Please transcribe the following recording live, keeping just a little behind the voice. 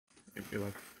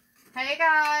Hey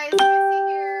guys, Missy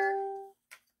here.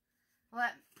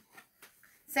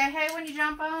 Say hey when you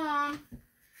jump on.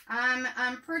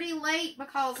 I'm pretty late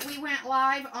because we went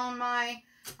live on my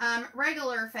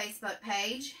regular Facebook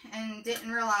page and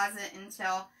didn't realize it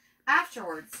until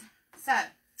afterwards. So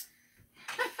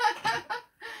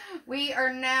we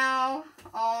are now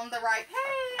on the right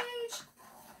page.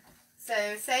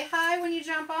 So say hi when you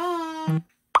jump on.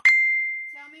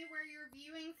 Tell me where you're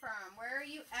viewing from. Where are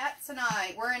you at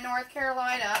tonight? We're in North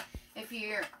Carolina. If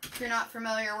you're not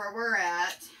familiar where we're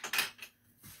at.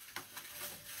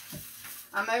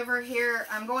 I'm over here.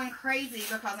 I'm going crazy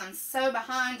because I'm so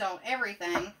behind on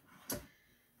everything.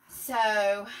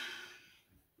 So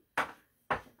I'm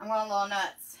going a little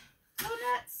nuts. Little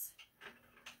nuts.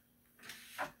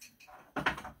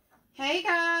 Hey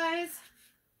guys.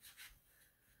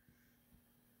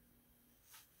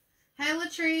 Hey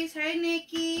Latrice. Hey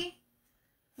Nikki.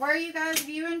 Where are you guys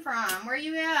viewing from? Where are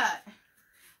you at?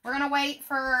 We're going to wait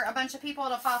for a bunch of people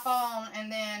to pop on,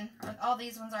 and then are all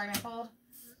these ones already been pulled?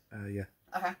 Yeah.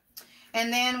 Okay.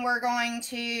 And then we're going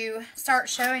to start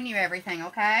showing you everything,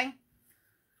 okay?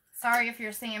 Sorry if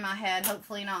you're seeing my head.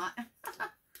 Hopefully not.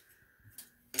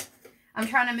 I'm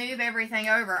trying to move everything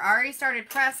over. I already started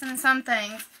pressing some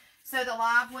things so the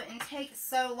live wouldn't take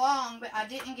so long, but I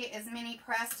didn't get as many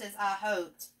pressed as I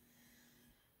hoped.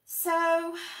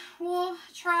 So, we'll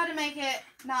try to make it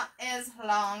not as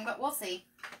long, but we'll see.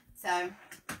 So,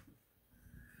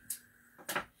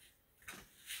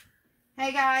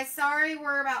 hey guys, sorry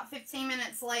we're about 15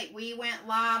 minutes late. We went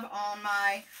live on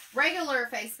my regular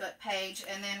Facebook page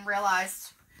and then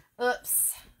realized,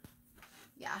 oops,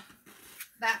 yeah,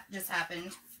 that just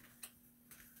happened.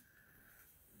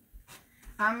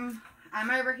 I'm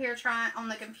over here trying on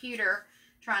the computer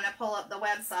trying to pull up the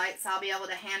website so I'll be able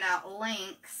to hand out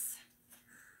links.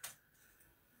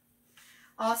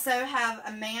 Also have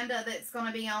Amanda that's going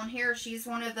to be on here. She's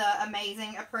one of the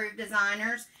amazing approved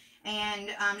designers,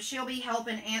 and she'll be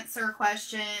helping answer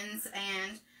questions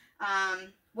and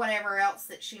whatever else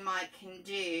that she might can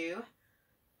do.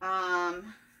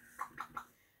 And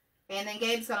then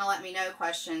Gabe's going to let me know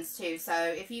questions too. So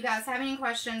if you guys have any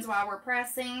questions while we're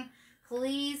pressing,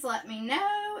 please let me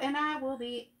know and I will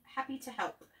be happy to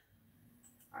help.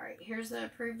 Alright, here's the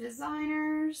approved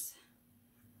designers.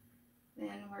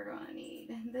 Then we're going to need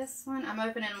this one. I'm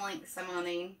opening links I'm going to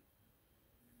need.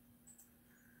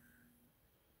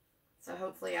 So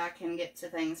hopefully I can get to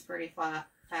things pretty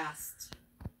fast.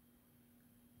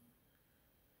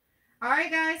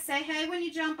 Alright guys, say hey when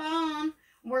you jump on.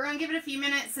 We're going to give it a few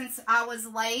minutes since I was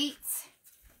late.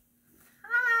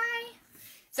 Hi.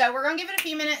 So we're going to give it a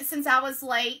few minutes since I was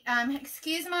late.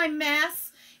 Excuse my mess.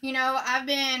 You know, I've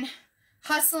been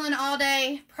hustling all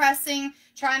day, pressing,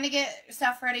 trying to get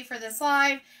stuff ready for this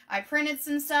live. I printed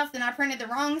some stuff, then I printed the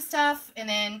wrong stuff, and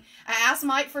then I asked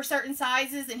Mike for certain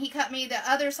sizes, and he cut me the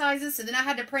other sizes, so then I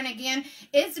had to print again.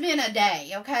 It's been a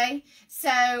day, okay? So,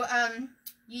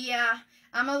 yeah,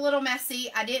 I'm a little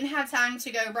messy. I didn't have time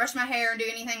to go brush my hair and do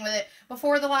anything with it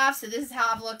before the live, so this is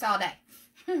how I've looked all day.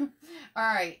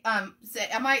 Alright, so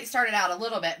I might start it out a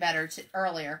little bit better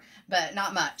earlier, but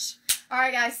not much.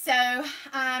 Alright guys, so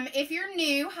if you're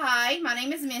new, hi, my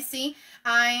name is Missy.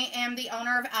 I am the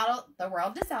owner of Out of the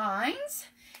World Designs,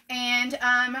 and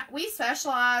we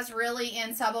specialize really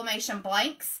in sublimation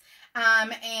blanks,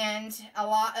 and a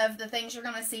lot of the things you're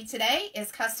going to see today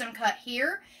is custom cut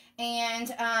here,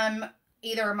 and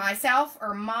either myself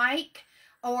or Mike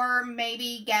or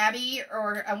maybe Gabby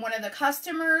or one of the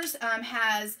customers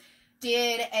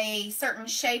did a certain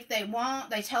shape they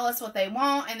want. They tell us what they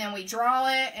want, and then we draw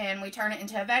it, and we turn it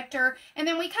into a vector, and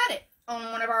then we cut it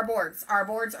on one of our boards. Our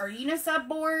boards are unisub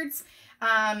boards.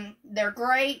 They're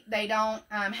great. They don't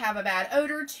have a bad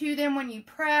odor to them when you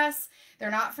press. They're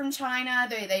not from China.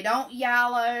 They don't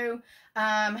yellow.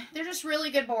 They're just really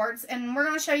good boards, and we're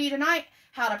going to show you tonight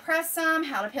how to press some,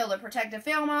 how to peel the protective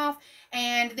film off,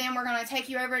 and then we're going to take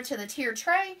you over to the tier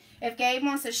tray. If Gabe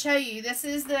wants to show you, this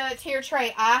is the tier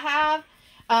tray I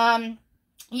have.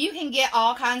 You can get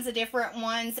all kinds of different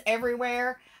ones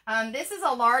everywhere. This is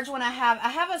a large one I have.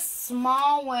 I have a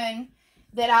small one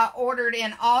that I ordered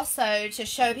in also to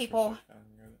show people.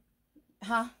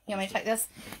 Huh? You want me to take this?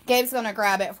 Gabe's going to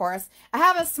grab it for us. I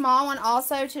have a small one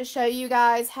also to show you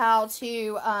guys how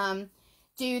to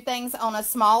do things on a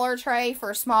smaller tray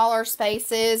for smaller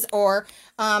spaces, or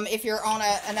if you're on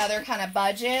another kind of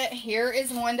budget. Here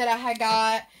is one that I had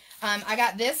got. I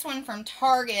got this one from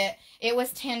Target. It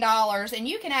was $10, and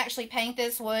you can actually paint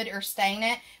this wood or stain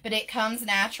it, but it comes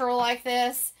natural like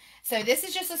this. So this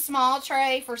is just a small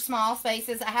tray for small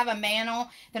spaces. I have a mantle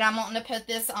that I'm wanting to put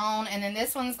this on, and then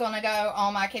this one's going to go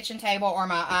on my kitchen table or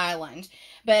my island.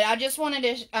 But I just wanted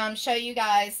to show you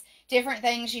guys different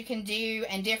things you can do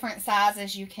and different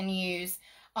sizes you can use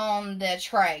on the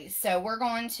trays. So we're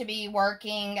going to be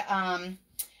working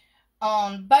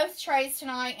on both trays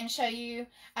tonight and show you.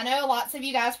 I know lots of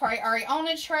you guys probably already own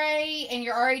a tray and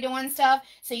you're already doing stuff,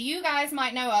 so you guys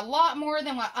might know a lot more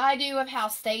than what I do of how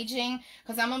staging,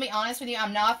 because I'm going to be honest with you,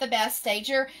 I'm not the best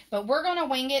stager, but we're going to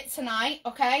wing it tonight,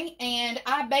 okay? And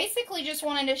I basically just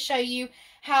wanted to show you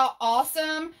how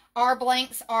awesome our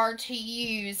blanks are to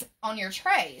use on your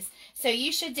trays. So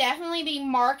you should definitely be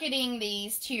marketing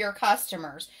these to your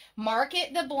customers.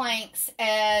 Market the blanks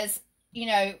as, you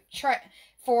know,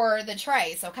 for the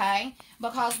trays, okay?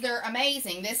 Because they're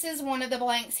amazing. This is one of the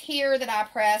blanks here that I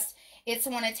pressed. It's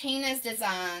one of Tina's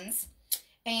designs.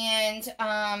 And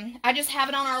I just have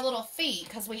it on our little feet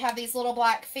because we have these little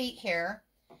black feet here.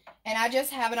 And I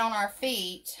just have it on our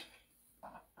feet.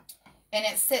 And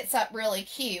it sits up really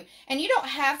cute. And you don't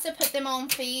have to put them on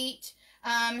feet.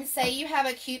 Say you have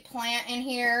a cute plant in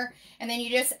here, and then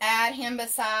you just add him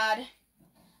beside. Let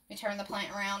me turn the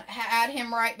plant around. Add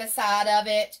him right beside of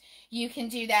it. You can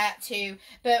do that too.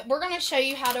 But we're going to show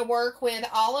you how to work with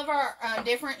all of our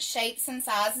different shapes and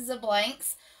sizes of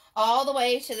blanks, all the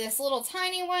way to this little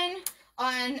tiny one.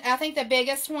 I think the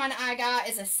biggest one I got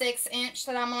is a 6-inch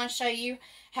that I'm going to show you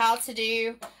how to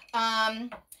do.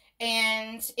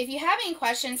 And if you have any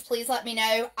questions, please let me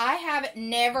know. I have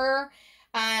never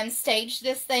staged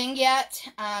this thing yet.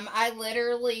 I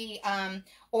literally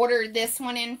ordered this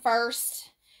one in first.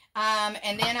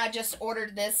 And then I just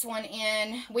ordered this one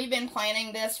in. We've been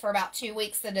planning this for about 2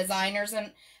 weeks, the designers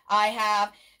and I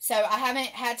have. So I haven't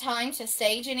had time to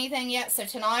stage anything yet. So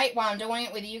tonight, while I'm doing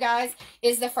it with you guys,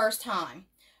 is the first time.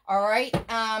 All right.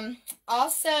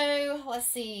 Also, let's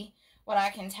see what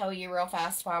I can tell you real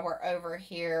fast while we're over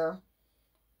here.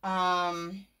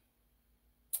 All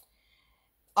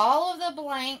of the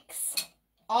blanks,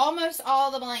 almost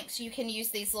all the blanks, you can use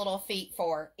these little feet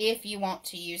for if you want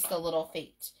to use the little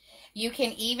feet. You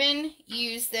can even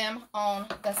use them on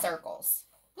the circles.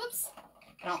 Whoops.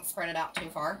 Don't spread it out too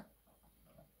far.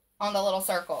 On the little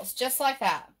circles, just like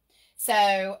that.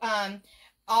 So,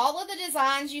 all of the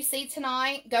designs you see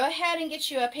tonight, go ahead and get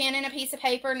you a pen and a piece of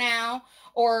paper now,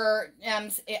 or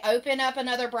open up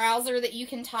another browser that you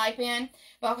can type in,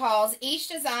 because each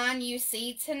design you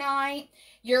see tonight,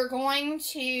 I'm going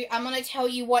to tell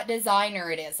you what designer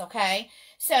it is, okay?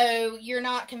 So you're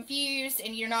not confused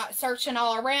and you're not searching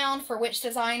all around for which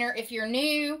designer. If you're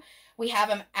new, we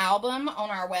have an album on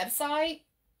our website,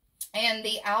 and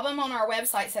the album on our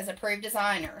website says approved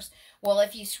designers. Well,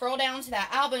 if you scroll down to that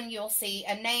album, you'll see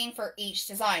a name for each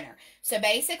designer. So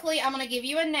basically, I'm going to give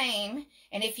you a name,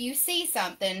 and if you see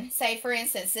something, say for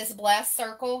instance, this blessed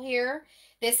circle here,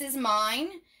 this is mine.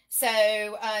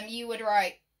 So you would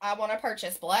write, I want to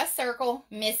purchase Blessed Circle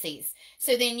Missy's.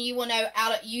 So then you will know,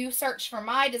 you search for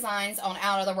my designs on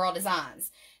Out of the World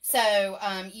Designs. So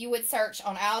you would search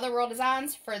on Out of the World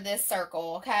Designs for this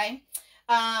circle, okay?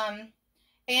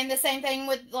 And the same thing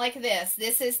with like this.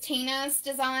 This is Tina's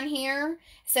design here.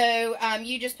 So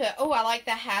you just put, oh, I like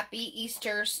the Happy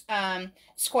Easter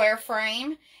square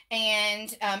frame,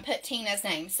 and put Tina's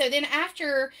name. So then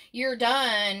after you're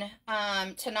done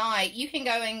tonight, you can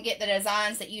go and get the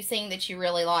designs that you've seen that you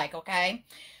really like, okay?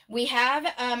 We have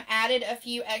added a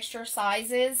few extra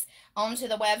sizes onto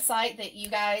the website that you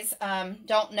guys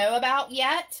don't know about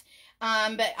yet,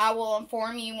 but I will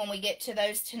inform you when we get to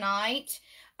those tonight.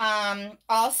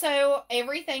 Also,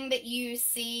 everything that you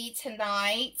see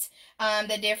tonight,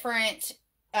 the different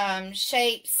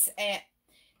shapes, and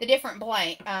the different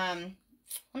blank,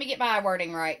 let me get my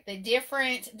wording right. The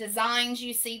different designs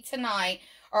you see tonight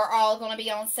are all going to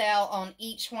be on sale on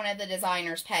each one of the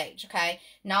designer's page, okay?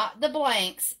 Not the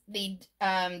blanks, the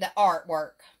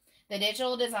artwork. The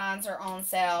digital designs are on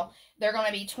sale. They're going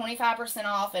to be 25%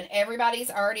 off, and everybody's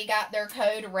already got their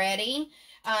code ready.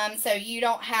 So you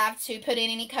don't have to put in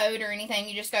any code or anything.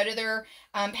 You just go to their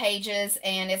pages,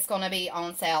 and it's going to be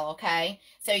on sale, okay?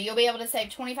 So you'll be able to save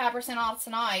 25% off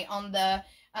tonight on the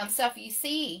stuff you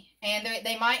see. And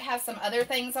they might have some other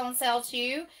things on sale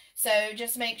too. So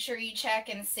just make sure you check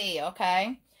and see,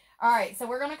 okay? All right, so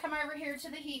we're going to come over here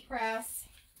to the heat press.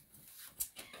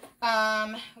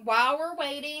 While we're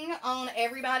waiting on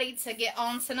everybody to get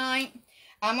on tonight,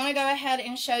 I'm going to go ahead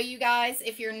and show you guys,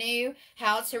 if you're new,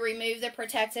 how to remove the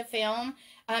protective film.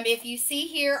 If you see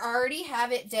here, I already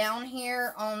have it down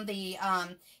here on the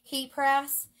heat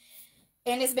press,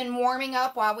 and it's been warming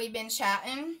up while we've been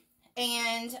chatting.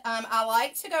 And I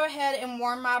like to go ahead and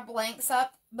warm my blanks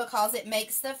up because it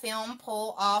makes the film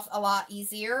pull off a lot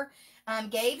easier.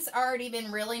 Gabe's already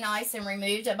been really nice and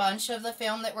removed a bunch of the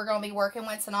film that we're going to be working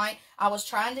with tonight. I was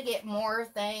trying to get more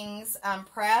things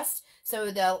pressed so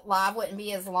the live wouldn't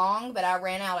be as long, but I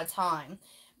ran out of time.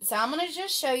 So I'm going to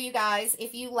just show you guys,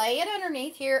 if you lay it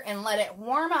underneath here and let it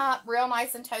warm up real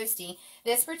nice and toasty,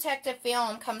 this protective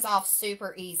film comes off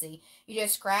super easy. You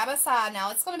just grab a side. Now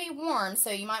it's going to be warm,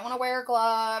 so you might want to wear a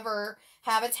glove or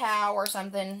have a towel or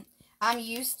something. I'm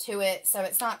used to it, so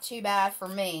it's not too bad for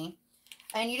me.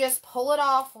 And you just pull it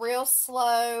off real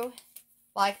slow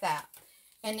like that.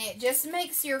 And it just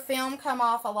makes your film come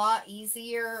off a lot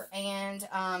easier, and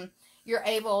you're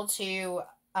able to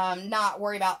not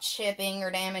worry about chipping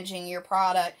or damaging your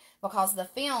product because the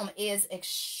film is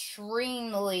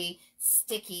extremely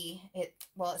sticky.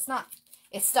 Well, it's not,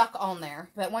 it's stuck on there,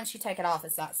 but once you take it off,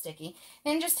 it's not sticky.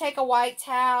 Then just take a white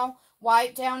towel,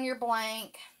 wipe down your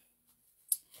blank.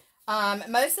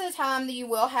 Most of the time you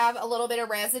will have a little bit of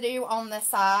residue on the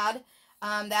side.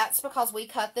 That's because we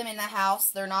cut them in the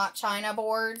house. They're not China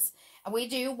boards. We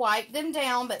do wipe them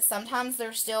down, but sometimes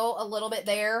there's still a little bit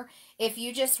there. If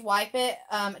you just wipe it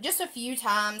just a few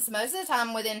times, most of the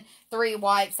time within 3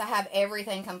 wipes, I have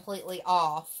everything completely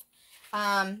off.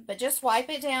 But just wipe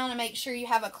it down and make sure you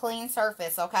have a clean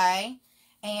surface, okay?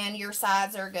 And your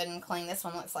sides are good and clean. This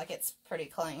one looks like it's pretty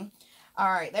clean. All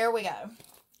right, there we go.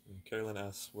 Carolyn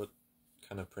asks, what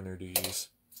kind of printer do you use?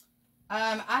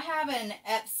 I have an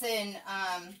Epson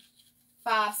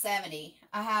 570.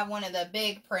 I have one of the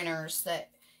big printers that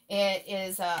it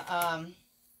is a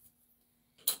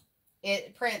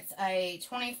it prints a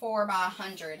 24 by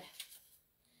 100.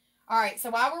 All right,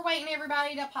 so while we're waiting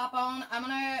everybody to pop on, I'm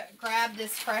gonna grab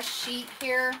this fresh sheet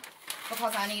here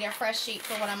because I need a fresh sheet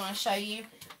for what I'm gonna show you.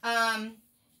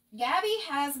 Gabby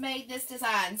has made this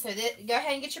design, so go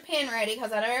ahead and get your pen ready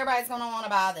because I know everybody's gonna want to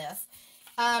buy this.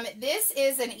 This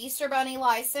is an Easter Bunny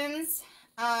license.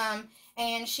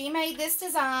 And she made this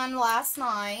design last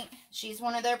night. She's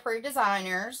one of the approved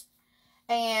designers.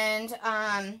 And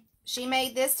she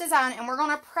made this design, and we're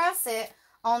going to press it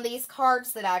on these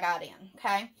cards that I got in,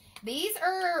 okay? These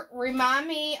remind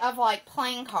me of like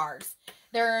playing cards.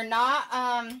 They're not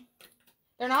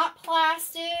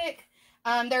plastic.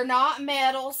 They're not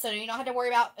metal, so you don't have to worry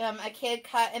about a kid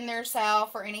cutting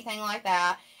theirself or anything like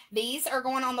that. These are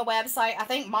going on the website. I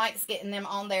think Mike's getting them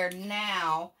on there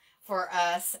now for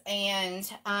us, and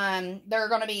there are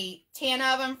going to be 10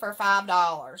 of them for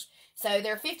 $5. So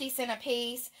they're 50 cents a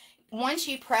piece. Once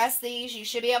you press these, you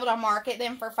should be able to market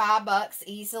them for $5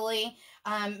 easily.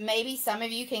 Maybe some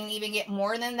of you can even get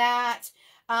more than that.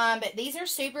 But these are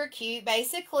super cute.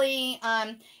 Basically,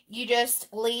 you just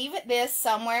leave this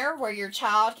somewhere where your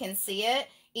child can see it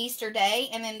Easter Day,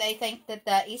 and then they think that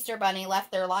the Easter Bunny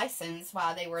left their license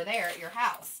while they were there at your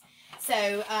house.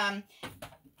 So,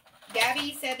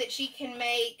 Gabby said that she can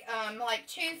make like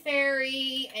Tooth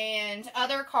Fairy and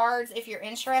other cards if you're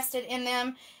interested in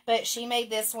them, but she made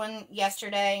this one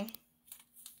yesterday.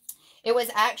 It was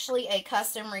actually a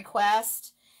custom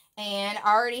request, and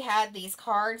I already had these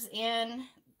cards in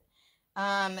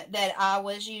that I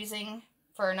was using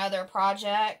for another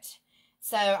project.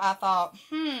 So I thought,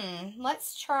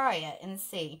 let's try it and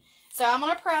see. So I'm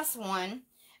going to press one.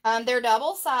 They're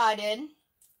double-sided.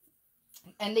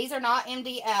 And these are not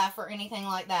MDF or anything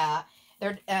like that.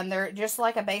 They're just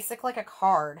like a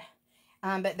card.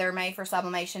 But they're made for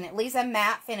sublimation. It leaves a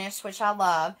matte finish, which I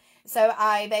love. So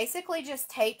I basically just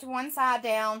taped one side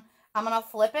down. I'm going to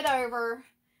flip it over.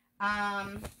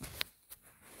 I'm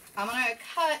going to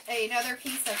cut another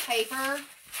piece of paper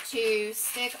to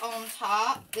stick on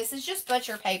top. This is just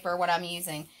butcher paper, what I'm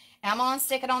using. And I'm going to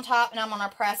stick it on top, and I'm going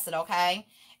to press it, okay?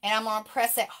 And I'm going to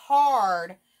press it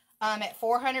hard at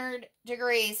 400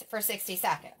 degrees for 60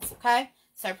 seconds, okay?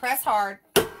 So press hard.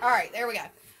 All right, there we go.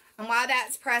 And while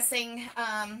that's pressing,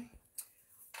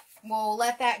 we'll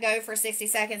let that go for 60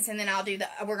 seconds, and then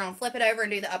we're going to flip it over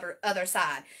and do the other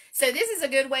side. So this is a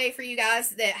good way for you guys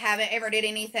that haven't ever did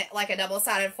anything like a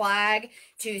double-sided flag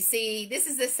to see. This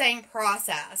is the same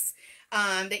process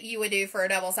that you would do for a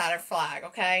double-sided flag,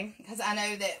 okay? Because I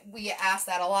know that we get asked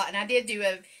that a lot, and I did do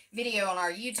a video on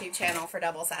our YouTube channel for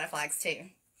double-sided flags too.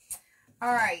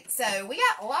 Alright, so we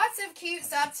got lots of cute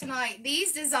stuff tonight.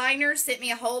 These designers sent me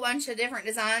a whole bunch of different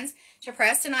designs to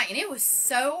press tonight, and it was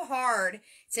so hard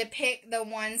to pick the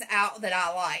ones out that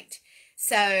I liked.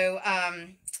 So,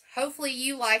 hopefully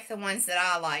you like the ones that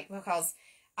I like, because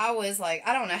I was like,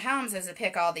 I don't know how I'm supposed to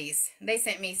pick all these. They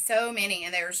sent me so many,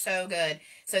 and they were so good.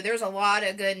 So there's a lot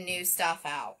of good new stuff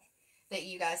out that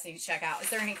you guys need to check out. Is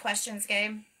there any questions,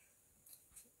 Gabe?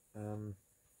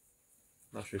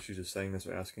 Not sure if she's just saying this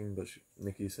or asking, but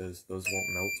Nikki says those won't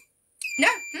melt. No.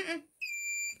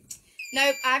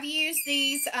 Nope. I've used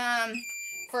these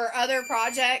for other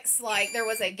projects. Like there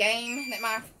was a game that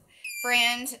my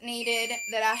friend needed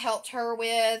that I helped her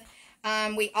with.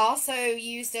 We also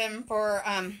used them for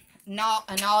a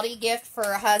naughty gift for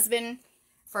a husband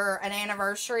for an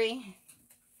anniversary.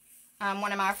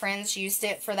 One of my friends used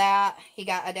it for that. He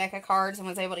got a deck of cards and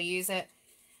was able to use it.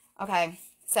 Okay.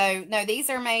 So, no, these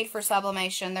are made for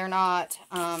sublimation. They're not,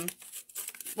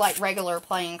 like regular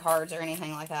playing cards or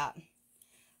anything like that.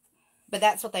 But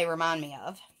that's what they remind me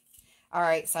of.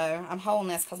 Alright, so I'm holding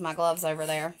this because my glove's over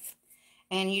there.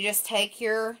 And you just take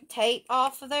your tape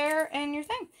off of there and your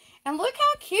thing. And look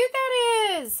how cute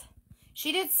that is.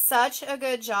 She did such a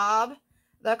good job.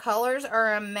 The colors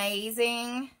are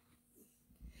amazing.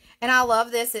 And I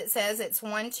love this. It says it's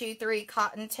 123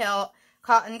 Cottontail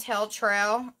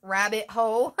Trail, Rabbit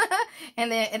Hole.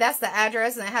 And then that's the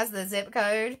address, and it has the zip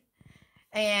code.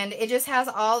 And it just has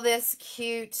all this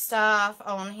cute stuff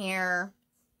on here.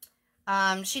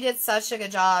 She did such a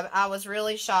good job. I was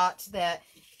really shocked that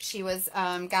she was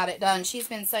got it done. She's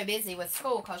been so busy with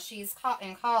school because she's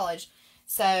in college.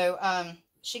 So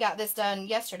she got this done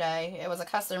yesterday. It was a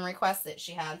custom request that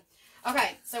she had.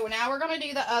 Okay, so now we're going to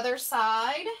do the other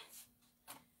side.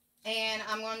 And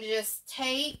I'm going to just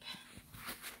tape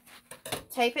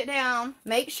it down.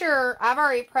 Make sure, I've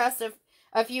already pressed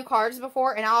a few cards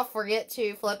before, and I'll forget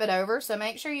to flip it over. So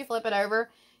make sure you flip it over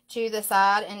to the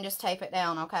side and just tape it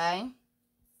down, okay?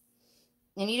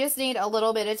 And you just need a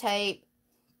little bit of tape.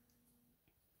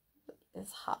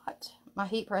 It's hot. My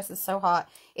heat press is so hot.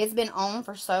 It's been on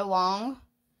for so long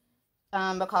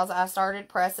because I started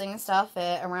pressing stuff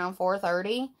at around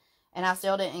 4:30, and I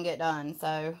still didn't get done.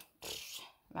 So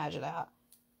imagine that.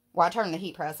 Well, I turned the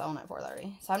heat press on at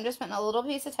 4:30. So I'm just putting a little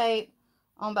piece of tape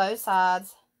on both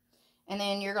sides. And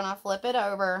then you're going to flip it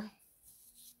over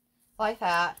like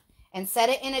that. And set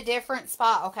it in a different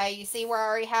spot, okay? You see where I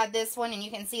already had this one and you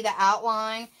can see the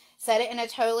outline? Set it in a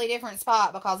totally different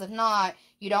spot because if not,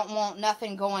 you don't want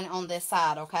nothing going on this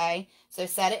side, okay? So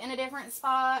set it in a different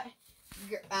spot.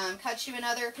 Cut you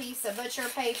another piece of butcher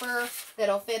paper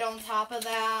that'll fit on top of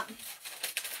that.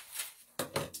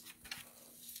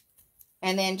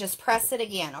 And then just press it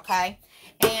again, okay?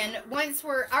 And once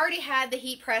I already had the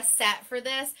heat press set for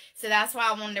this, so that's why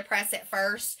I wanted to press it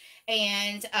first.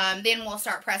 And then we'll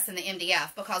start pressing the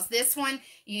MDF because this one,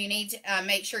 you need to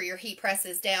make sure your heat press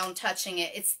is down touching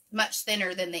it. It's much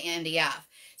thinner than the MDF.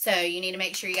 So you need to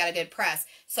make sure you got a good press.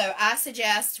 So I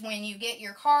suggest when you get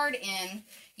your card in,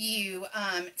 you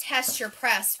test your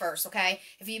press first, okay?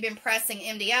 If you've been pressing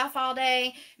MDF all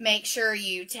day, make sure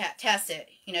you test it,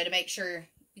 you know, to make sure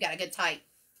you got a good tight.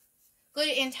 Good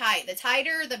and tight. The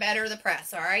tighter, the better the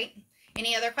press, all right?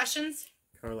 Any other questions?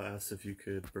 Carla asked if you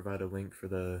could provide a link for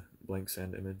the blank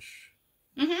sand image.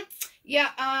 Mm-hmm. Yeah,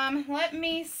 let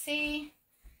me see.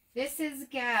 This is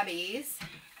Gabby's.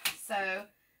 So,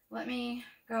 let me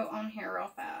go on here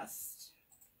real fast.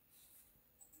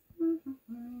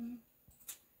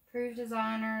 Approved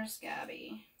Designers,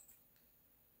 Gabby.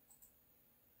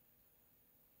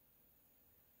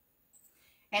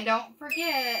 And don't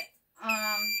forget,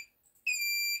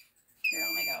 here,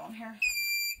 let me go on here.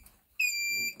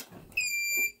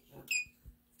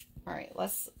 Alright,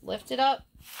 let's lift it up.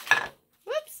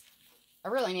 Whoops. I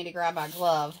really need to grab my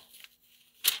glove.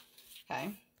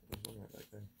 Okay.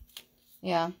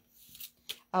 Yeah.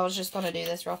 I was just going to do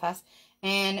this real fast.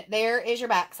 And there is your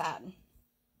back side.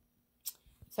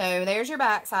 So, there's your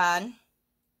back side. It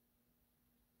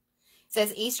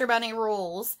says Easter Bunny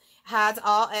rules. Hides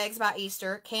all eggs by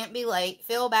Easter. Can't be late.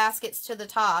 Fill baskets to the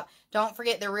top. Don't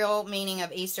forget the real meaning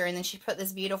of Easter. And then she put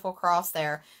this beautiful cross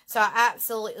there. So I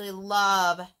absolutely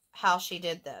love how she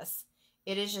did this.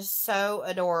 It is just so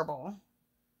adorable.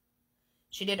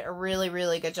 She did a really,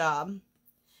 really good job.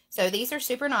 So these are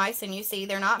super nice. And you see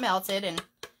they're not melted.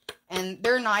 And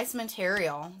they're nice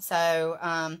material. So,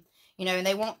 you know,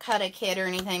 they won't cut a kid or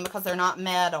anything because they're not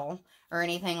metal or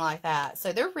anything like that.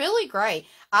 So they're really great.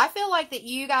 I feel like that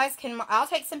you guys can, I'll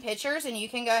take some pictures and you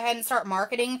can go ahead and start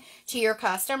marketing to your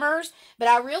customers. But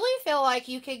I really feel like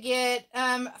you could get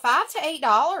 $5 to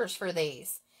 $8 for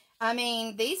these. I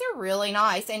mean, these are really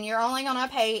nice. And you're only going to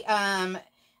pay,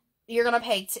 you're going to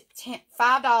pay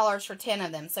 $5 for 10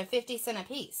 of them. So 50 cents a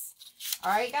piece.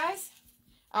 All right, guys?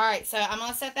 All right, so I'm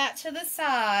going to set that to the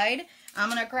side. I'm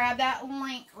going to grab that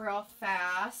link real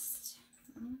fast.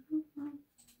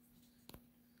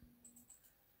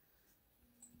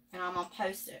 And I'm going to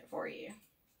post it for you.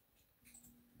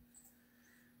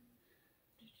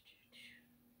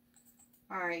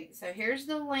 Alright, so here's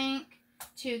the link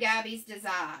to Gabby's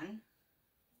design.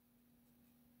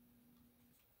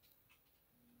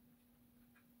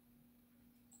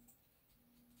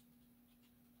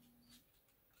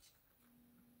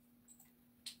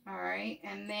 Alright,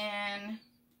 and then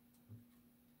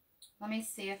let me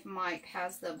see if Mike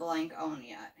has the blank on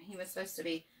yet. He was supposed to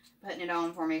be putting it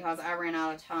on for me because I ran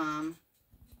out of time.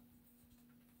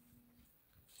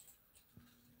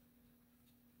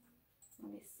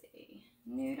 Let me see.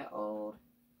 New to old.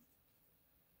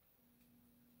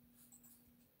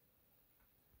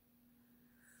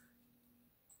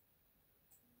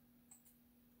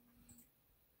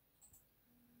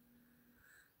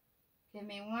 Give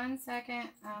me 1 second.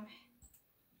 I'm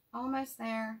almost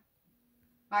there.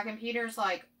 My computer's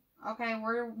like, okay,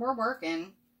 we're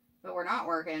working, but we're not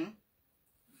working.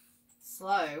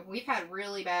 Slow. We've had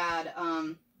really bad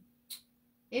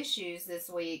issues this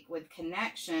week with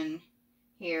connection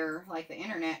here, like the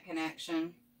internet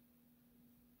connection.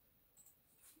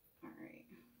 All right.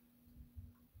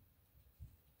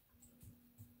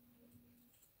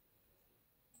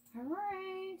 All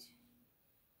right.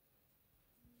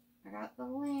 I got the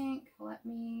link. Let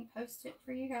me post it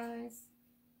for you guys.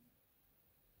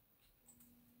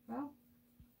 Well.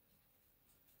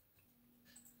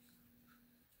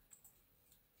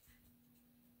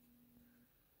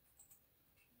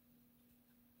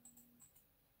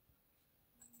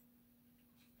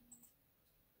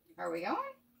 Are we going?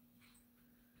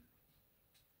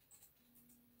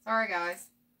 Sorry, guys.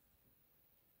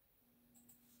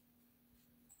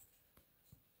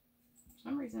 For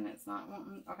some reason it's not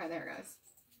wanting. Okay, there it goes.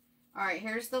 All right,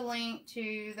 here's the link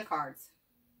to the cards.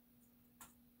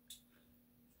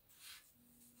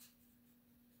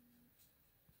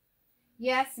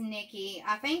 Yes, Nikki.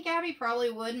 I think Gabby probably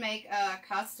would make a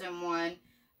custom one.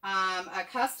 A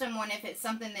custom one, if it's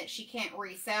something that she can't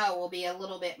resell, will be a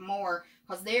little bit more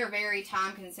because they're very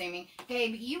time consuming.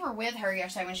 Gabe, you were with her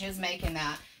yesterday when she was making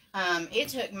that. It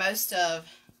took most of,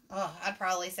 I'd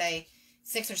probably say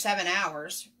 6 or 7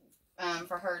 hours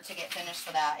for her to get finished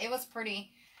for that. It was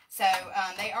pretty, so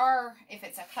they are, if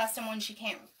it's a custom one she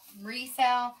can't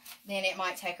resell, then it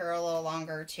might take her a little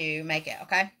longer to make it,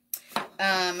 okay?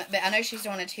 But I know she's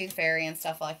doing a tooth fairy and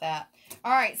stuff like that.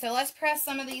 All right, so let's press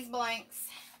some of these blanks.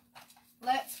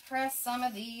 Let's press some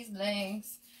of these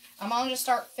blanks. I'm going to just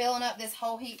start filling up this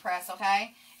whole heat press,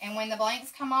 okay? And when the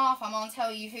blanks come off, I'm going to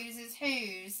tell you whose is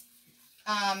whose.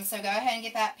 So go ahead and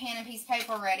get that pen and piece of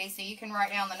paper ready so you can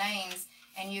write down the names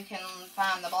and you can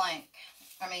find the blank.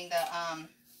 I mean,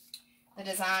 the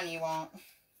design you want.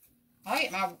 Oh,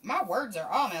 yeah, my words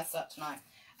are all messed up tonight.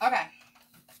 Okay.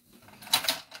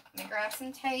 Let me grab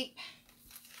some tape.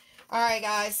 Alright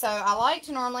guys, so I like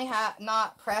to normally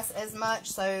not press as much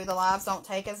so the lives don't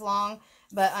take as long,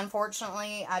 but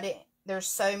unfortunately there's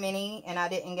so many and I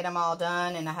didn't get them all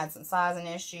done and I had some sizing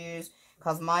issues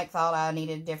because Mike thought I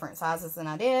needed different sizes than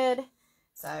I did.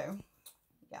 So,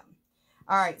 yeah.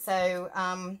 Alright, so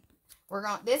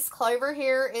this clover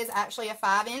here is actually a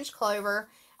 5-inch clover.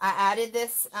 I added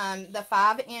this, the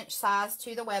 5-inch size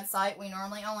to the website. We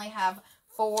normally only have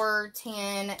 4,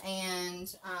 10,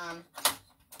 and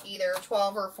either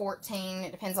 12 or 14.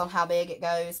 It depends on how big it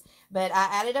goes. But I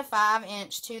added a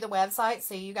 5-inch to the website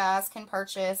so you guys can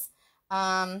purchase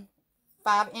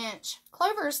 5-inch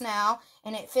clovers now.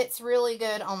 And it fits really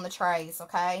good on the trays,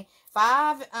 okay?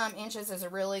 5 inches is a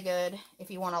really good if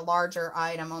you want a larger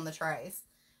item on the trays.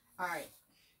 Alright.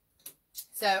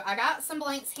 So I got some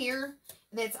blanks here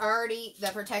that's already, the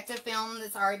protective film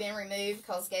that's already been removed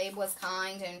because Gabe was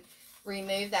kind and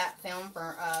removed that film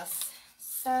for us.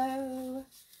 So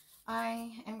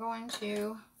I am going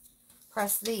to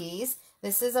press these.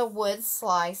 This is a wood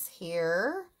slice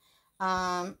here.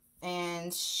 And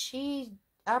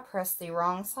I pressed the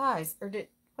wrong size.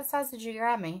 What size did you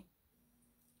grab me?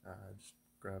 I just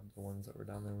grabbed the ones that were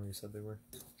down there where you said they were.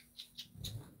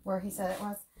 Where he said it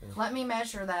was? Yeah. Let me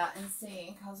measure that and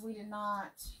see, because we did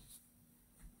not.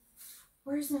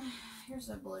 Here's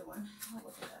the blue one. I'll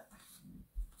look at it.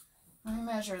 Let me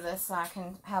measure this so I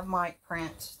can have Mike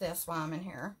print this while I'm in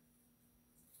here.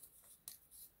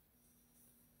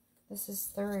 This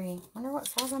is 3. Wonder what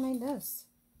size I made this.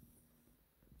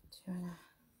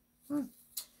 2.5.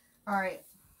 Alright.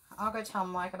 I'll go tell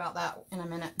Mike about that in a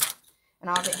minute. And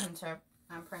I'll get him to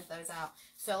print those out.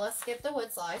 So let's skip the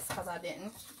wood slice because I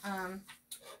didn't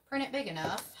print it big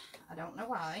enough. I don't know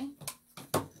why.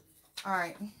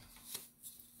 Alright.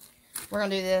 We're going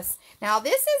to do this. Now,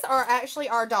 this is actually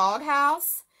our dog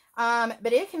house.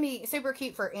 But it can be super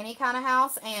cute for any kind of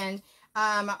house. And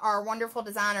our wonderful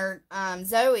designer,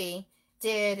 Zoe,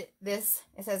 did this.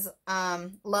 It says,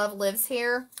 Love Lives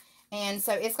Here. And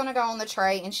so it's going to go on the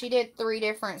tray. And she did 3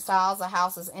 different styles of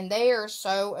houses. And they are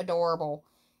so adorable.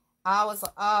 I was,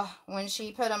 when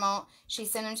she put them on, she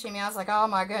sent them to me. I was like, oh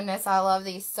my goodness, I love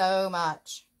these so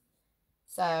much.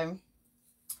 So,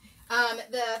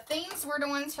 The themes we're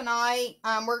doing tonight,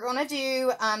 we're going to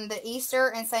do the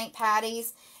Easter and St.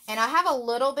 Patty's. And I have a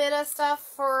little bit of stuff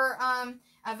for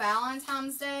a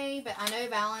Valentine's Day, but I know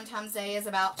Valentine's Day is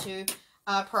about to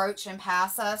approach and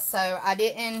pass us. So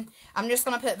I'm just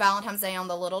going to put Valentine's Day on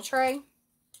the little tray.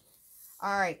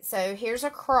 Alright, so here's a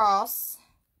cross.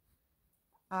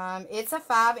 It's a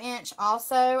 5-inch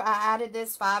also. I added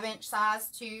this 5-inch size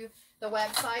to the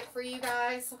website for you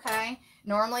guys, okay?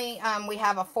 Normally, we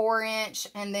have a 4-inch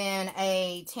and then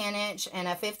a 10-inch and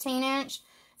a 15-inch.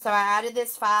 So I added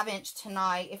this 5-inch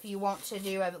tonight if you want to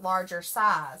do a larger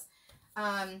size.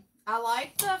 I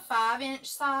like the 5-inch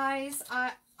size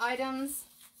items.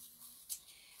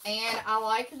 And I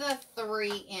like the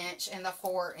 3-inch and the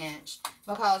 4-inch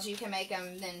because you can make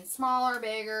them then smaller,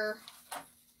 bigger,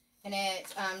 and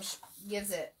it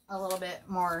gives it a little bit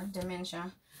more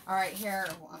dimension. All right, here,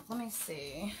 let me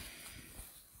see.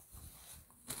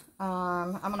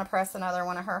 I'm going to press another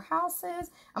one of her houses.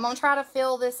 I'm going to try to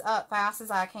fill this up fast as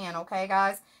I can, okay,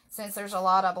 guys? Since there's a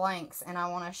lot of blanks, and I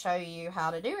want to show you how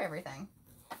to do everything.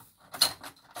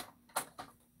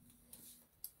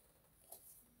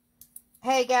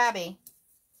 Hey, Gabby.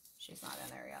 She's not in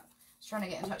there yet. I was trying to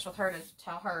get in touch with her to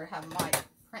tell her to have Mike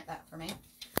print that for me.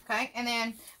 Okay, and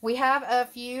then we have a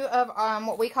few of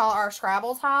what we call our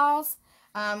Scrabble tiles.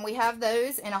 We have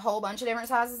those in a whole bunch of different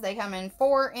sizes. They come in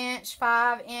 4-inch,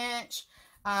 5-inch,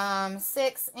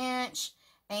 6-inch,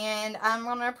 and I'm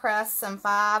going to press some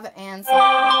 5 and some 8.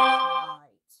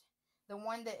 The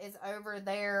one that is over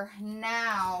there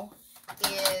now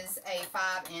is a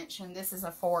 5-inch, and this is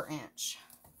a 4-inch.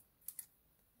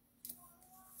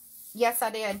 Yes, I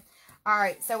did. All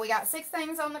right, so we got 6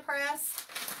 things on the press.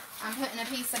 I'm putting a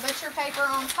piece of butcher paper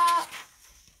on top.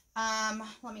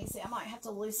 Let me see. I might have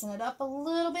to loosen it up a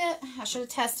little bit. I should have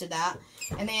tested that.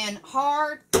 And then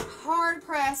hard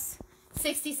press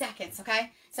 60 seconds,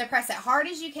 okay? So press it hard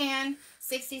as you can,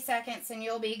 60 seconds, and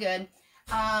you'll be good.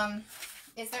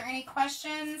 Is there any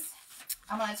questions?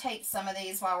 I'm going to take some of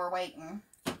these while we're waiting.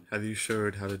 Have you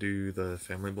showed how to do the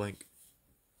family blank?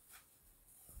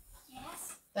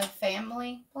 Yes. The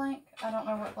family blank? I don't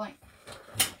know what blank.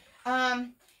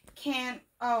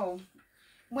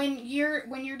 When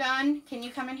you're done, can you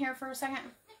come in here for a second?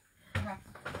 Okay.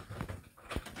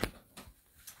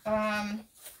 I'm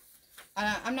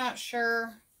not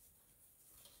sure.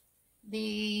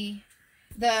 The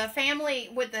family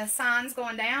with the signs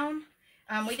going down,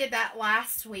 we did that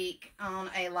last week on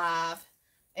a live,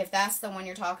 if that's the one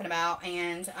you're talking about,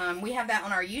 and we have that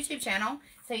on our YouTube channel,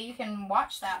 so you can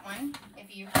watch that one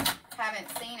if you haven't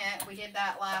seen it. We did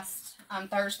that last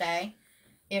Thursday.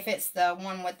 If it's the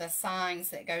one with the signs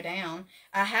that go down.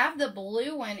 I have the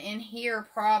blue one in here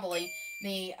probably.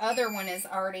 The other one is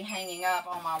already hanging up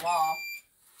on my wall.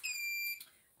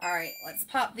 Alright, let's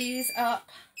pop these up.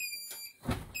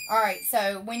 Alright,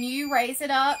 so when you raise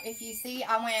it up, if you see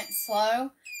I went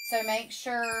slow, so make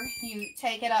sure you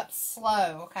take it up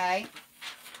slow, okay?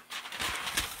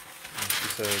 She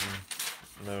said,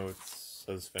 no, it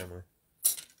says family.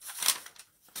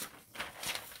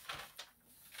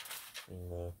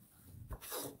 And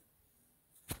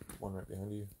one right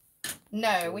behind you.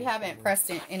 No, we haven't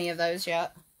pressed any of those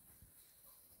yet.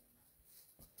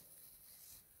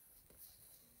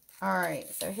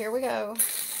 Alright, so here we go.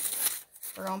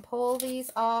 We're going to pull these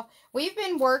off. We've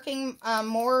been working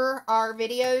more, our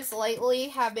videos lately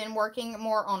have been working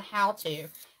more on how to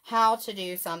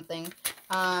do something.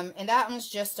 And that one's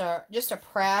just a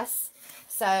press.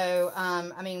 So,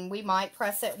 I mean, we might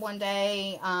press it one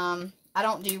day. I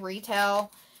don't do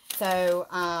retail, so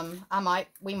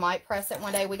we might press it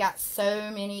one day. We got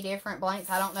so many different blanks.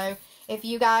 I don't know if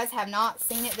you guys have not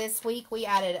seen it this week. We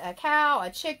added a cow, a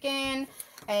chicken,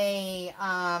 a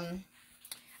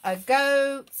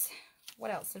goat.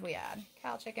 What else did we add?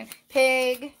 Cow, chicken,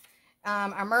 pig,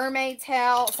 a mermaid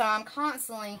tail. So I'm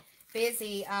constantly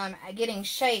busy getting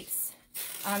shapes.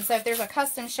 So if there's a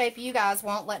custom shape you guys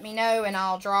want, let me know and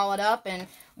I'll draw it up and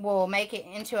we'll make it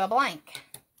into a blank.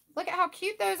 Look at how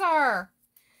cute those are.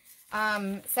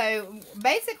 So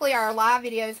basically our live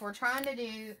videos, we're trying to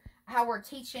do how we're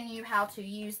teaching you how to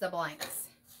use the blanks.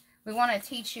 We want to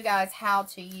teach you guys how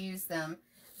to use them.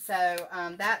 So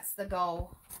that's the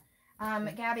goal.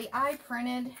 Gabby, I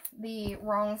printed the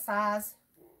wrong size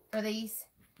for these.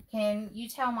 Can you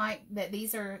tell Mike that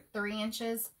these are 3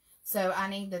 inches? So I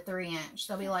need the 3-inch.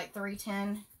 They'll be like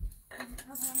 310.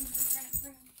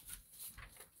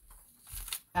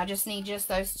 I just need just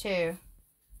those two.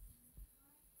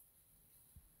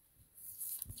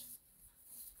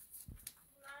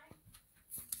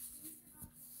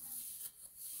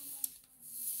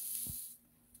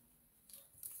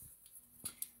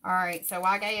 Alright, so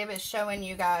while Gabe is showing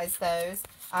you guys those,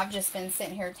 I've just been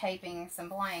sitting here taping some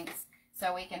blanks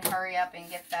so we can hurry up and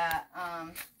get that,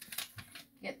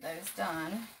 get those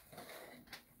done.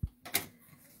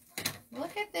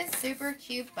 Look at this super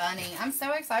cute bunny. I'm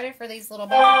so excited for these little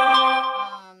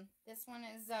bunnies. This one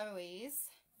is Zoe's.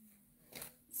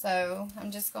 So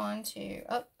I'm just going to,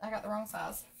 oh, I got the wrong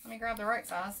size. Let me grab the right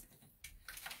size.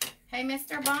 Hey,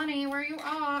 Mr. Bunny, where you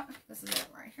at? This is it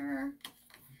right here.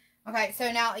 Okay,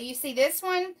 so now you see this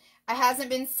one, it hasn't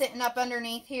been sitting up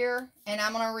underneath here, and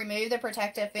I'm going to remove the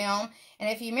protective film. And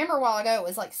if you remember a while ago, it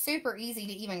was like super easy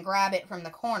to even grab it from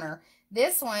the corner.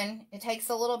 This one, it takes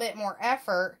a little bit more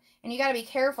effort, and you got to be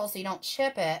careful so you don't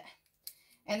chip it.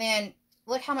 And then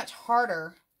look how much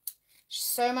harder,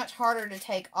 so much harder to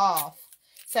take off.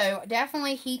 So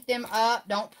definitely heat them up.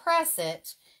 Don't press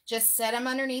it. Just set them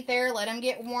underneath there, let them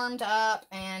get warmed up,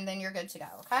 and then you're good to go,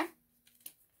 okay?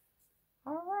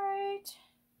 All right.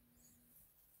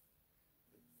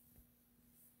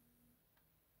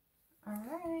 All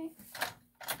right.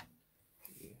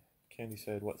 Candy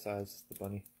said, what size is the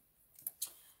bunny?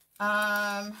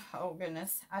 Oh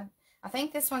goodness. I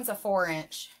think this one's a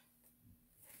 4-inch.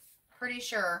 Pretty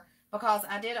sure, because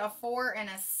I did a 4 and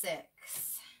a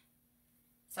 6.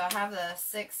 So I have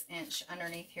the 6-inch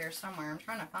underneath here somewhere. I'm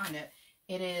trying to find it.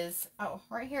 It is, oh,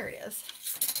 right here it is.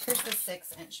 Here's the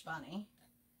 6-inch bunny.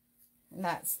 And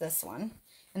that's this one.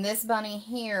 And this bunny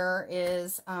here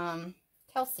is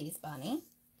Kelsey's bunny.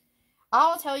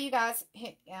 I'll tell you guys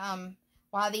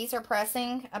why these are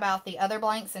pressing about the other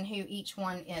blanks and who each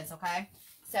one is, okay?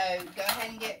 So go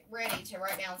ahead and get ready to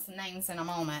write down some names in a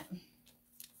moment.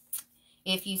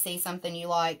 If you see something you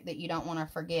like that you don't want to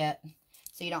forget.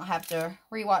 So you don't have to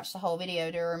rewatch the whole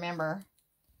video to remember.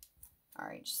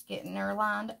 Alright, just getting her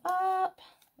lined up.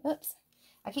 Oops.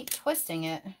 I keep twisting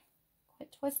it.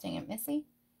 Quit twisting it, Missy.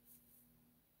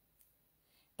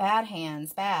 Bad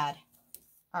hands, bad.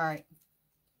 Alright.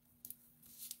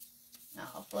 Now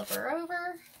I'll flip her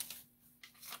over.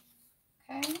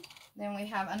 Okay. Then we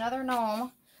have another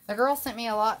gnome. The girl sent me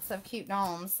lots of cute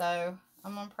gnomes, so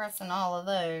I'm pressing all of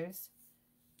those.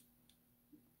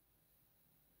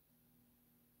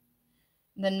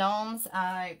 The gnomes,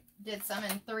 I did some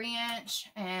in 3-inch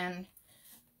and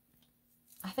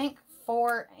I think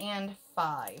 4 and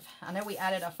 5. I know we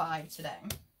added a 5 today.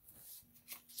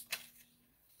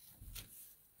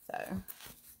 So,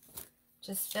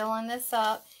 just filling this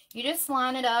up. You just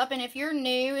line it up, and if you're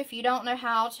new, if you don't know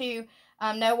how to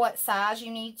know what size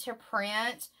you need to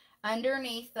print,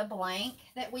 underneath the blank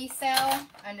that we sell,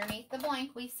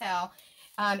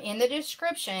 in the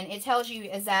description, it tells you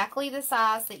exactly the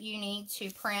size that you need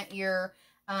to print your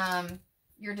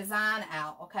design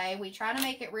out, okay? We try to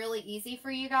make it really easy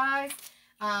for you guys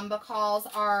because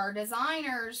our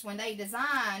designers, when they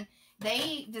design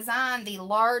the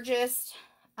largest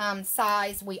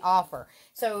size we offer.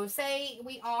 So say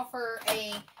we offer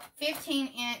a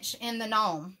 15-inch in the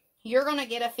gnome. You're going to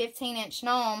get a 15-inch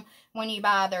gnome when you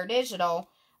buy their digital,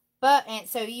 and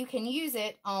so you can use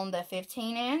it on the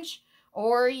 15-inch,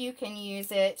 or you can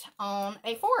use it on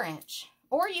a 4-inch,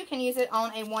 or you can use it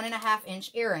on a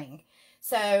 1.5-inch earring.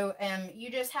 So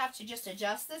you just have to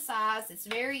adjust the size. It's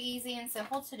very easy and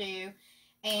simple to do.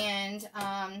 And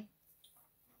I'm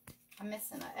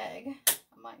missing an egg.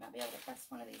 I might not be able to press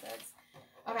one of these eggs.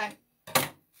 Okay,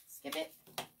 skip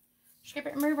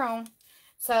it and move on.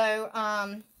 So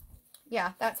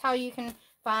yeah, that's how you can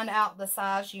find out the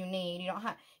size you need.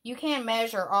 You can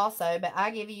measure also, but I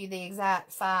give you the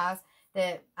exact size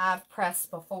that I've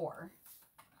pressed before.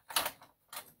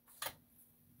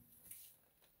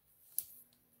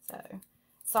 So,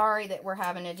 sorry that we're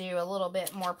having to do a little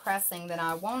bit more pressing than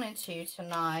I wanted to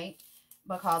tonight,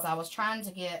 because I was trying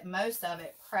to get most of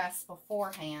it pressed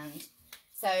beforehand.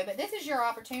 So, but this is your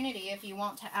opportunity if you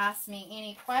want to ask me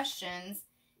any questions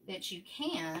that you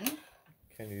can.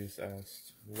 Candy's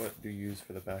asked, what do you use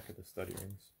for the back of the stud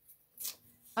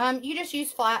earrings? You just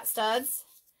use flat studs.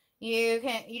 You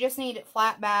just need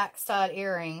flat back stud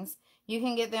earrings. You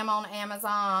can get them on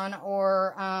Amazon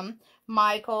or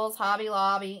Michael's, Hobby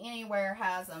Lobby, anywhere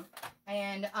has them.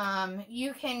 And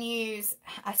you can use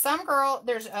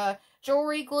there's a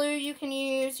jewelry glue you can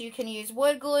use. You can use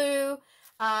wood glue.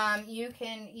 You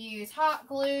can use hot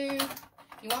glue.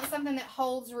 You want something that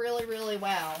holds really, really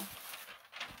well.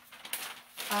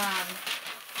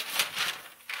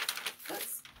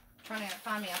 Oops, trying to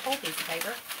find me a whole piece of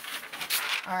paper.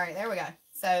 Alright, there we go.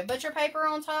 So, butcher paper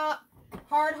on top.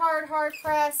 Hard, hard, hard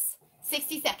press.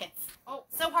 60 seconds. Oh,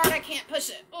 so hard I can't push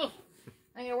it. Ugh.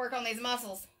 I need to work on these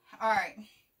muscles. Alright.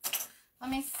 Let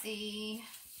me see.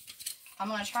 I'm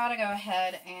going to try to go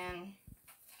ahead and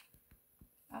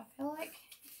I feel like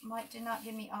Mike did not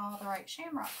give me all the right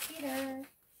shamrocks either.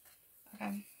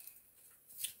 Okay.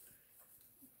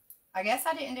 I guess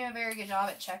I didn't do a very good job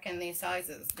at checking these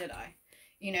sizes, did I?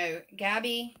 You know,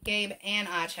 Gabby, Gabe, and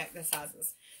I checked the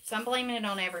sizes. So I'm blaming it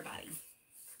on everybody.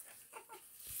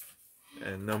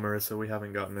 And no, Marissa, we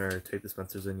haven't gotten our tape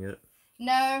dispensers in yet.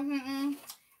 No,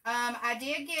 I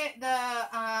did get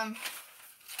the,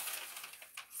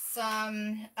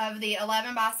 some of the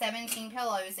 11 by 17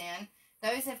 pillows in.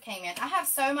 Those have came in. I have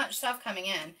so much stuff coming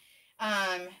in.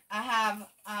 I have,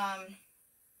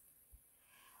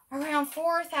 around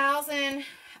 4,000,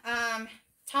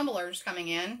 tumblers coming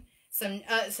in.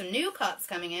 Some new cups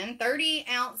coming in. 30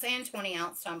 ounce and 20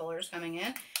 ounce tumblers coming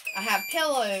in. I have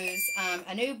pillows,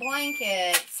 a new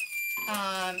blanket,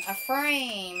 a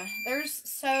frame. There's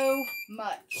so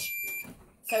much.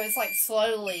 So it's like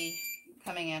slowly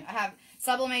coming in. I have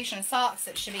Sublimation socks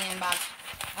that should be in by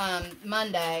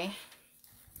Monday.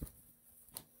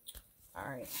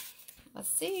 Alright. Let's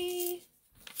see.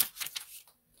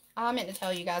 I meant to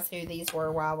tell you guys who these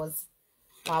were while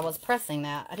I was pressing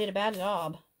that. I did a bad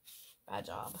job. Bad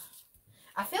job.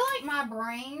 I feel like my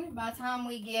brain, by the time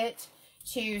we get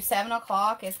to 7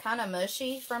 o'clock, is kind of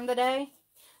mushy from the day.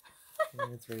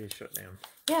 It's ready to shut down.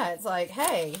 Yeah, it's like,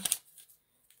 hey,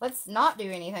 let's not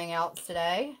do anything else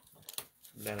today.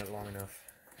 Done it long enough.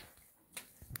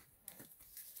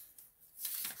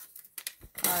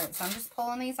 Alright, so I'm just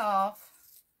pulling these off.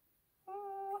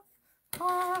 Oh,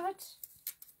 hot.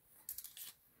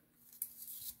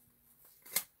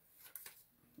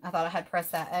 I thought I had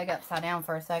pressed that egg upside down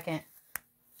for a second.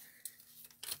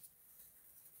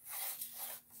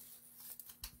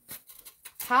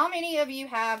 How many of you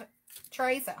have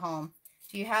trays at home?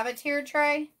 Do you have a tiered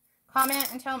tray? Comment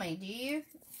and tell me. Do you?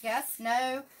 Yes?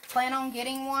 No? Plan on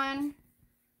getting one?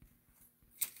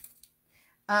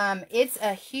 It's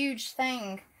a huge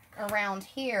thing around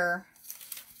here.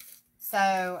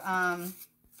 So,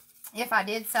 if I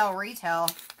did sell retail,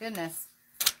 goodness,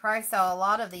 probably sell a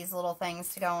lot of these little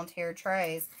things to go on tiered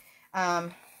trays. I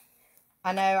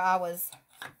know I was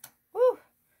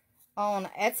on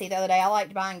Etsy the other day. I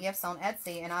liked buying gifts on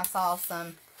Etsy, and I saw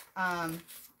some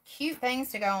cute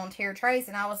things to go on tiered trays,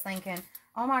 and I was thinking,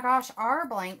 oh my gosh, our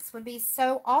blanks would be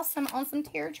so awesome on some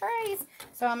tiered trays.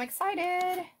 So I'm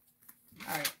excited.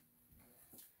 Alright.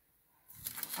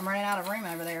 I'm running out of room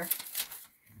over there.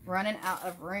 Running out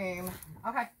of room.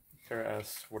 Okay. Sarah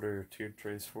asks, what are tiered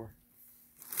trays for?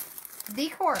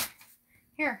 Decor.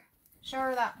 Here, show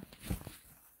her that.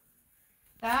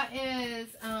 That is,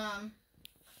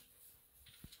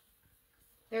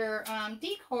 they're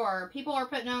decor. People are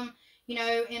putting them, you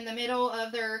know, in the middle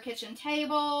of their kitchen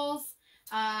tables,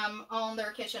 on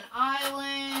their kitchen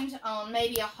island, on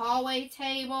maybe a hallway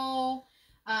table.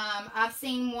 I've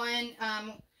seen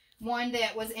one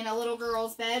that was in a little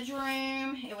girl's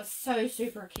bedroom. It was so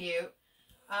super cute.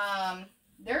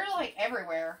 They're like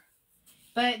everywhere.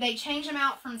 But they change them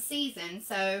out from season.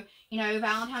 So, you know,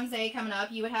 Valentine's Day coming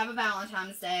up, you would have a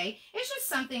Valentine's Day. It's just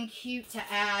something cute to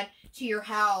add to your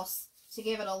house to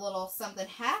give it a little something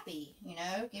happy, you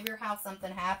know. Give your house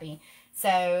something happy.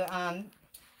 So,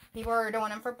 people are doing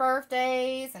them for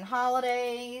birthdays and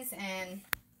holidays and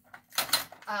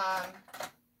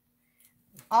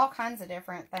all kinds of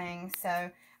different things. So,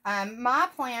 my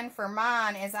plan for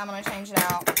mine is I'm going to change it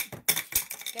out.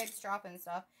 Gabe's dropping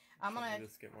stuff. I'm going to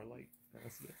just get more light.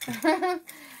 That's good.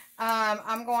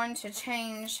 I'm going to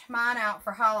change mine out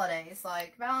for holidays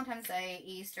like Valentine's Day,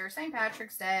 Easter, St.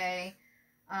 Patrick's Day.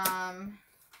 I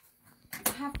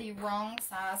have the wrong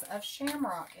size of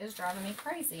shamrock. It's driving me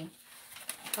crazy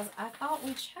because I thought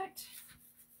we checked.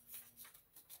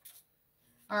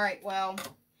 Alright, well,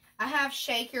 I have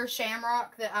Shake Your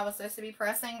Shamrock that I was supposed to be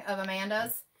pressing of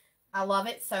Amanda's. I love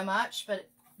it so much, but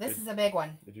this is a big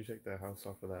one. Did you take the house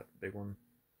off of that big one?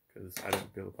 Because I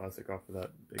didn't peel the plastic off of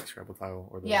that big scrabble tile.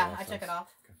 Or the yeah, I took it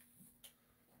off. Okay.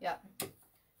 Yep.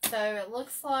 So it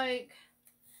looks like,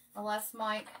 unless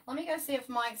Mike, let me go see if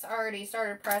Mike's already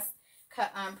started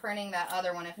printing that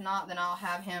other one. If not, then I'll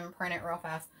have him print it real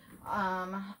fast.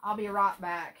 I'll be right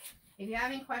back. If you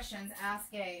have any questions, ask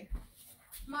Gabe.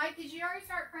 Mike, did you already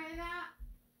start printing that?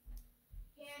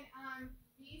 And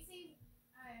do you see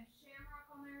shamrock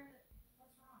on there?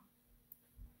 What's wrong?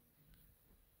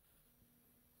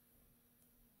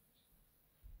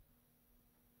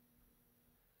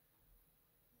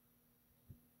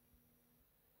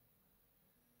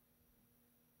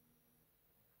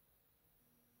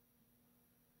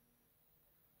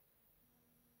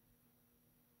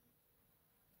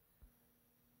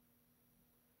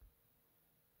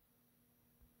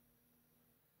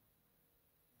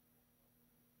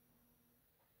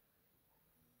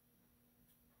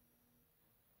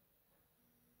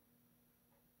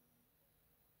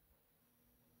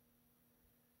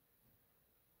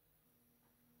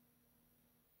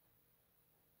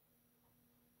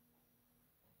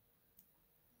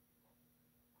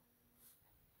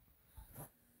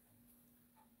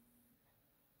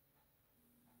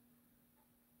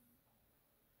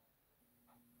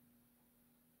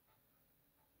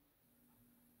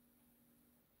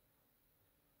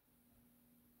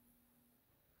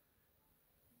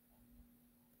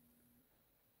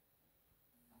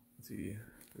 Let's see,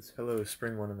 this Hello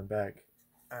Spring one in the back.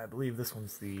 I believe this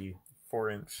one's the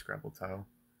 4-inch Scrabble tile.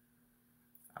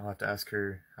 I'll have to ask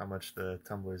her how much the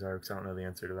tumblers are because I don't know the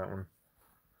answer to that one.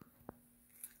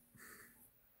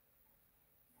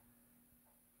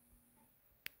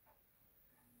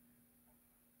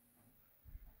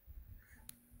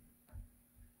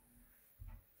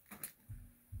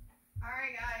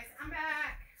 Alright guys, I'm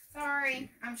back.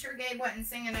 Sorry. I'm sure Gabe wasn't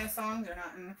singing no songs or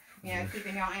nothing. You know,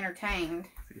 keeping y'all entertained.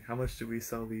 See, how much did we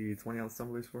sell the 20-ounce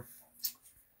tumblers for?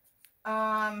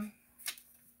 I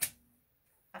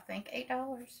think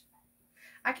 $8.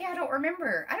 I don't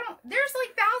remember. There's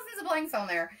like thousands of blanks on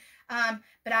there.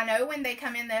 But I know when they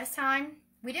come in this time,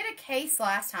 we did a case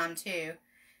last time too.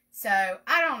 So,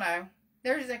 I don't know.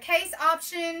 There's a case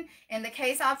option, and the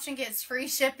case option gets free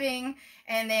shipping.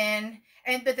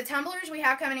 But the tumblers we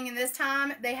have coming in this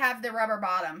time, they have the rubber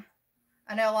bottom.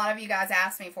 I know a lot of you guys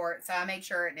asked me for it, so I made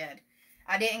sure it did.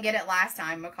 I didn't get it last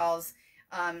time because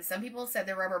some people said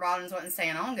the rubber bottoms wasn't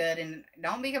staying on good, and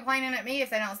don't be complaining at me if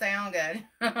they don't stay on good.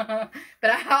 But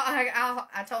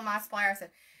I told my supplier, I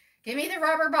said, give me the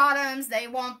rubber bottoms. They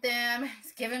want them.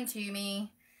 Just give them to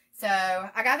me. So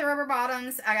I got the rubber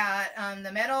bottoms. I got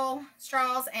the metal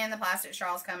straws and the plastic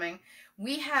straws coming.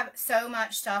 We have so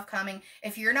much stuff coming.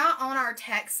 If you're not on our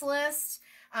text list,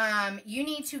 you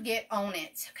need to get on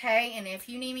it, okay? And if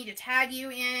you need me to tag you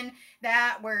in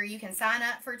that where you can sign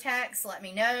up for text, let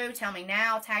me know. Tell me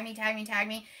now. Tag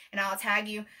me, and I'll tag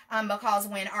you. Because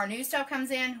when our new stuff comes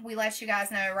in, we let you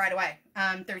guys know right away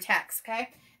through text, okay?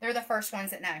 They're the first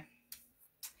ones that know.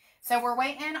 So we're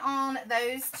waiting on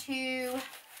those two.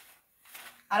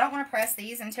 I don't want to press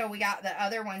these until we got the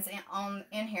other ones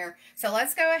in here. So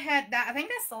let's go ahead. I think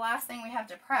that's the last thing we have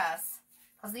to press.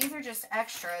 Because these are just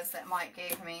extras that Mike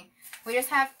gave me. We just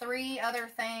have 3 other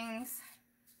things.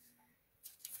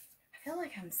 I feel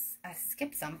like I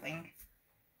skipped something.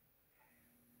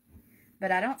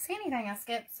 But I don't see anything I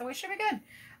skipped, so we should be good.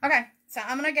 Okay, so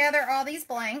I'm going to gather all these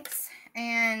blanks.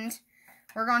 And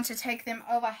we're going to take them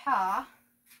over here.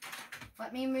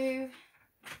 Let me move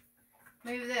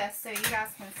this so you guys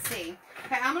can see.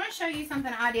 Okay, I'm going to show you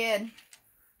something I did.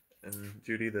 And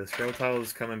Judy, the Scrabble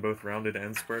tiles come in both rounded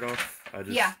and squared off. I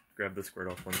just grabbed the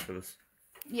squared off ones for this.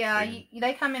 Yeah,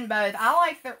 they come in both. I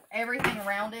like everything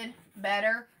rounded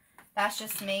better. That's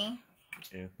just me.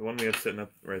 Yeah, the one we have sitting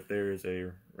up right there is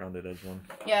a rounded edge one.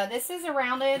 Yeah, this is a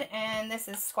rounded and this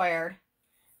is squared.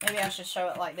 Maybe I should show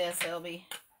it like this. It'll be,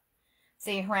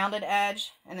 see, rounded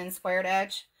edge and then squared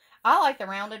edge. I like the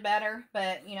rounded better,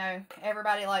 but, you know,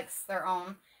 everybody likes their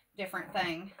own different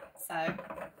thing. So,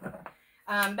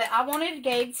 but I wanted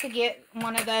Gabe to get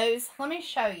one of those. Let me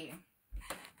show you.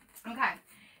 Okay.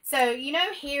 So, you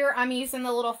know here I'm using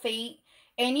the little feet,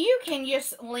 and you can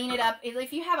just lean it up.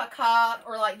 If you have a cup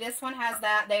or like this one has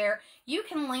that there, you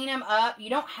can lean them up. You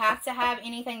don't have to have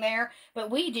anything there, but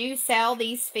we do sell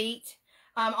these feet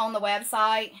on the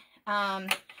website.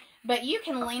 But you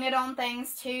can lean it on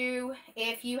things too.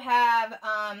 If you have,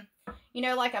 you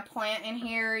know, like a plant in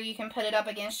here, you can put it up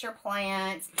against your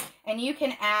plant, and you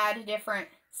can add different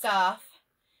stuff,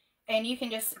 and you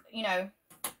can just, you know,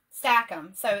 stack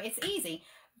them. So it's easy.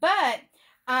 But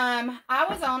I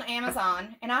was on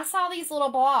Amazon, and I saw these little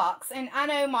blocks, and I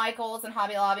know Michael's and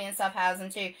Hobby Lobby and stuff has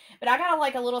them too, but I got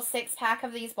like a little 6-pack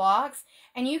of these blocks,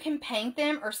 and you can paint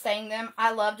them or stain them.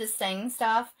 I love to stain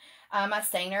stuff. I'm a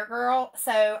stainer girl,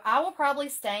 so I will probably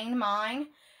stain mine,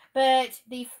 but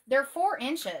they're 4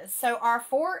 inches, so our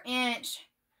 4-inch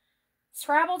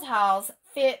Scrabble tiles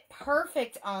fit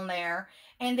perfect on there.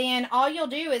 And then all you'll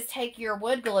do is take your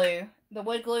wood glue, the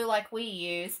wood glue like we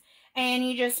use, and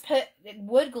you just put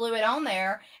wood glue it on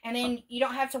there, and then you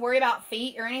don't have to worry about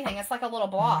feet or anything. It's like a little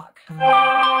block.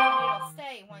 It'll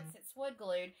stay once it's wood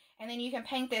glued, and then you can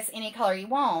paint this any color you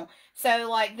want. So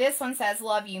like this one says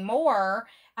love you more.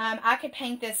 I could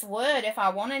paint this wood if I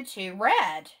wanted to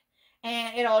red,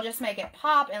 and it'll just make it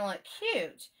pop and look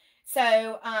cute.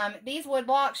 So these wood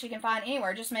blocks you can find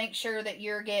anywhere. Just make sure that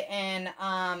you're getting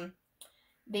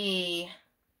the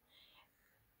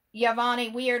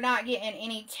Yavani. We are not getting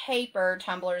any taper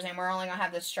tumblers, and we're only gonna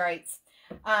have the straights.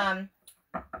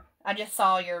 I just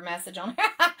saw your message on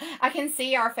I can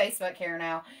see our Facebook here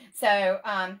now. So,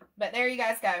 but there you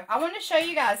guys go. I wanted to show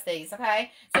you guys these,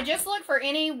 okay? So just look for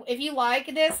any, if you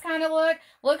like this kind of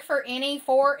look for any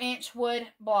 4-inch wood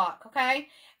block, okay?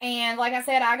 And like I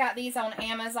said, I got these on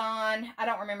Amazon. I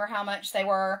don't remember how much they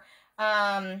were,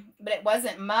 but it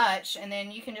wasn't much. And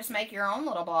then you can just make your own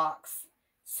little blocks.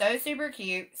 So super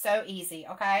cute, so easy,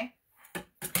 okay?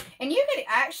 And you could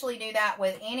actually do that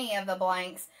with any of the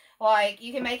blanks. Like,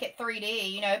 you can make it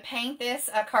 3D, you know, paint this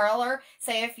a color.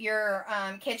 Say if your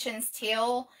kitchen's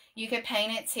teal, you could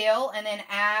paint it teal and then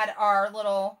add our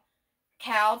little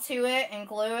cow to it and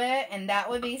glue it, and that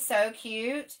would be so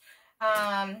cute.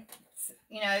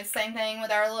 You know, same thing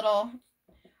with our little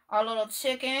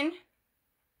chicken.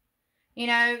 You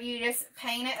know, you just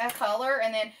paint it a color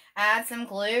and then add some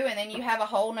glue, and then you have a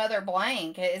whole nother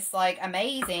blank. It's like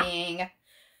amazing.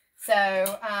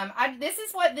 So, this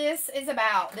is what this is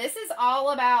about. This is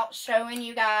all about showing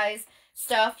you guys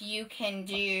stuff you can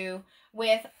do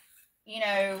with, you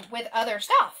know, with other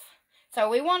stuff. So,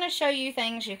 we want to show you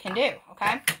things you can do,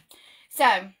 okay? So,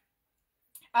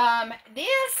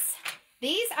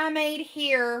 these I made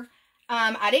here.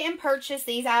 I didn't purchase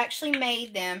these. I actually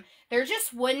made them. They're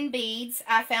just wooden beads.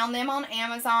 I found them on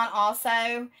Amazon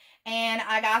also, and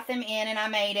I got them in and I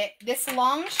made it. This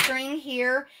long string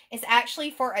here is actually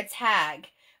for a tag.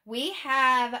 We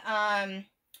have,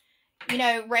 you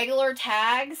know, regular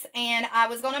tags, and I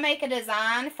was going to make a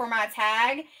design for my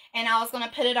tag, and I was going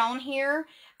to put it on here,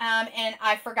 and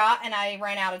I forgot, and I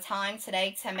ran out of time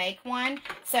today to make one.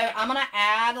 So I'm going to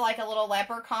add like a little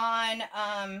leprechaun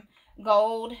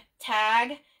gold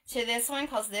tag to this one,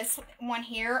 because this one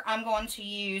here I'm going to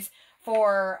use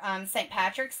for St.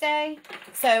 Patrick's Day.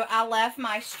 So I left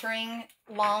my string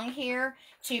long here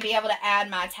to be able to add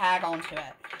my tag onto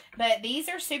it. But these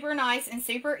are super nice and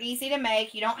super easy to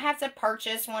make. You don't have to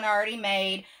purchase one already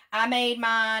made. I made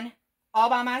mine all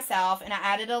by myself, and I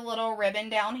added a little ribbon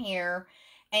down here,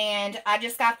 and I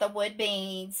just got the wood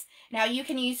beads. Now you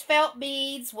can use felt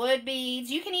beads, wood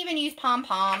beads, you can even use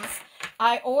pom-poms.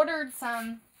 I ordered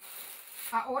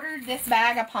this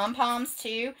bag of pom-poms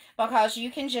too, because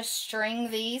you can just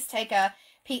string these. Take a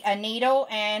needle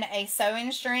and a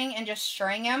sewing string and just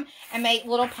string them and make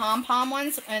little pom-pom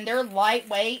ones, and they're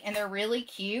lightweight and they're really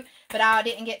cute. But I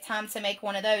didn't get time to make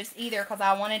one of those either, because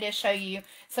I wanted to show you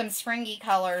some springy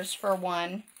colors for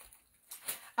one.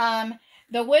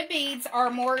 The wood beads are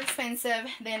more expensive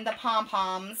than the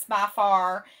pom-poms by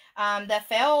far. The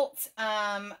felt,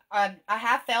 I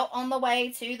have felt on the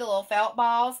way too, the little felt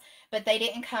balls, but they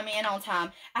didn't come in on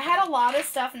time. I had a lot of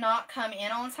stuff not come in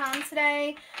on time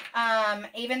today,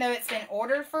 even though it's been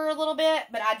ordered for a little bit,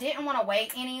 but I didn't want to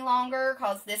wait any longer,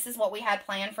 because this is what we had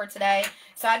planned for today.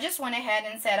 So I just went ahead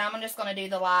and said, I'm just going to do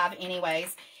the live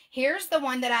anyways. Here's the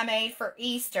one that I made for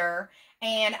Easter,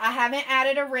 and I haven't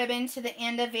added a ribbon to the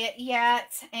end of it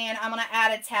yet, and I'm going to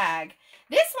add a tag.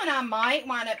 This one I might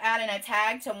wind up adding a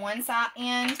tag to one side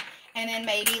end, and then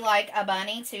maybe like a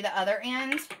bunny to the other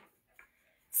end.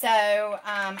 So,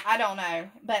 I don't know,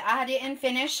 but I didn't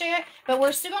finish it, but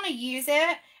we're still going to use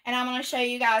it, and I'm going to show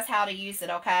you guys how to use it,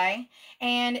 okay?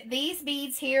 And these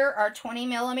beads here are 20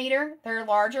 millimeter. They're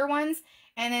larger ones,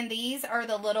 and then these are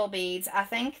the little beads. I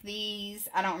think these,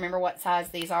 I don't remember what size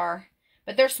these are,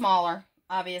 but they're smaller,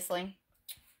 obviously.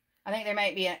 I think they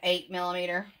might be an 8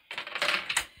 millimeter.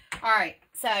 All right,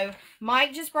 so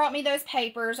Mike just brought me those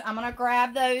papers. I'm going to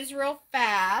grab those real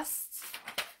fast.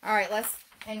 All right,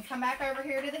 and come back over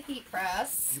here to the heat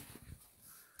press.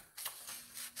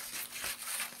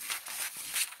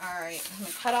 All right, I'm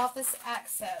going to cut off this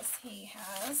excess he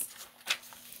has.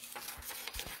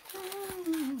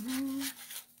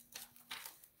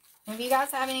 If you guys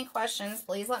have any questions,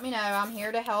 please let me know. I'm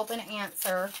here to help and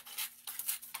answer.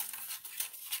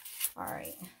 All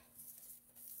right.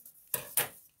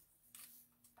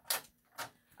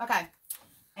 Okay,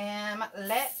 and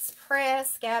let's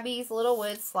press Gabby's little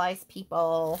wood slice,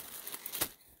 people.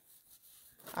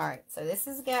 All right, so this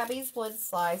is Gabby's wood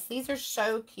slice. These are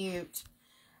so cute.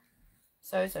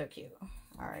 So cute.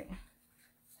 All right.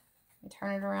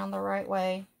 Turn it around the right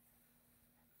way.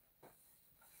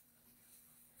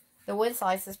 The wood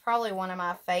slice is probably one of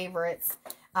my favorites.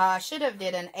 I should have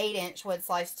did an 8-inch wood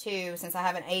slice too, since I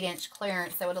have an 8-inch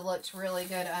clearance. That would have looked really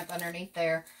good up underneath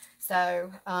there.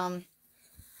 So,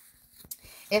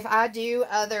 if I do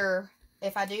other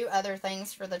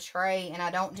things for the tray and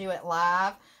I don't do it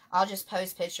live, I'll just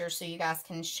post pictures so you guys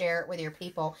can share it with your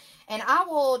people. And I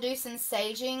will do some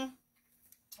staging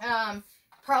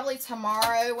probably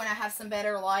tomorrow when I have some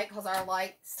better light, because our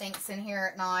light stinks in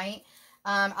here at night.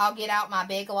 I'll get out my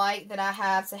big light that I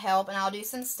have to help, and I'll do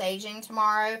some staging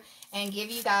tomorrow and give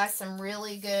you guys some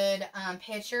really good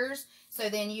pictures. So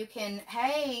then you can,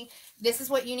 hey, this is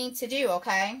what you need to do,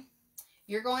 okay?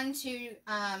 You're going to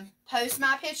post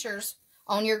my pictures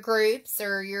on your groups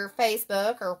or your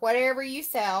Facebook or whatever you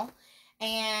sell.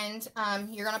 And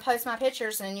you're going to post my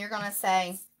pictures, and you're going to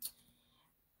say,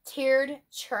 tiered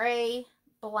tray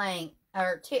blank,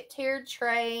 or tiered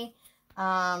tray,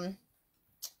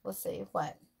 let's see,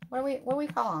 what do we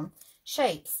call them?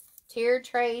 Shapes. tier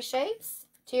tray shapes,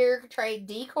 tier tray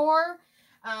decor,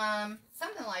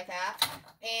 something like that.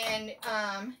 And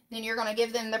then you're going to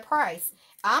give them the price.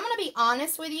 I'm going to be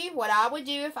honest with you. What I would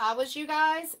do if I was you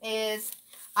guys is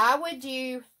I would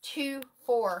do 2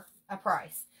 for a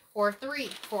price or 3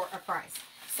 for a price.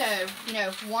 So, you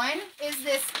know, 1 is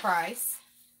this price,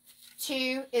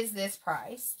 2 is this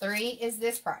price, 3 is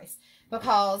this price.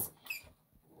 Because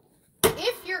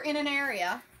if you're in an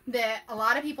area that a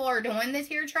lot of people are doing the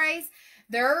tier trays,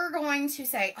 they're going to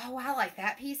say, oh, I like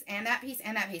that piece and that piece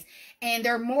and that piece. And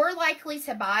they're more likely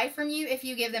to buy from you if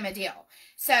you give them a deal.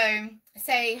 So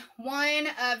say one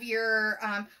of your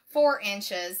 4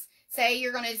 inches, say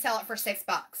you're going to sell it for $6.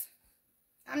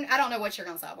 I don't know what you're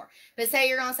going to sell it for, but say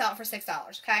you're going to sell it for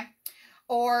 $6, okay?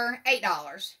 Or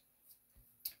 $8.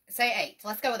 Say 8.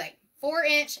 Let's go with 8. 4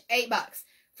 inch, $8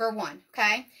 for 1,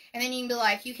 okay? And then you can be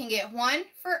like, you can get 1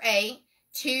 for 8,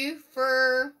 2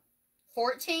 for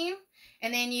 14,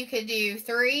 and then you could do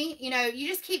 3. You know, you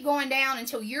just keep going down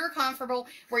until you're comfortable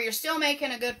where you're still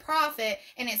making a good profit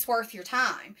and it's worth your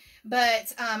time.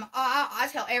 But I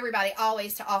tell everybody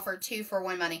always to offer 2 for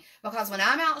 1 money, because when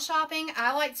I'm out shopping,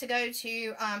 I like to go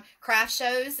to craft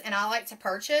shows and I like to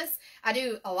purchase. I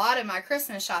do a lot of my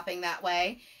Christmas shopping that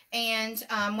way. And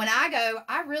when I go,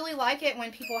 I really like it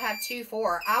when people have 2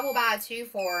 for. I will buy a 2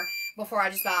 for before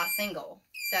I just buy a single.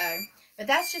 So, but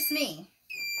that's just me.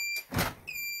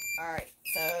 Alright,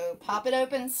 so pop it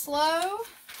open slow.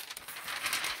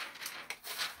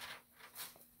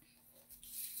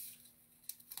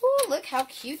 Ooh, look how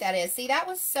cute that is. See, that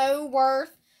was so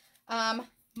worth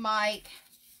Mike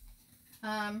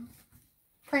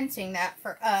printing that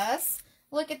for us.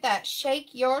 Look at that.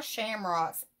 Shake your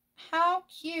shamrocks. How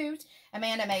cute.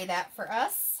 Amanda made that for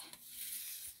us.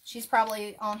 She's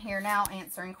probably on here now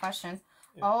answering questions.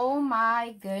 Yeah. Oh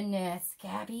my goodness,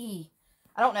 Gabby.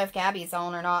 I don't know if Gabby's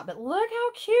on or not, but look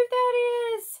how cute that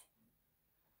is.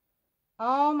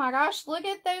 Oh my gosh, look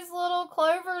at those little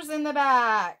clovers in the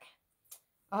back.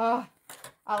 Oh,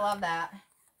 I love that.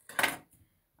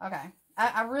 Okay.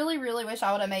 I really, really wish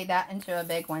I would have made that into a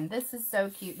big one. This is so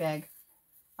cute big.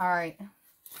 All right.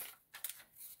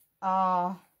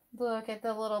 Oh, look at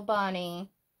the little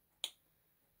bunny.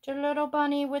 The little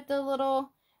bunny with the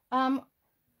little,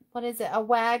 what is it? A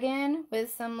wagon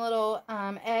with some little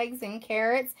eggs and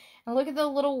carrots. And look at the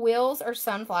little wheels are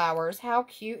sunflowers. How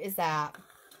cute is that?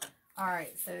 All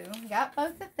right, so we got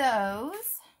both of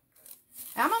those.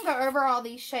 I'm going to go over all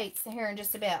these shapes here in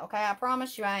just a bit, okay? I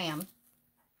promise you I am.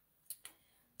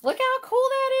 Look how cool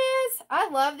that is. I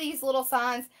love these little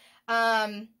signs.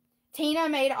 Tina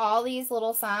made all these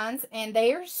little signs, and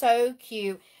they are so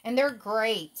cute, and they're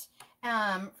great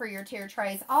for your tier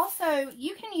trays. Also,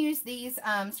 you can use these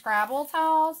Scrabble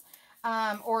tiles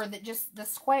or just the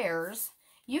squares.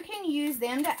 You can use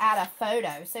them to add a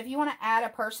photo. So if you want to add a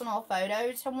personal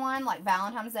photo to one, like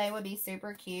Valentine's Day would be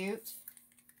super cute.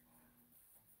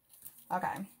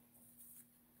 Okay.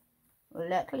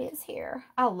 Look who's here.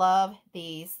 I love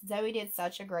these. Zoe did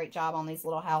such a great job on these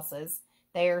little houses.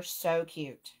 They are so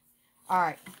cute. All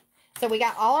right. So we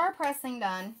got all our pressing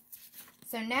done.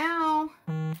 So now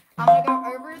I'm going to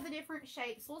go over the different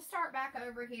shapes. We'll start back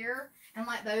over here and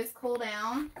let those cool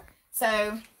down.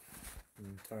 So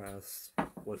I asked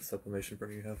what sublimation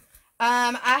printer you have.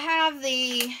 I have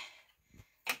the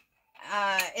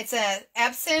it's a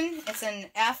Epson. It's an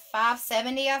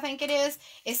F570, I think it is.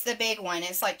 It's the big one.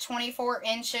 It's like 24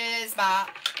 inches by,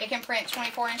 it can print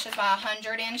 24 inches by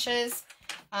 100 inches.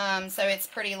 So it's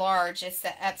pretty large. It's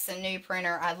the Epson new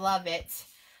printer. I love it.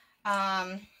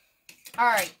 All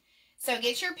right. So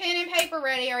get your pen and paper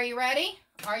ready. Are you ready?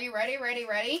 Are you ready?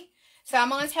 Ready? So I'm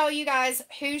going to tell you guys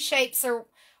whose shapes are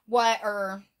what,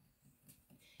 or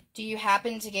do you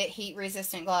happen to get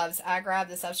heat-resistant gloves? I grabbed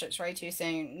the substrate way too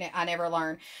soon. I never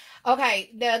learned.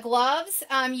 Okay, the gloves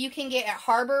you can get at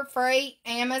Harbor Freight,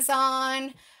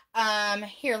 Amazon.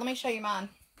 Here, let me show you mine.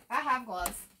 I have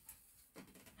gloves.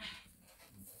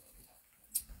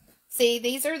 See,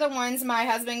 these are the ones my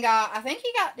husband got. I think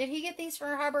he got, did he get these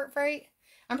from Harbor Freight?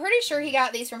 I'm pretty sure he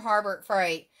got these from Harbor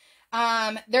Freight.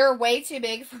 They're way too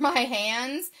big for my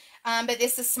hands. But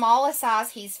it's the smallest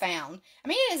size he's found. I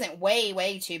mean, it isn't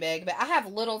way too big, but I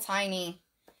have little tiny,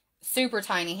 super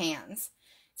tiny hands.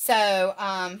 So,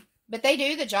 but they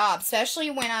do the job,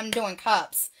 especially when I'm doing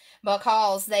cups,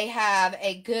 because they have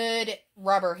a good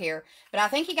rubber here. But I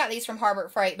think he got these from Harbor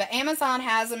Freight, but Amazon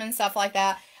has them and stuff like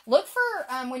that. Look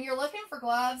for, when you're looking for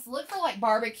gloves, look for like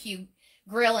barbecue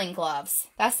grilling gloves.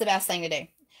 That's the best thing to do.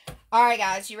 All right,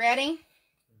 guys, you ready?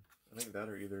 I think that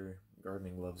or either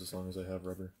gardening gloves as long as I have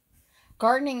rubber.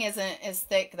 Gardening isn't as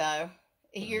thick, though.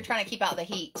 You're trying to keep out the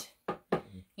heat.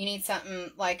 You need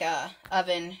something like a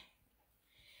oven.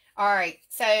 All right,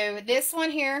 so this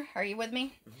one here, are you with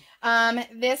me?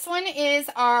 This one is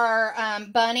our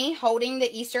bunny holding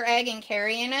the Easter egg and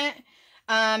carrying it.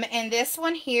 And this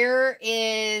one here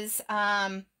is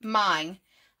mine,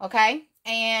 okay?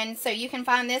 And so you can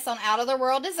find this on Out of the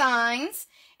World Designs,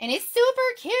 and it's super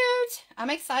cute. I'm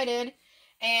excited.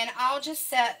 And I'll just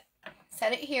set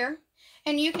it here,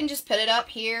 and you can just put it up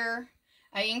here.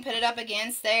 You can put it up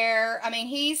against there. I mean,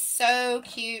 he's so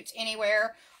cute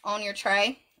anywhere on your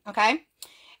tray, okay?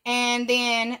 And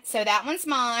then, so that one's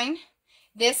mine.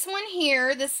 This one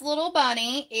here, this little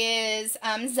bunny, is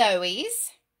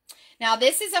Zoe's. Now,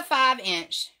 this is a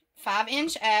 5-inch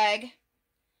egg.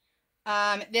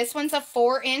 This one's a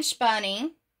 4-inch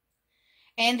bunny.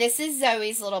 And this is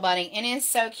Zoe's little bunny, and it's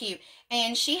so cute.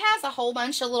 And she has a whole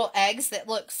bunch of little eggs that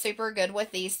look super good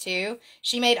with these too.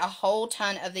 She made a whole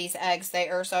ton of these eggs. They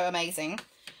are so amazing.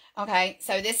 Okay,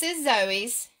 so this is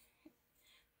Zoe's.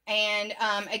 And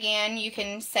again, you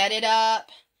can set it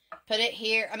up, put it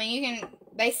here. I mean,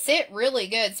 they sit really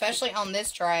good, especially on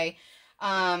this tray.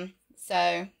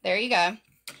 So there you go.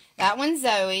 That one's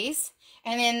Zoe's.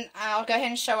 And then I'll go ahead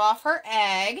and show off her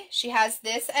egg. She has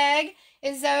this egg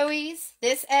is Zoe's.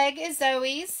 This egg is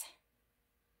Zoe's.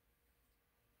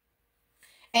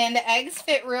 And the eggs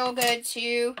fit real good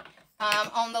too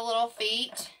on the little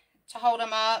feet to hold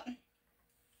them up.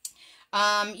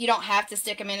 You don't have to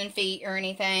stick them in feet or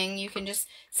anything. You can just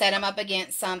set them up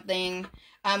against something.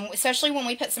 Especially when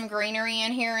we put some greenery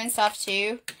in here and stuff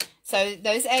too. So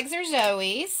those eggs are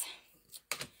Zoe's.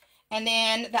 And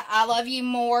then the I Love You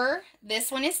More,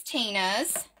 this one is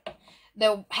Tina's.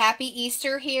 The Happy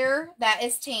Easter here, that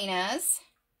is Tina's.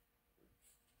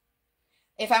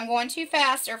 If I'm going too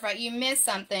fast or if you miss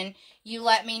something, you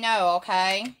let me know,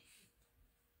 okay?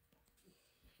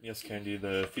 Yes, Candy,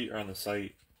 the feet are on the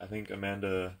site. I think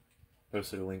Amanda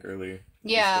posted a link earlier.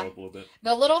 Yeah. Scroll up a little bit.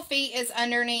 The little feet is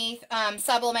underneath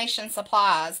Sublimation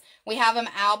Supplies. We have an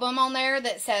album on there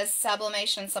that says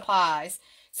Sublimation Supplies.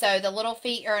 So the little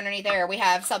feet are underneath there. We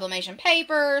have sublimation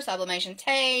paper, sublimation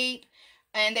tape,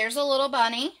 and there's a little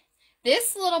bunny.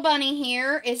 This little bunny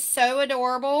here is so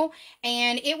adorable,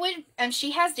 and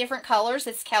she has different colors.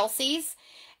 It's Kelsey's,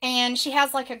 and she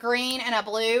has like a green and a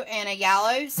blue and a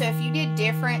yellow. So if you did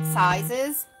different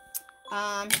sizes,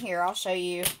 here, I'll show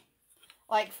you.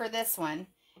 Like for this one,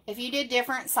 if you did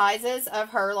different sizes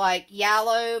of her, like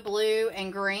yellow, blue,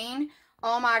 and green,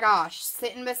 oh my gosh,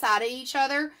 sitting beside each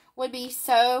other would be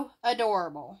so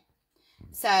adorable.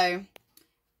 So,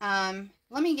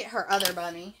 let me get her other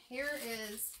bunny.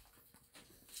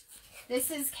 This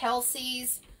is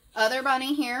Kelsey's other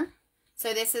bunny here.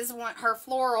 So this is her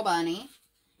floral bunny.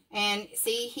 And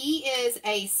see, he is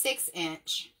a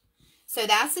 6-inch. So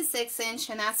that's a 6-inch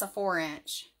and that's a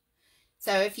 4-inch.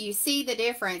 So if you see the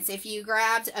difference, if you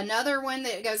grabbed another one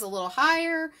that goes a little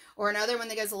higher or another one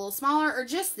that goes a little smaller or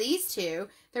just these two,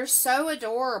 they're so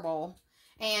adorable.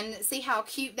 And see how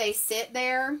cute they sit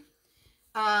there.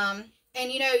 And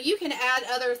you know, you can add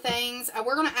other things.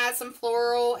 We're going to add some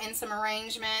floral and some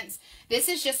arrangements. This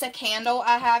is just a candle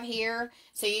I have here.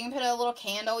 So you can put a little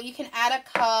candle. You can add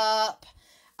a cup.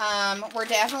 We're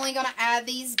definitely going to add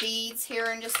these beads here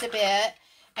in just a bit.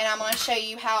 And I'm going to show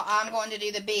you how I'm going to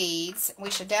do the beads. We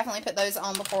should definitely put those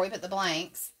on before we put the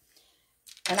blanks.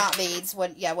 Or not beads.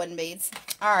 Wooden beads.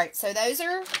 Alright, so those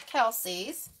are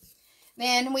Kelsey's.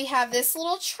 Then we have this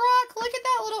little truck. Look at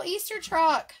that little Easter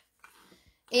truck.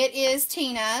 It is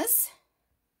Tina's.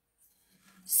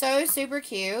 So super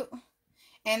cute.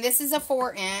 And this is a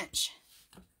 4-inch.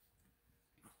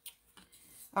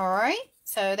 Alright,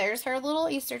 so there's her little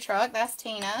Easter truck. That's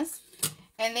Tina's.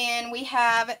 And then we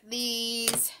have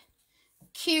these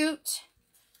cute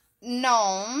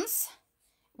gnomes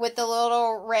with the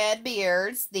little red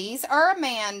beards. These are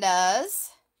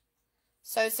Amanda's.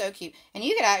 So, so cute. And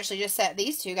you could actually just set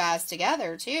these two guys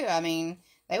together, too. I mean,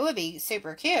 they would be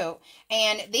super cute.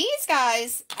 And these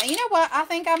guys, you know what I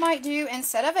think I might do?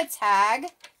 Instead of a tag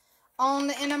on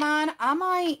the end of mine, I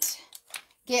might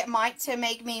get Mike to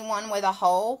make me one with a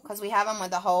hole. Because we have them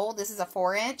with a hole. This is a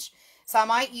 4-inch. So I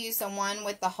might use the one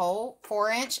with the hole,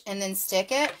 4-inch, and then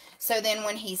stick it. So then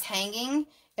when he's hanging,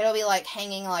 it'll be like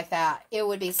hanging like that. It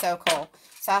would be so cool.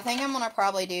 So I think I'm going to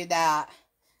probably do that.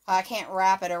 I can't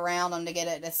wrap it around them to get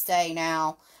it to stay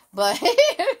now. But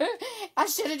I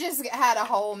should have just had a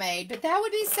hole made. But that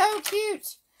would be so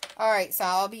cute. Alright, so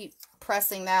I'll be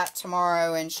pressing that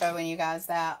tomorrow and showing you guys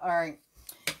that. Alright.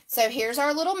 So here's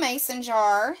our little mason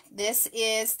jar. This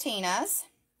is Tina's.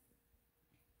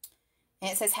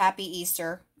 And it says Happy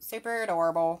Easter. Super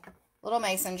adorable. Little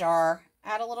mason jar.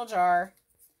 Add a little jar.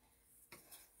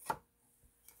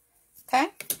 Okay.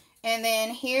 And then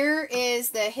here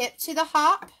is the hip to the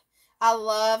hop. I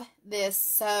love this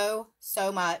so,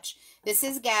 so much. This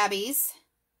is Gabby's.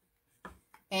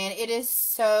 And it is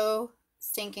so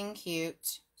stinking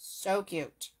cute. So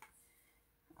cute.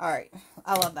 Alright.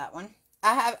 I love that one.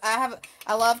 I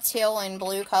love teal and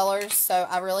blue colors, so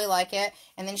I really like it.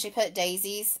 And then she put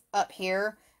daisies up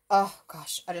here. Oh,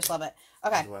 gosh. I just love it.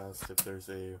 Okay. You asked if there's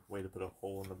a way to put a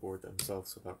hole in the board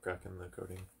themselves without cracking the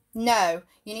coating. No.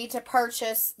 You need to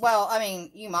purchase... Well, I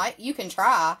mean, you can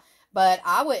try, but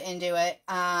I wouldn't do it.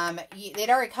 It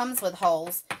already comes with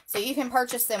holes. So you can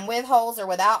purchase them with holes or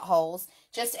without holes.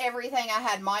 Just everything I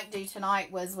had Mike do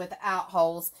tonight was without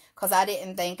holes, because I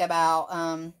didn't think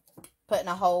about... putting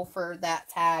a hole for that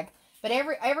tag. But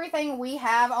everything we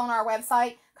have on our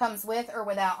website comes with or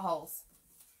without holes.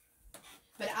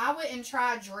 But I wouldn't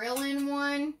try drilling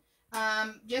one,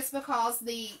 just because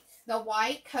the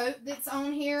white coat that's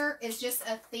on here is just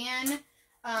a thin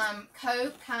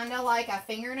coat, kind of like a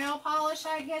fingernail polish,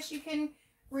 I guess you can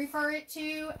refer it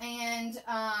to, and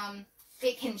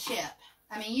it can chip.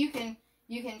 I mean,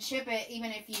 you can chip it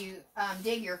even if you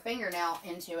dig your fingernail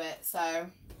into it. So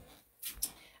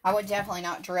I would definitely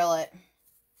not drill it.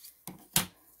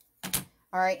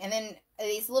 Alright, and then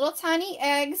these little tiny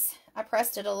eggs. I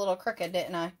pressed it a little crooked,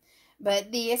 didn't I?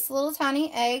 But these little tiny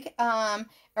egg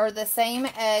are the same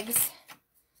eggs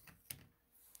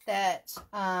that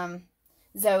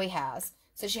Zoe has.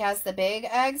 So she has the big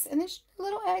eggs and then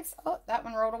little eggs. Oh, that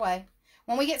one rolled away.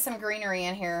 When we get some greenery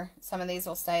in here, some of these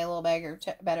will stay a little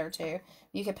better too.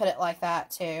 You could put it like that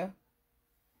too.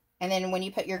 And then when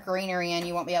you put your greenery in,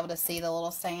 you won't be able to see the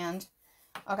little stand.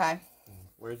 Okay.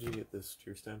 Where did you get this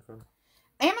cheer stand from?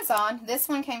 Amazon. This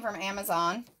one came from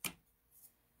Amazon.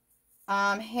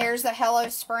 Here's the Hello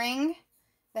Spring.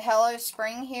 The Hello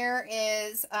Spring here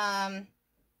is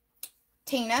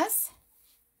Tina's.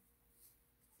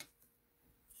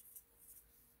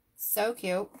 So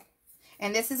cute.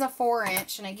 And this is a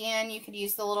 4-inch. And again, you could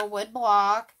use the little wood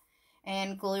block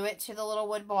and glue it to the little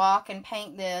wood block and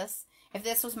paint this. If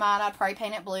this was mine, I'd probably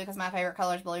paint it blue because my favorite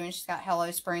color is blue and she's got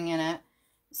Hello Spring in it.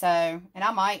 So, and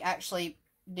I might actually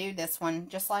do this one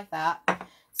just like that.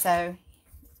 So,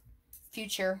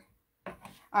 future.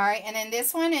 Alright, and then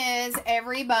this one is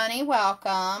Every Bunny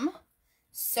Welcome.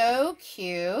 So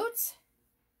cute.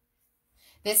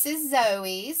 This is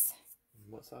Zoe's.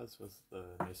 What size was the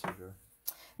mason jar?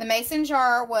 The mason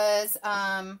jar was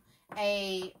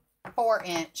a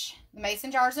 4-inch. The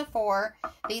mason jar is a 4.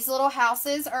 These little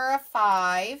houses are a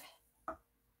 5.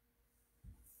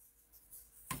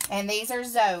 And these are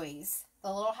Zoe's.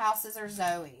 The little houses are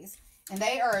Zoe's. And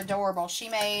they are adorable. She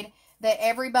made the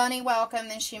Every Bunny Welcome.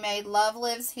 Then she made Love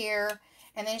Lives Here.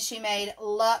 And then she made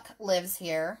Luck Lives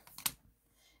Here.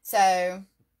 So,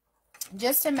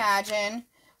 just imagine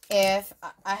if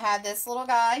I had this little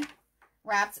guy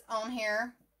wrapped on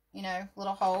here. You know,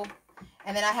 little hole.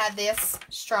 And then I had this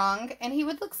strung, and he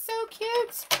would look so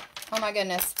cute. Oh my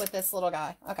goodness, with this little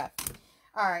guy. Okay.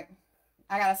 Alright.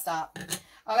 I gotta stop.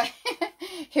 Okay.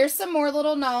 Here's some more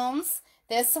little gnomes.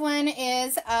 This one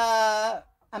is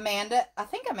Amanda. I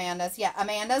think Amanda's. Yeah,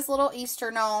 Amanda's little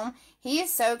Easter gnome. He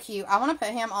is so cute. I want to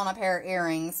put him on a pair of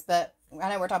earrings, but I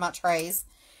know we're talking about trays.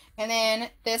 And then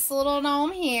this little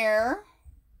gnome here.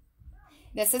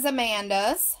 This is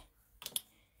Amanda's.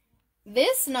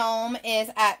 This gnome is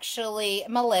actually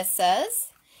Melissa's,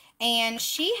 and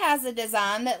she has a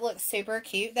design that looks super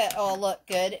cute that will look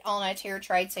good on a tier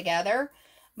tray together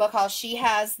because she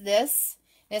has this.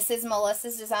 This is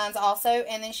Melissa's designs also,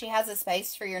 and then she has a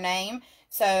space for your name.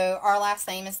 So our last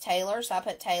name is Taylor, so I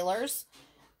put Taylor's.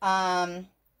 And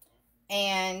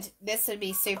this would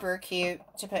be super cute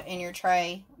to put in your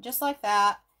tray, just like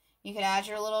that. You could add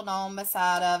your little gnome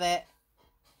beside of it.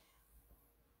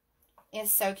 It's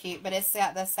so cute, but it's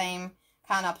got the same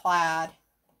kind of plaid.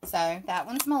 So, that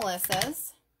one's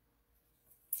Melissa's.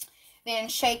 Then,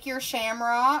 Shake Your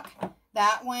Shamrock.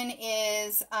 That one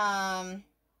is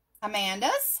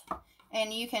Amanda's.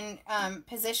 And you can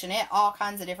position it all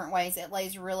kinds of different ways. It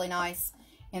lays really nice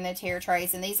in the tier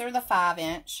trays. And these are the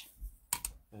 5-inch.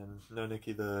 And no,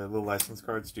 Nikki, the little license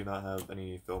cards do not have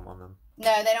any film on them.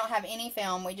 No, they don't have any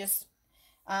film. We just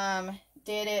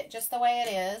did it just the way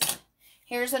it is.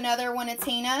 Here's another one of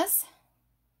Tina's.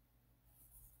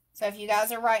 So if you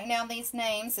guys are writing down these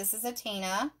names, this is a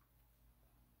Tina.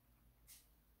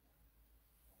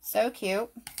 So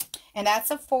cute. And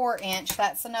that's a 4-inch.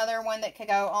 That's another one that could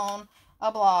go on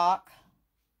a block.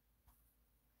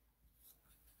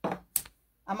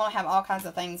 I'm going to have all kinds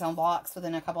of things on blocks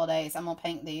within a couple of days. I'm going to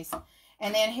paint these.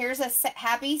 And then here's a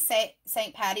Happy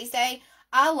St. Patty's Day.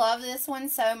 I love this one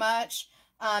so much.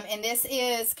 And this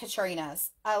is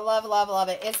Katrina's. I love, love, love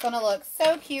it. It's going to look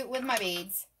so cute with my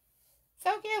beads.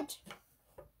 So cute.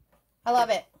 I love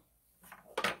it.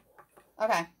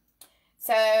 Okay.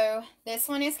 So, this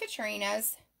one is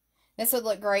Katrina's. This would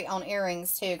look great on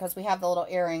earrings, too, because we have the little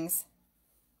earrings.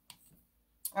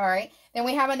 Alright. Then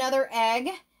we have another egg.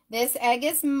 This egg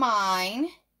is mine.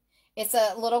 It's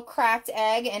a little cracked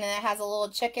egg, and it has a little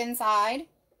chick inside.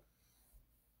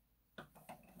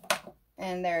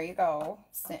 And there you go.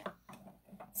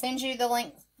 Send you the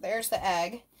link. There's the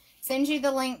egg. Send you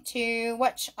the link to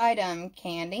which item,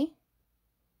 Candy?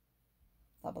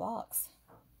 The blocks.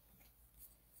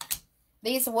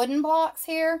 These wooden blocks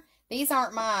here, these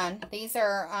aren't mine. These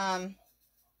are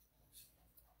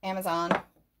Amazon.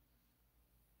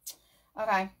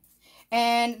 Okay.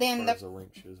 And then there's a link.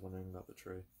 She was wondering about the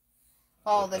tray.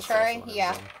 Oh, the tray?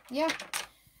 Yeah. Yeah.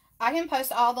 I can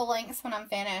post all the links when I'm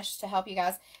finished to help you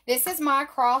guys. This is my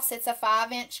cross. It's a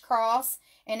 5-inch cross,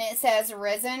 and it says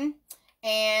Risen.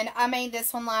 And I made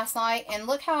this one last night, and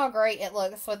look how great it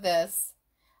looks with this.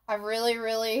 I really,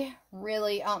 really,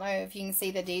 really, I don't know if you can see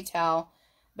the detail,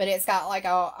 but it's got like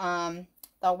a,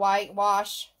 the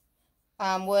whitewash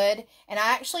wood. And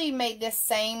I actually made this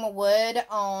same wood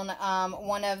on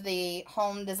one of the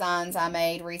home designs I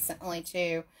made recently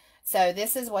too. So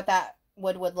this is what that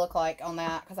wood would look like on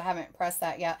that, because I haven't pressed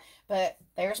that yet. But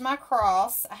there's my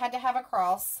cross. I had to have a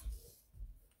cross.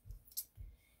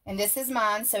 And this is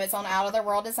mine, so it's on Out of the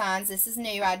World Designs. This is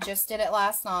new. I just did it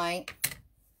last night.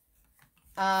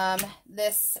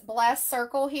 This blessed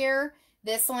circle here,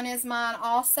 this one is mine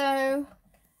also.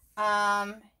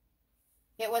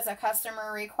 It was a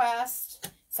customer request,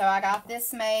 so I got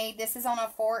this made. This is on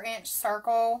a 4-inch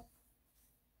circle.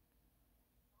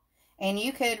 And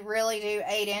you could really do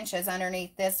 8 inches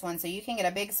underneath this one. So you can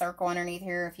get a big circle underneath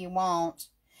here if you want.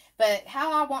 But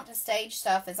how I want to stage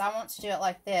stuff is I want to do it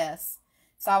like this.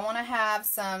 So I want to have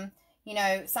some, you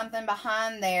know, something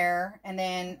behind there. And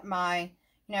then my,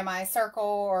 you know, my circle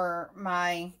or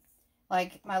my,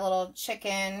 like my little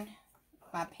chicken,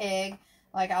 my pig.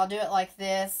 Like I'll do it like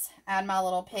this. Add my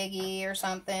little piggy or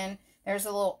something. There's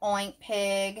a little oink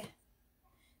pig.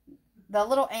 The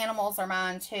little animals are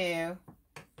mine too.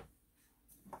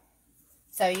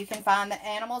 So you can find the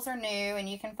animals are new, and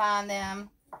you can find them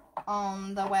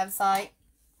on the website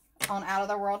on Out of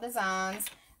the World Designs.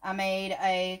 I made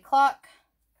a cluck,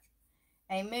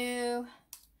 a moo,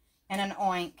 and an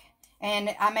oink.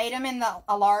 And I made them in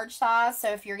a large size,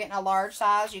 so if you're getting a large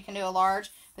size, you can do a large.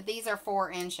 But these are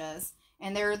 4 inches.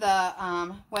 And they're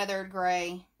the weathered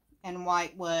gray and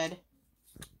white wood.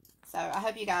 So I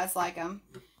hope you guys like them.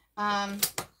 Then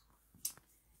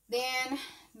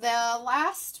the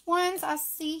last ones I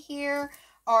see here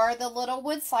are the little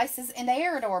wood slices, and they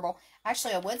are adorable.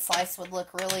 Actually, a wood slice would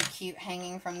look really cute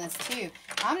hanging from this too.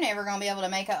 I'm never going to be able to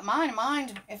make up my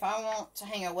mind if I want to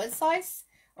hang a wood slice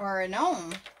or a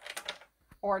gnome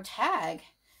or a tag,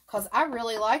 because I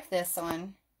really like this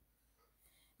one.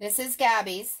 This is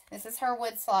Gabby's. This is her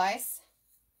wood slice.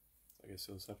 I guess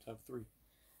you'll just have to have 3.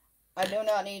 I do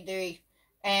not need 3.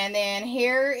 And then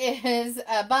here is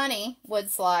a bunny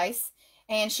wood slice.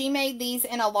 And she made these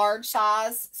in a large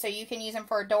size, so you can use them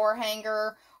for a door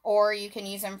hanger, or you can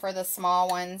use them for the small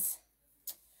ones.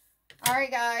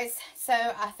 Alright guys, so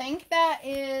I think that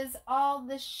is all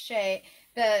the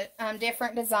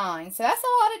different designs. So that's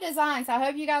a lot of designs. I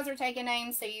hope you guys are taking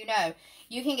names so you know.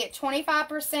 You can get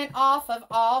 25% off of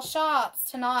all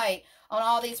shops tonight on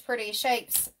all these pretty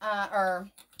shapes, or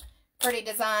pretty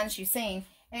designs you've seen.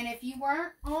 And if you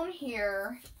weren't on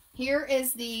here, here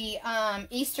is the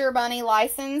Easter Bunny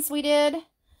license we did.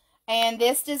 And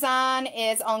this design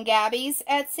is on Gabby's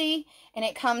Etsy. And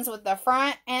it comes with the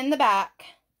front and the back.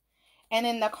 And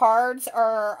then the cards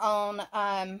are on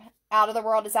Out of the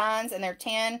World Designs. And they're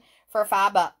 10 for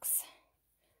 $5.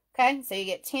 Okay, so you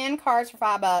get 10 cards for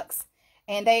 $5.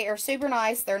 And they are super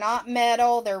nice. They're not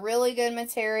metal. They're really good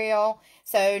material.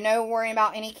 So no worrying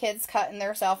about any kids cutting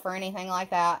themselves or anything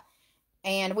like that.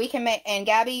 And we can make, and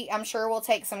Gabby, I'm sure, will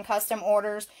take some custom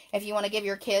orders if you want to give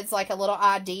your kids like a little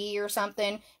ID or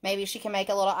something. Maybe she can make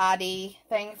a little ID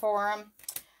thing for them.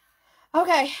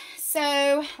 Okay,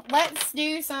 so let's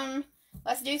do some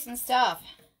stuff.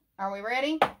 Are we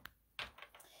ready?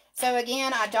 So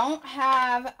again, I don't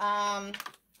have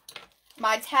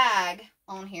my tag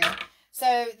on here.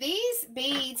 So these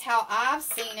beads, how I've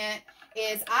seen it,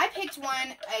 is I picked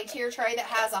a tier tray that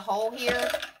has a hole here,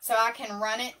 so I can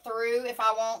run it through if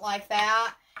I want like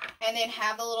that, and then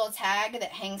have the little tag that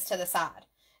hangs to the side.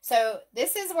 So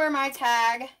this is where my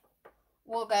tag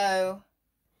will go,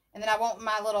 and then I want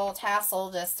my little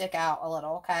tassel to stick out a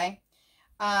little, okay?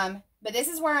 But this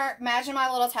is where, imagine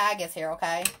my little tag is here,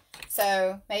 okay?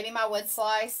 So, maybe my wood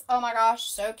slice. Oh my gosh,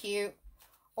 so cute.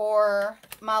 Or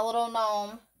my little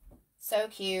gnome. So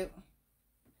cute.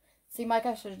 See, Mike,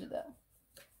 I should have did that.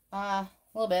 A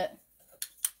little bit.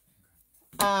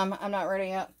 I'm not ready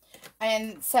yet.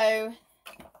 And so,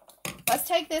 let's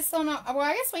take this on. Well,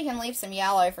 I guess we can leave some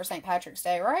yellow for St. Patrick's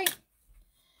Day, right?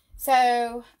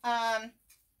 So,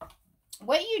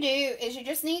 what you do is you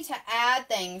just need to add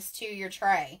things to your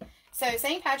tray. So,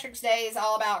 St. Patrick's Day is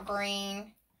all about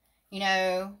green, you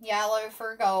know, yellow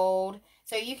for gold.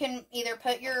 So, you can either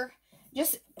put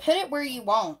just put it where you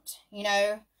want, you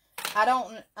know. I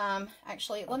don't,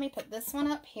 actually, let me put this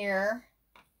one up here.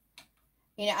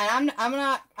 You know, and I'm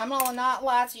gonna not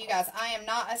lie to you guys. I am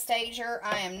not a stager.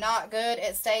 I am not good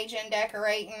at staging,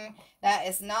 decorating. That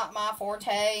is not my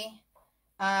forte.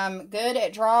 I'm good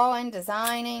at drawing,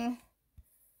 designing.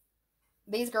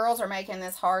 These girls are making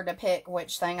this hard to pick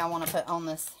which thing I want to put on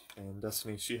this. And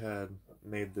Destiny, she had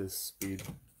made this bead.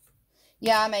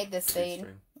 Yeah, I made this bead.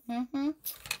 Mm-hmm.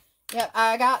 Yep,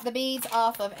 I got the beads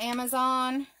off of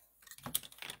Amazon.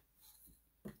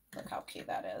 Look how cute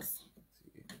that is.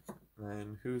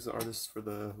 And who's the artist for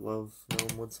the Love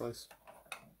Gnome Wood Slice?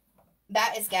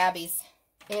 That is Gabby's.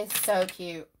 It's so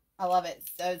cute. I love it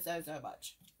so, so, so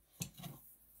much.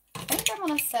 I think I'm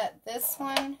going to set this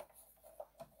one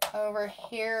over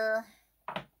here.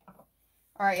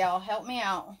 Alright, y'all, help me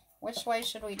out. Which way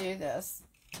should we do this?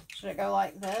 Should it go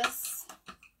like this?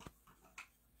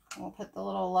 We'll put the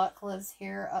little luckless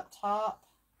here up top.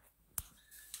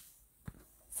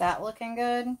 Is that looking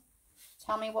good?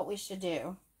 Tell me what we should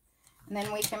do. And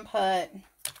then we can put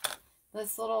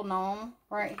this little gnome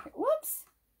right here. Whoops.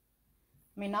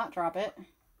 Let me not drop it.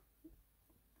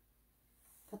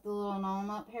 Put the little gnome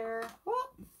up here.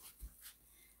 Whoop.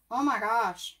 Oh my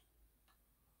gosh.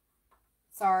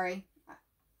 Sorry.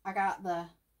 I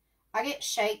get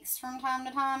shakes from time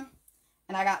to time.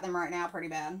 And I got them right now pretty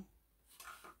bad.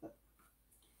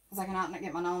 Because I cannot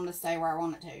get my gnome to stay where I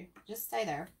want it to. Just stay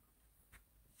there.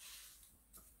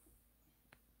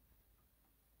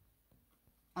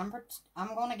 I'm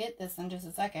going to get this in just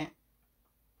a second.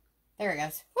 There it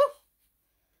goes. Woo!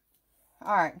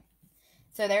 Alright.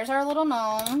 So there's our little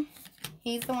gnome.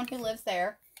 He's the one who lives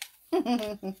there.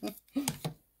 Trying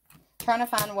to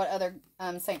find what other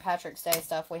St. Patrick's Day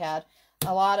stuff we had.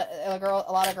 A lot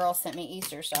of girls sent me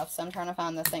Easter stuff, so I'm trying to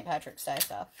find the St. Patrick's Day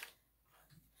stuff.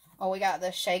 Oh, we got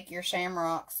the Shake Your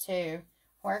Shamrocks too.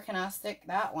 Where can I stick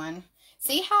that one?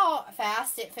 See how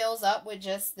fast it fills up with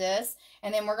just this?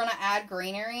 And then we're going to add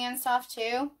greenery and stuff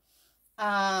too.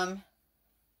 I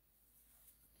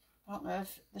don't know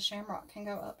if the shamrock can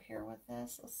go up here with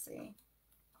this. Let's see.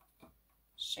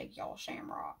 Shake y'all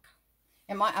shamrock.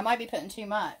 I might be putting too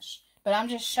much. But I'm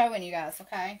just showing you guys,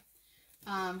 okay?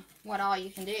 What all you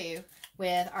can do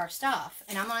with our stuff.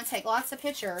 And I'm going to take lots of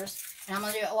pictures. And I'm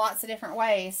going to do it lots of different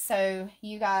ways. So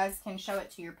you guys can show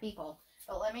it to your people.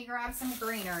 But let me grab some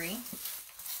greenery.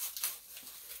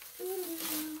 This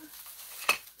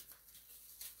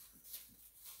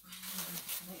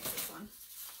one.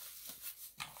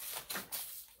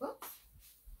 Whoops.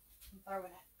 I'm throwing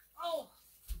it. Oh!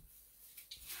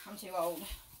 I'm too old.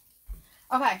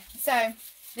 Okay, so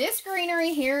this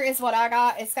greenery here is what I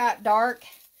got. It's got dark.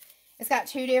 It's got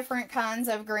two different kinds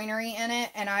of greenery in it.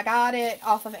 And I got it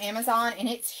off of Amazon. And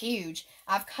it's huge.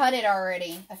 I've cut it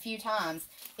already a few times.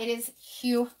 It is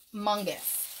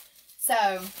humongous.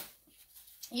 So,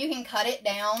 you can cut it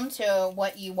down to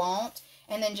what you want.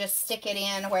 And then just stick it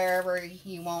in wherever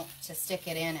you want to stick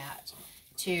it in at.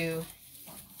 To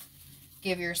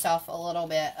give yourself a little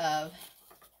bit of,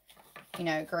 you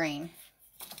know, green.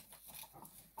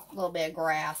 A little bit of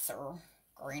grass or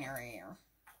greenery. Or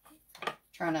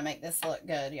trying to make this look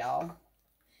good, y'all.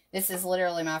 This is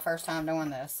literally my first time doing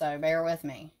this. So, bear with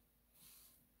me.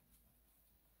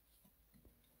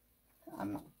 I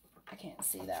can't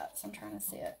see that, so I'm trying to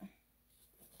see it.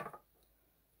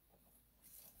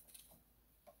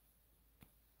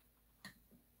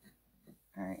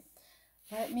 Alright,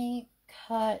 let me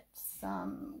cut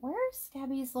some, where's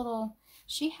Gabby's little,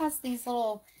 she has these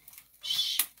little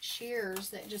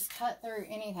shears that just cut through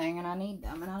anything, and I need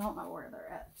them, and I don't know where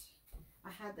they're at.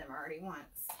 I had them already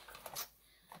once.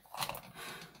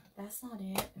 That's not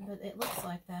it, but it looks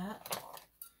like that.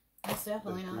 That's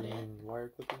definitely not it. Wire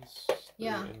clippings?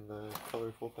 Yeah. In the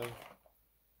colorful thing?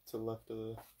 To the left of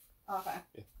the... Okay.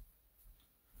 Yeah.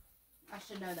 I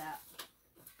should know that.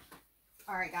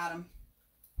 Alright, got them.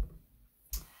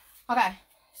 Okay,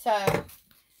 so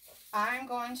I'm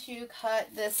going to cut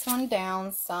this one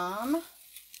down some.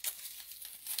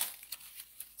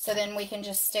 So then we can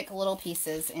just stick little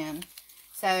pieces in.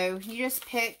 So you just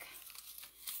pick.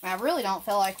 I really don't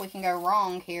feel like we can go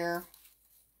wrong here,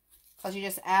 because you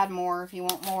just add more if you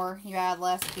want more. You add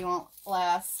less if you want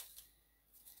less.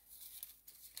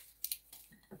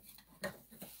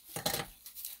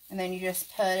 And then you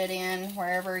just put it in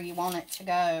wherever you want it to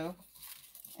go.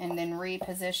 And then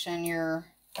reposition your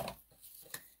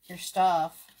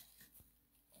stuff.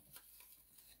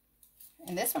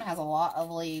 And this one has a lot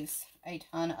of leaves. A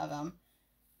ton of them.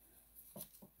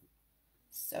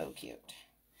 So cute.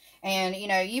 And, you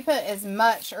know, you put as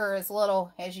much or as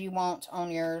little as you want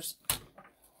on yours.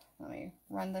 Let me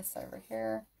run this over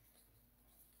here.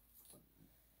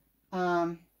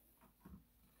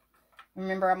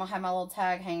 Remember, I'm going to have my little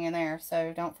tag hanging there,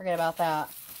 so don't forget about that.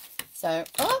 So,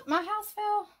 oh, my house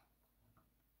fell.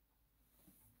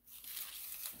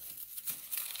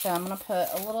 So, I'm going to put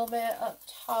a little bit up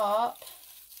top.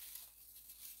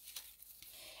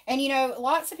 And, you know,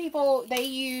 lots of people, they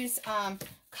use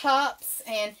cups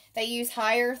and they use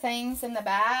higher things in the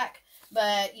back.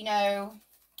 But, you know,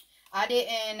 I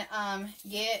didn't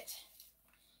get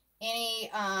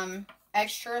any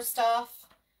extra stuff.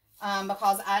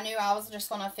 Because I knew I was just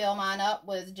going to fill mine up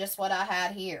with just what I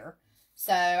had here.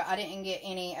 So, I didn't get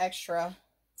any extra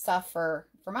stuff for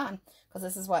mine. Because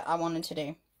this is what I wanted to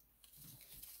do.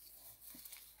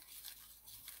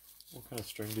 What kind of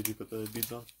string did you put the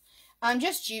beads on?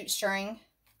 Just jute string.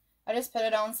 I just put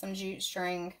it on some jute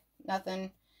string.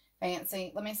 Nothing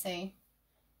fancy. Let me see.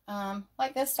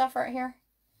 Like this stuff right here.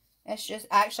 It's just,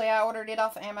 actually I ordered it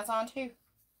off of Amazon too.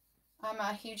 I'm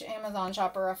a huge Amazon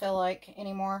shopper, I feel like,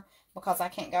 anymore, because I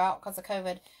can't go out because of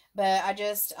COVID. But I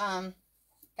just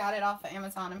got it off of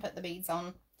Amazon and put the beads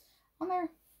on there.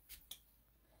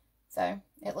 So,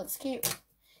 it looks cute.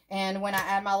 And when I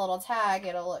add my little tag,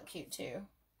 it'll look cute too.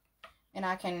 And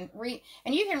I can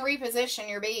and you can reposition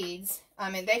your beads. I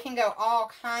mean, they can go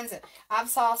all kinds of, I've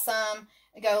saw some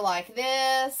go like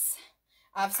this.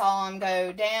 I've saw them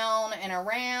go down and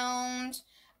around.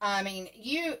 I mean,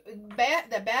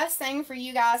 the best thing for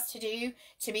you guys to do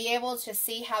to be able to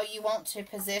see how you want to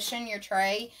position your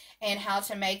tray and how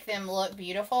to make them look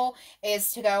beautiful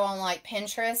is to go on like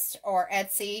Pinterest or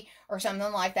Etsy or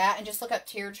something like that and just look up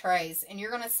tiered trays. And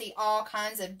you're going to see all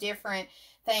kinds of different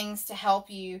things to help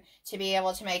you to be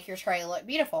able to make your tray look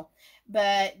beautiful.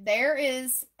 But there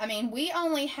is, I mean, we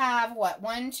only have, what,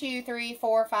 1, 2, 3,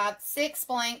 4, 5, 6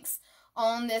 blanks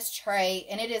on this tray,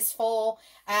 and it is full.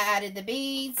 I added the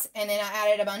beads, and then I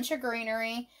added a bunch of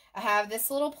greenery. I have this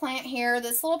little plant here.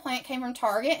 This little plant came from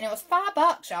Target, and it was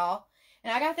 $5, y'all.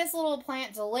 And I got this little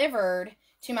plant delivered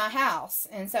to my house,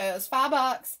 and so it was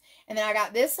 $5. And then I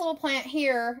got this little plant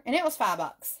here, and it was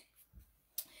 $5.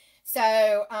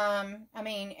 So, I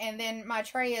mean, and then my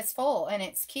tray is full, and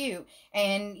it's cute.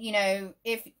 And, you know,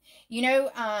 if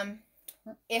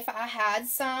I had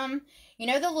some, you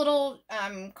know, the little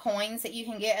coins that you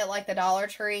can get at like the Dollar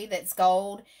Tree that's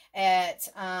gold at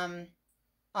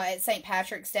St.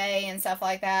 Patrick's Day and stuff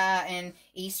like that, and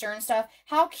Easter and stuff.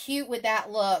 How cute would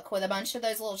that look with a bunch of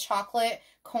those little chocolate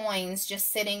coins just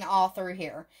sitting all through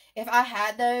here? If I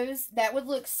had those, that would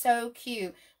look so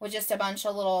cute with just a bunch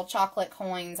of little chocolate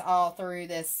coins all through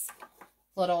this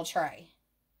little tray.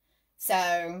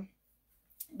 So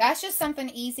that's just something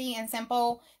easy and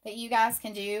simple that you guys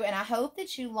can do. And I hope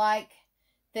that you like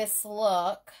this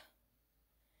look.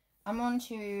 I'm going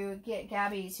to get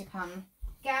Gabby to come.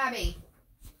 Gabby.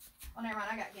 Oh, never mind.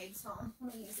 I got Gabe's phone.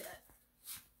 Let me use it.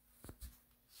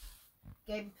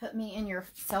 Gabe, put me in your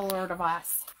cellular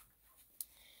device.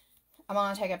 I'm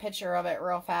going to take a picture of it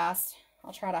real fast.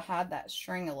 I'll try to hide that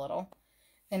string a little.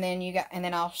 And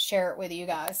then I'll share it with you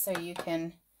guys so you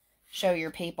can show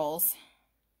your peoples.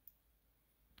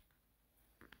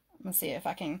 Let's see if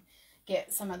I can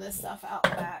get some of this stuff out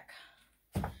the back.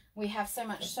 We have so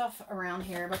much stuff around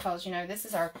here because, you know, this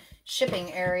is our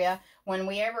shipping area.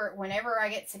 Whenever I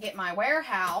get my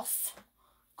warehouse,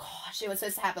 gosh, it was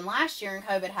supposed to happen last year and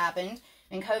COVID happened.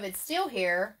 And COVID's still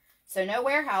here, so no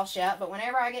warehouse yet. But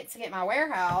whenever I get my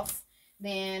warehouse,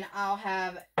 then I'll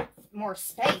have more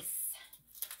space.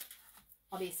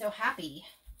 I'll be so happy.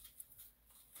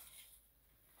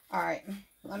 All right,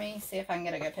 let me see if I can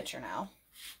get a good picture now.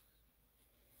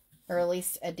 Or at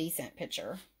least a decent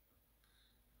picture.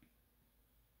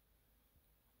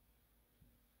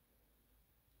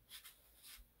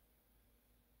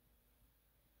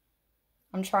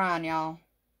 I'm trying, y'all.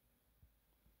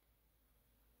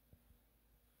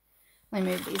 Let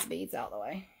me move these beads out of the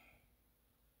way.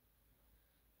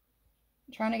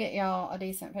 I'm trying to get y'all a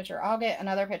decent picture. I'll get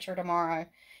another picture tomorrow.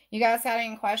 You guys got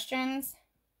any questions?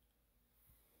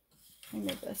 Let me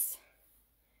move this.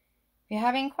 you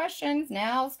have any questions,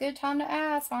 now's a good time to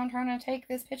ask while I'm trying to take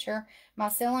this picture. My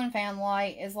ceiling fan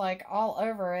light is like all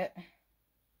over it.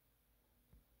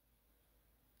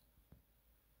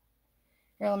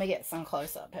 Here, let me get some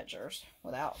close-up pictures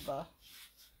without the,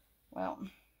 well.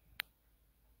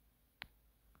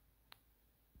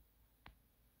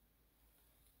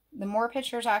 The more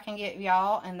pictures I can get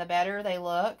y'all and the better they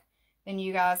look, then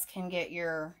you guys can get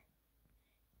your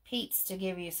peeps to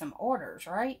give you some orders,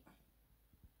 right?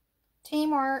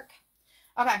 Teamwork.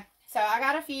 Okay, so I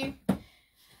got a few.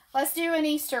 Let's do an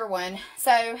Easter one.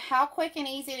 So how quick and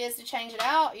easy it is to change it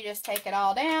out. You just take it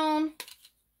all down.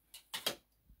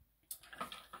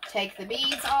 Take the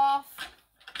beads off.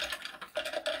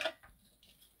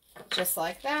 Just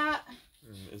like that.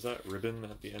 Is that ribbon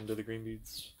at the end of the green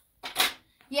beads?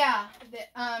 Yeah.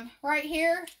 Right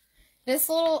here. This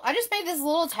little, I just made this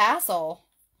little tassel.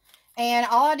 And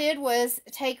all I did was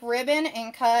take ribbon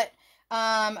and cut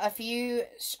a few,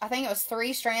 I think it was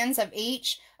 3 strands of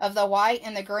each of the white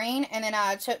and the green. And then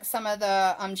I took some of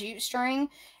the jute string.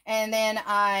 And then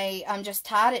I just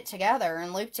tied it together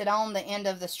and looped it on the end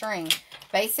of the string.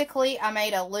 Basically, I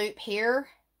made a loop here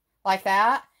like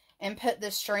that and put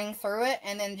the string through it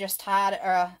and then just tied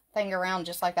a thing around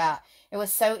just like that. It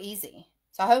was so easy.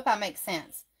 So I hope that makes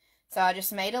sense. So I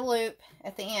just made a loop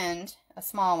at the end, a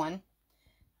small one.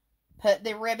 Put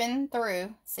the ribbon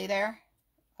through. See there?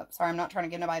 Oh, sorry, I'm not trying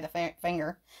to give nobody the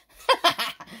finger.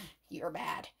 You're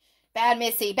bad. Bad,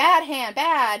 Missy. Bad hand.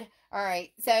 Bad. All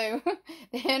right. So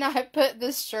then I put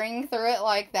the string through it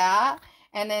like that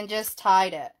and then just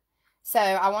tied it. So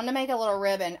I wanted to make a little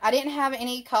ribbon. I didn't have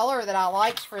any color that I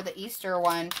liked for the Easter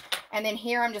one. And then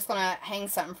here I'm just going to hang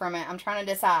something from it. I'm trying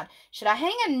to decide. Should I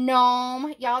hang a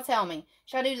gnome? Y'all tell me.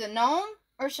 Should I do the gnome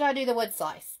or should I do the wood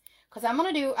slice? Because I'm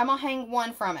going to hang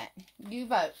one from it. You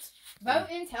vote. Vote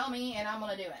and tell me and I'm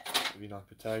going to do it. Have you knocked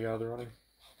the tag out of the running?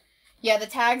 Yeah, the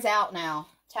tag's out now.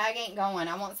 Tag ain't going.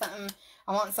 I want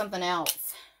something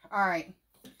else. All right.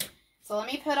 So let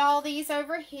me put all these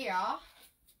over here.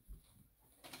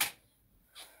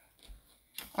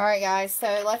 All right, guys.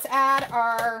 So let's add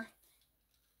our,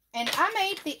 and I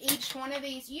made each one of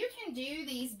these. You can do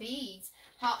these beads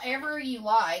however you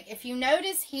like. If you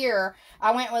notice here,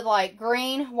 I went with like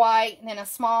green, white, and then a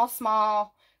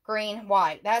small green,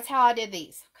 white. That's how I did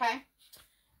these, okay?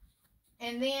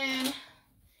 And then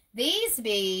these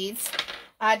beads,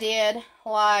 I did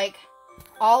like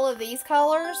all of these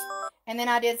colors, and then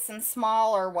I did some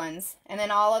smaller ones, and then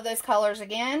all of those colors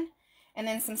again, and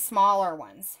then some smaller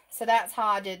ones. So that's how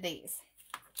I did these.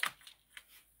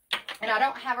 And I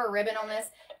don't have a ribbon on this.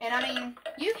 And I mean,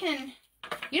 you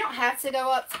don't have to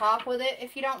go up top with it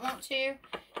if you don't want to.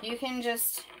 You can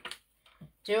just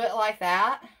do it like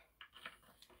that.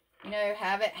 You know,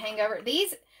 have it hang over.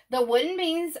 The wooden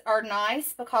beads are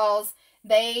nice because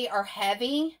they are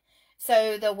heavy.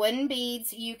 So the wooden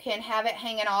beads, you can have it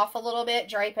hanging off a little bit,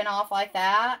 draping off like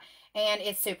that. And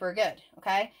it's super good,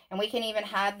 okay? And we can even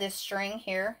hide this string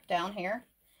here, down here.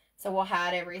 So we'll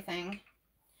hide everything.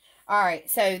 All right,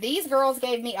 so these girls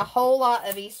gave me a whole lot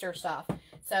of Easter stuff.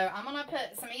 So I'm going to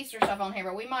put some Easter stuff on here,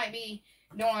 but we might be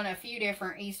doing a few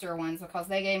different Easter ones because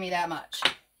they gave me that much.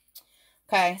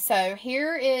 Okay, so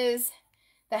here is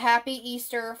the Happy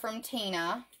Easter from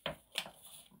Tina.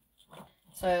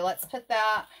 So let's put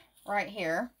that right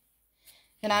here.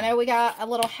 Then I know we got a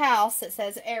little house that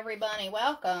says, "Every Bunny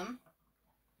Welcome."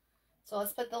 So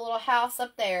let's put the little house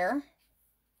up there.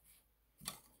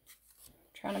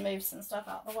 Trying to move some stuff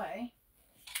out of the way.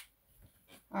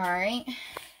 Alright.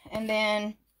 And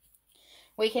then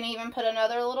we can even put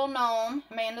another little gnome,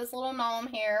 Amanda's little gnome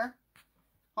here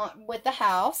with the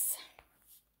house.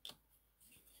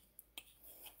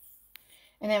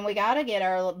 And then we got to get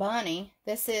our bunny.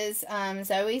 This is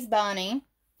Zoe's bunny.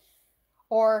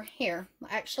 Or here,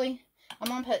 actually, I'm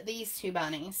going to put these 2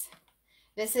 bunnies.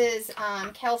 This is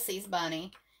Kelsey's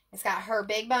bunny. It's got her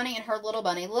big bunny and her little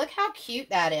bunny. Look how cute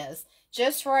that is.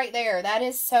 Just right there. That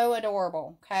is so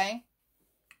adorable, okay?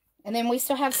 And then we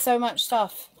still have so much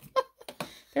stuff.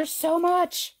 There's so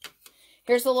much.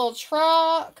 Here's the little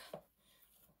truck.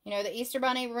 You know, the Easter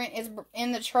bunny is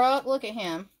in the truck. Look at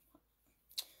him.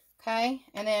 Okay,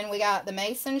 and then we got the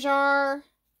mason jar.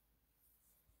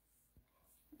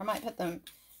 I might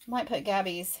put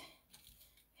Gabby's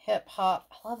hip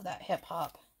hop. I love that hip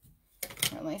hop.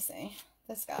 Let me see.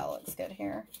 This guy looks good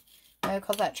here. Oh,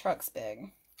 because that truck's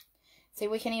big. See,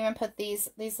 we can even put these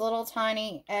little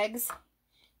tiny eggs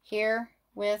here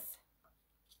with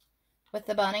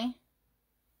the bunny.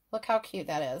 Look how cute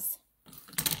that is.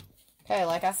 Okay,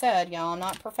 like I said, y'all, I'm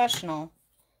not professional.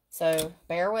 So,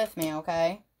 bear with me,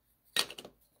 okay?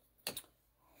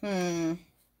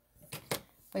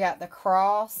 We got the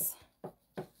cross.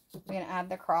 We're going to add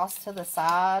the cross to the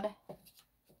side.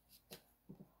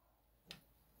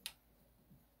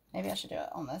 Maybe I should do it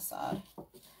on this side.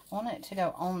 I want it to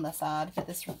go on the side, but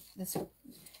this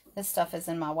stuff is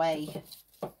in my way.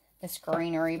 This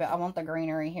greenery, but I want the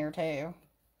greenery here too.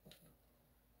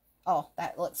 Oh,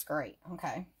 that looks great.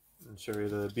 Okay. And Sherry,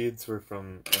 the beads were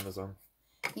from Amazon.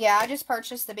 Yeah, I just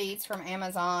purchased the beads from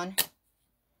Amazon.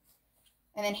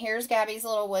 And then here's Gabby's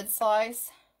little wood slice.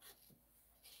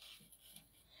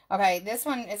 Okay, this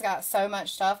one has got so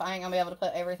much stuff, I ain't going to be able to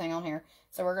put everything on here.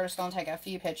 So we're just going to take a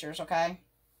few pictures, okay?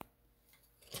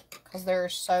 Because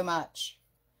there's so much.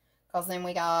 Because then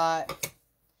we got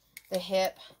the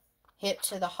hip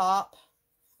to the hop.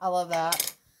 I love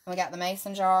that. And we got the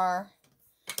mason jar.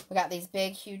 We got these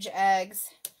big, huge eggs.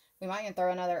 We might even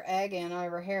throw another egg in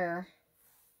over here.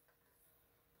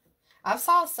 I've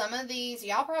saw some of these.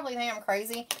 Y'all probably think I'm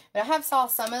crazy. But I have saw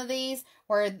some of these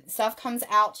where stuff comes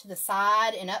out to the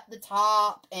side and up the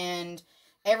top and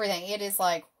everything. It is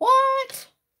like, what?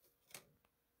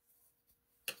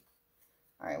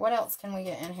 Alright, what else can we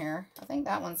get in here? I think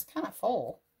that one's kind of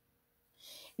full.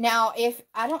 Now, if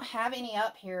I don't have any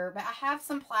up here, but I have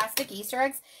some plastic Easter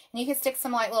eggs. And you can stick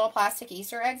some like little plastic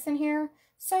Easter eggs in here.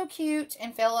 So cute.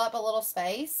 And fill up a little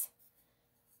space.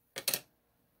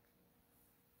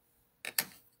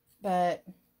 But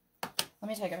let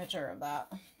me take a picture of that.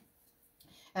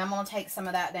 And I'm going to take some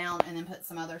of that down and then put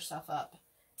some other stuff up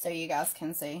so you guys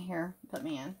can see. Here, put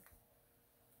me in.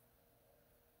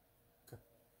 Okay.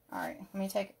 All right, let me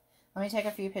take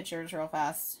a few pictures real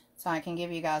fast so I can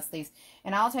give you guys these.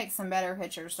 And I'll take some better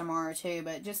pictures tomorrow too,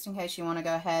 but just in case you want to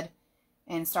go ahead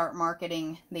and start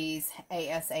marketing these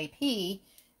ASAP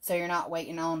so you're not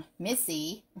waiting on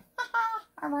Missy.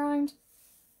 I rhymed.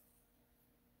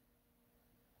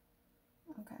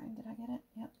 Okay, did I get it?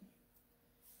 Yep.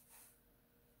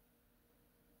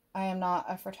 I am not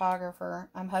a photographer.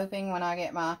 I'm hoping when I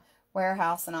get my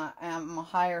warehouse and I'm going to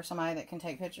hire somebody that can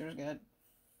take pictures good.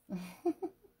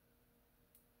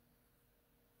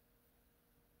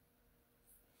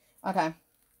 Okay.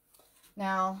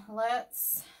 Now,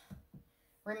 let's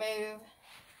remove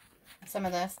some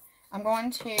of this. I'm going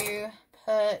to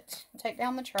take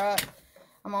down the truck.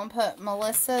 I'm going to put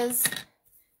Melissa's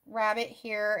rabbit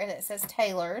here, and it says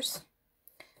Taylor's.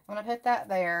 I'm going to put that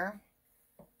there.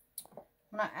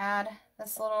 I'm going to add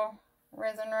this little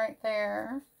resin right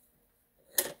there.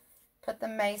 Put the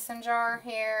mason jar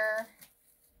here.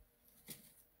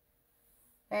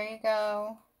 There you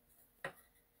go.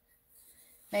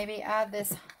 Maybe add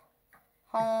this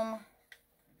home.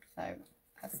 So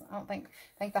I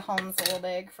think the home's a little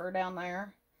big for down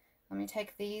there. Let me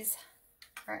take these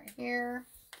right here.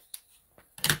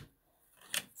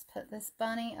 Let's put this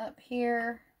bunny up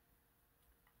here.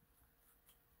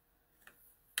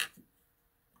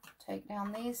 Take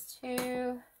down these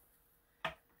two.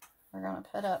 We're going to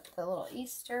put up the little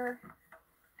Easter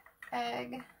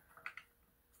egg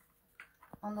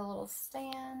on the little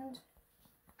stand.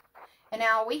 And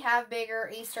now we have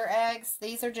bigger Easter eggs.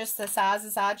 These are just the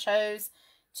sizes I chose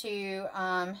to do.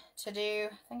 I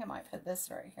think I might put this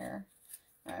right here.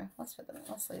 No, let's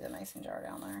leave the mason jar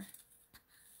down there.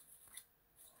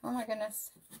 Oh my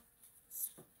goodness.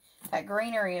 That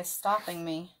greenery is stopping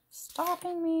me.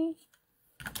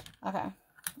 Okay.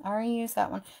 I already used that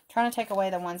one. I'm trying to take away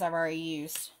the ones I've already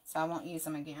used, so I won't use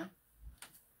them again.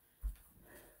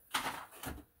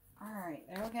 Alright,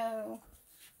 there we go.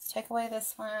 Let's take away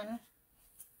this one.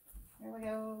 There we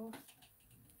go.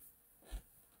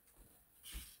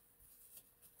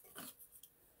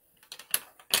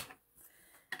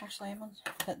 Actually, I'm going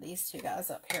to put these two guys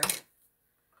up here.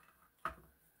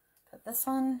 Put this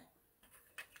one.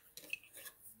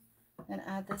 And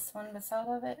add this one beside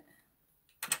of it.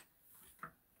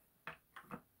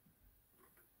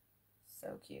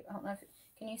 So cute. I don't know if...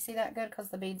 Can you see that good? Because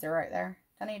the beads are right there.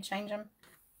 Do I need to change them?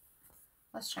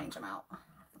 Let's change them out.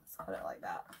 Let's put it like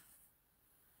that.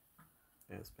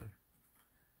 Yeah, it's better.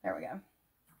 There we go.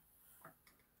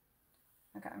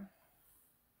 Okay.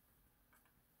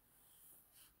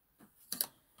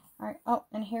 Alright. Oh,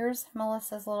 and here's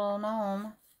Melissa's little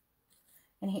gnome.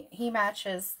 And he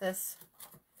matches this.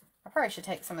 I probably should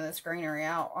take some of this greenery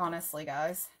out, honestly,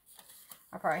 guys.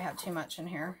 I probably have too much in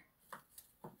here.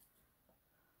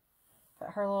 Put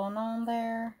her little gnome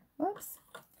there. Whoops.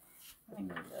 Let me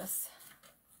move this.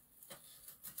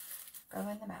 Go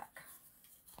in the back.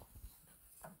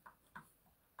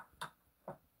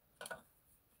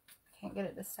 Can't get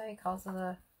it to stay because of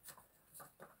the...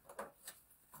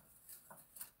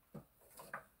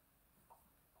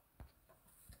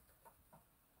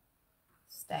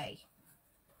 Stay.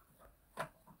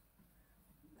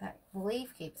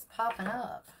 leaf keeps popping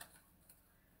up.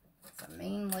 It's a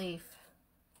mean leaf.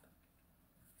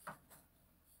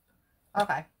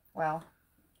 Okay, well,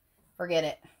 forget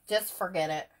it. Just forget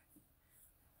it.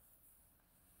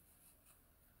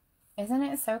 Isn't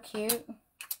it so cute?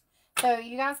 So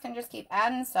you guys can just keep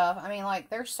adding stuff. I mean, like,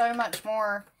 there's so much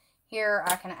more here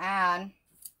I can add.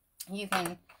 You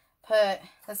can put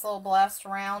this little blessed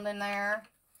round in there.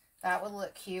 That would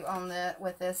look cute on the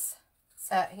with this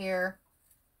set here.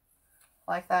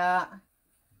 Like that.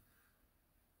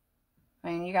 I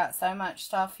mean, you got so much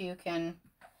stuff you can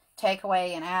take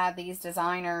away and add. These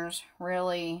designers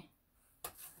really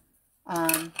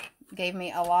gave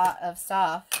me a lot of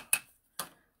stuff.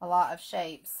 A lot of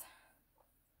shapes.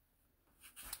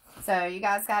 So, you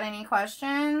guys got any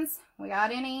questions? We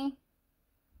got any?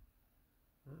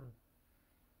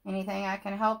 Anything I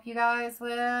can help you guys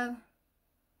with?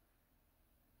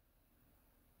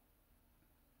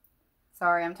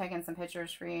 Sorry, I'm taking some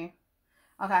pictures for you.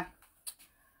 Okay.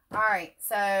 Alright,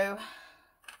 so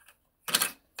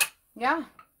yeah.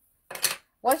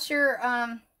 What's your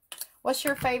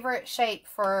favorite shape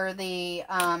for the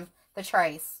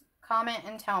trace? Comment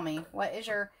and tell me. What is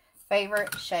your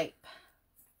favorite shape?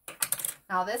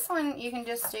 Now this one you can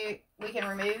just do, we can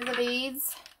remove the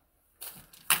beads.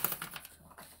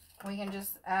 We can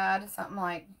just add something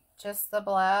like just the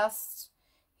blessed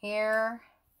here.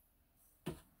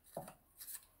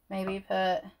 Maybe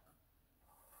put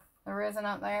the resin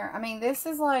up there. I mean, this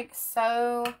is like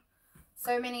so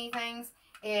many things.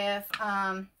 If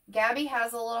Gabby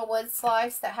has a little wood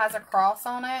slice that has a cross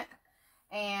on it,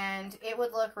 and it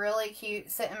would look really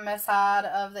cute sitting beside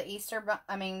of the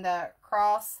the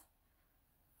cross.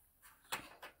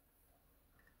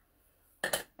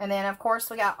 And then, of course,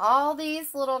 we got all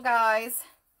these little guys.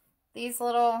 These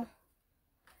little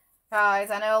guys.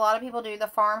 I know a lot of people do the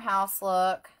farmhouse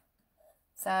look.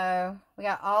 So, we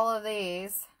got all of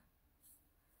these.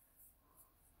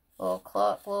 Little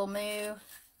cluck, little moo.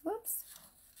 Whoops.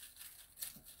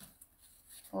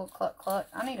 Little cluck, cluck.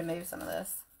 I need to move some of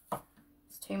this.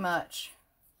 It's too much.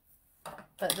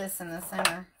 Put this in the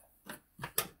center.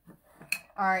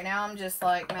 Alright, now I'm just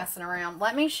like messing around.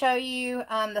 Let me show you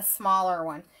the smaller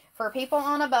one. For people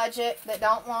on a budget that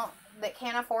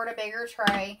can't afford a bigger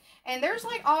tray. And there's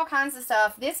like all kinds of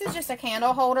stuff. This is just a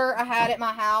candle holder I had at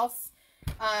my house.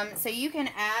 So you can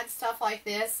add stuff like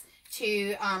this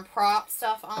to prop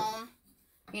stuff on.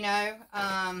 You know,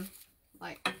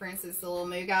 like for instance the little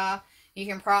moo guy. You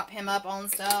can prop him up on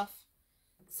stuff.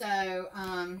 So,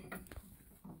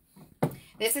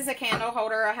 this is a candle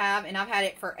holder I have, and I've had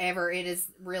it forever. It is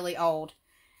really old.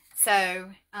 So,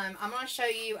 I'm going to show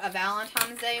you a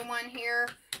Valentine's Day one here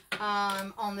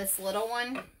on this little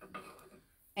one.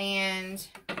 And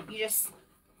you just,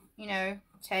 you know,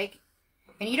 take,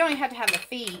 and you don't even have to have the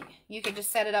feet. You could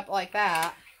just set it up like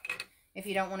that if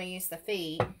you don't want to use the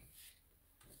feet.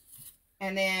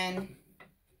 And then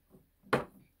I'm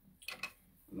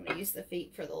going to use the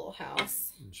feet for the little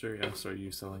house. I'm sure, yes. Are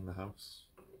you selling the house?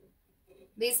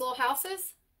 These little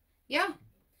houses? Yeah.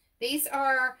 These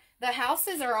are, the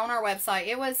houses are on our website.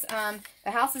 It was,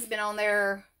 the house has been on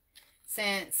there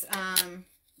since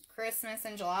Christmas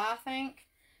in July, I think.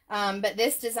 But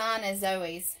this design is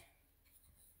Zoe's.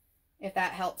 If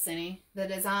that helps any. The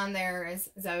design there is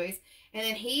Zoe's. And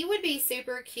then he would be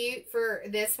super cute for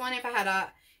this one. If I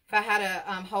had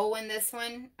a hole in this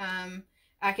one,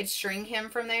 I could string him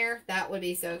from there. That would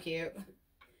be so cute.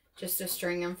 Just to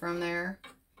string him from there.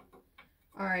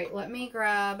 Alright, let me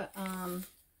grab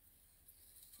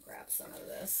some of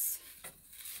this.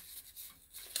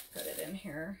 Put it in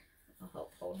here. I'll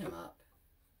help hold him up.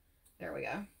 There we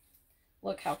go.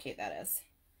 Look how cute that is.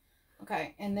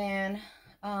 Okay, and then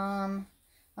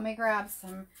let me grab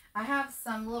some. I have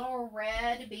some little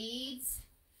red beads.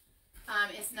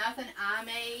 It's nothing I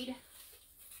made.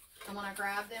 I'm going to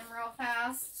grab them real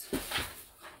fast.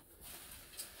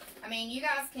 I mean, you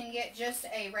guys can get just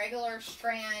a regular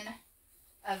strand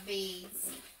of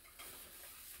beads.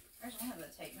 There's one of the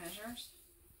tape measures.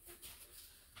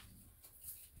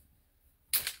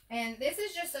 And this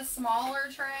is just a smaller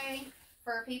tray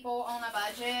for people on a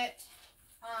budget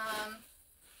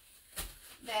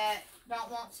that don't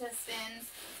want to spend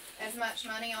as much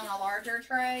money on a larger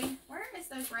tray. Where is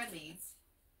those red beads?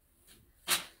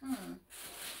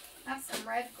 I have some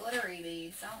red glittery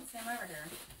beads. I don't see them over here.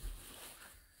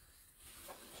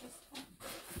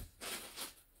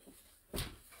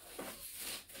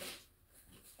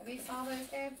 Have you saw those,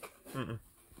 Gabe? Mm-mm.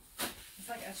 It's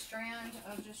like a strand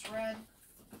of just red.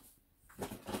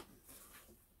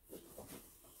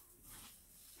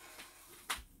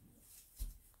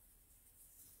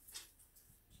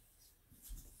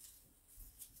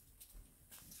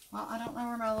 Well, I don't know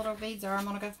where my little beads are. I'm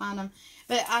going to go find them.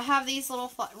 But I have these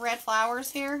little red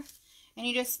flowers here. And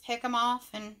you just pick them off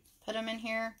and put them in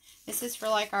here. This is for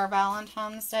like our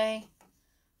Valentine's Day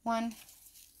one.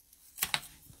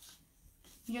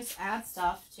 You just add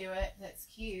stuff to it that's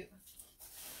cute.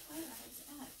 Where is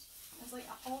that? There's like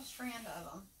a whole strand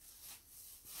of them.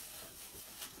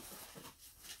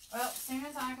 Well, as soon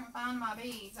as I can find my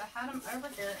beads, I had them over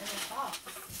here in this box.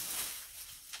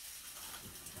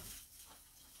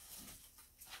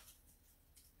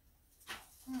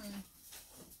 Let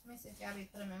me see if Gabby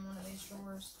put them in one of these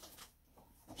drawers.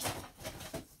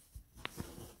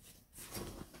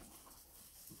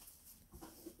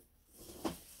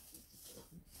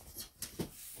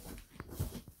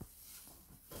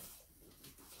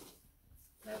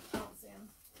 Nope, I don't see them.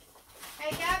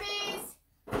 Hey, Gabby's!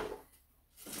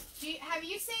 Have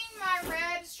you seen my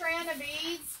red strand of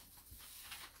beads?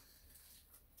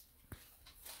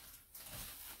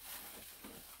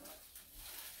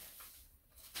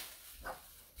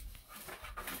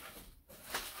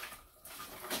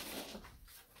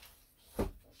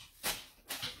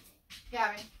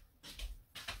 Gabby,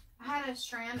 I had a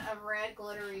strand of red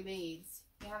glittery beads.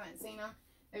 You haven't seen them?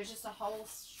 There's just a whole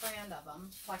strand of them.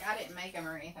 Like, I didn't make them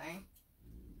or anything.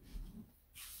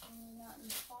 Not in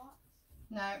the box?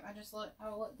 No, I just looked. I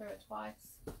looked through it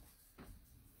twice.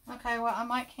 Okay, well,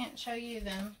 I can't show you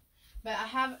them. But I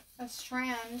have a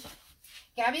strand.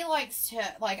 Gabby likes to,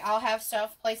 like, I'll have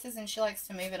stuff places and she likes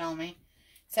to move it on me.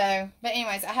 So, but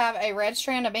anyways, I have a red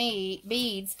strand of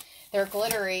beads. They're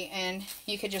glittery, and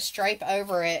you could just drape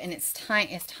over it, and it's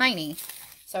tiny,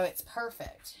 so it's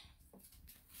perfect.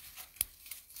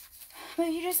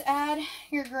 But you just add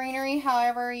your greenery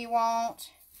however you want.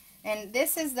 And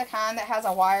this is the kind that has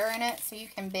a wire in it, so you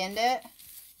can bend it.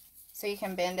 So you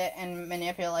can bend it and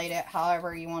manipulate it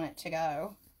however you want it to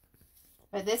go.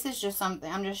 But this is just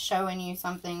something, I'm just showing you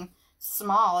something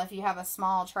small. If you have a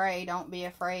small tray, don't be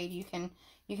afraid. You can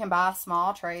buy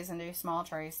small trays and do small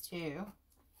trays too.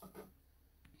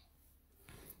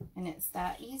 And it's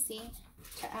that easy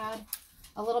to add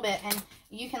a little bit. And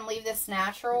you can leave this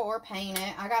natural or paint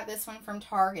it. I got this one from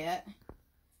Target.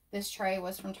 This tray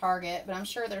was from Target, but I'm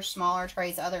sure there's smaller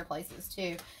trays other places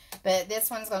too. But this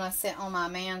one's going to sit on my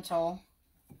mantle,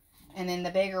 and then the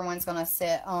bigger one's going to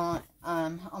sit on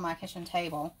my kitchen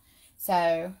table.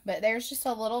 So, but there's just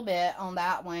a little bit on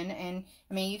that one, and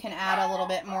I mean, you can add a little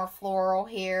bit more floral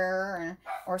here,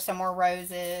 or some more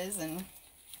roses, and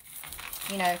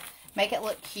you know, make it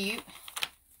look cute.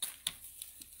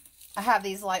 I have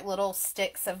these like little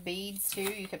sticks of beads too.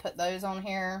 You could put those on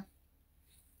here.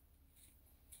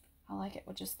 I like it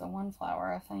with just the one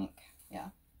flower, I think. Yeah.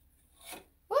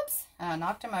 Whoops, I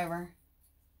knocked him over.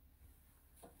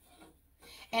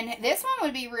 And this one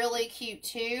would be really cute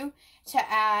too,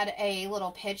 to add a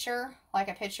little picture, like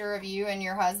a picture of you and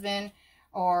your husband,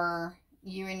 or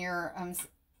you and your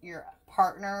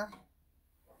partner,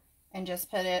 and just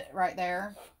put it right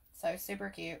there. So super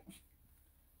cute.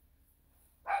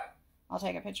 I'll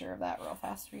take a picture of that real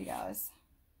fast for you guys.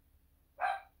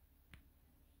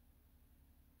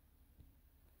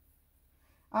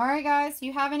 Alright guys,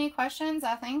 you have any questions?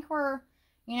 I think we're,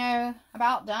 you know,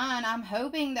 about done. I'm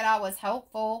hoping that I was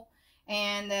helpful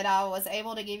and that I was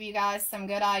able to give you guys some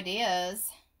good ideas.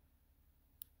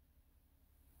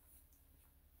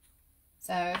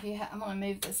 So if you I'm going to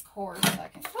move this cord so I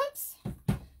can, whoops,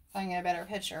 so I can get a better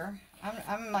picture.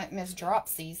 I'm like Miss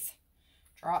Dropsies.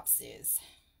 Dropsies.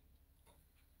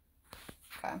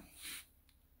 Okay.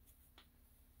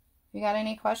 If you got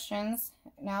any questions,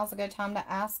 now's a good time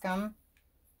to ask them.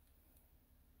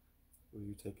 Will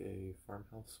you take a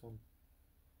farmhouse one?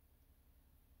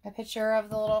 A picture of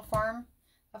the little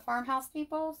the farmhouse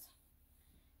peoples?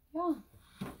 Yeah.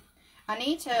 I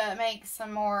need to make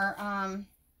some more, I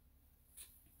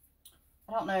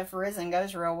don't know if resin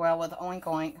goes real well with Oink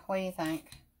Oink. What do you think?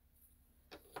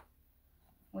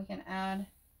 We can add,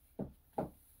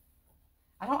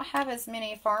 I don't have as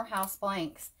many farmhouse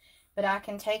blanks, but I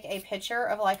can take a picture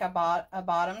of like a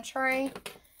bottom tray,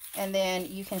 and then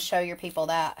you can show your people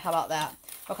that. How about that?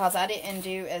 Because I didn't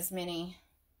do as many.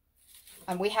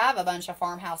 We have a bunch of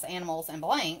farmhouse animals and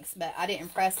blanks, but I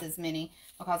didn't press as many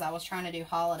because I was trying to do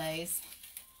holidays.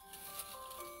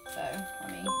 So,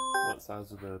 let me... What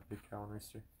size are the big cow and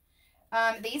rooster?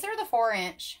 These are the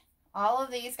 4-inch. All of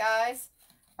these guys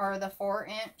are the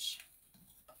 4-inch.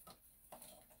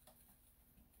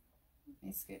 Let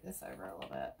me scoot this over a little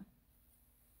bit.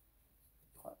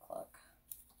 Cluck, cluck.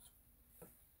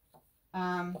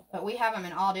 But we have them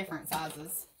in all different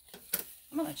sizes.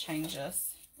 I'm going to change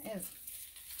this. It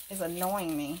is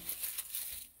annoying me.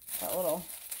 That little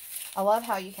I love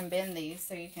how you can bend these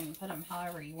so you can put them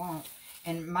however you want.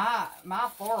 And my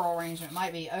floral arrangement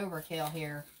might be overkill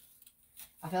here.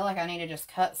 I feel like I need to just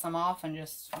cut some off and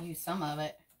just use some of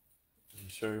it. I'm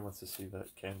sure he wants to see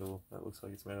that candle that looks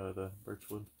like it's made out of the birch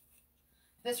wood.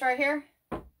 This right here?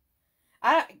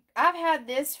 I've had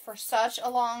this for such a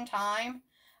long time.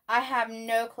 I have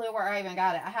no clue where I even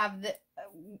got it. I have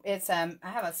I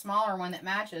have a smaller one that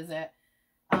matches it.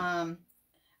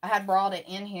 I had brought it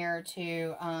in here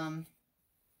to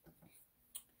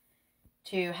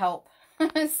help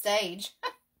stage.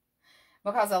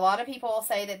 Because a lot of people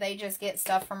say that they just get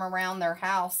stuff from around their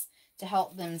house to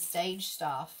help them stage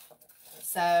stuff.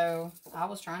 So I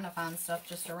was trying to find stuff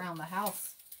just around the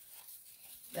house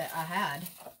that I had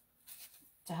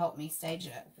to help me stage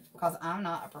it. Because I'm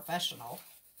not a professional.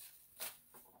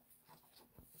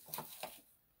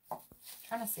 I'm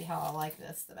trying to see how I like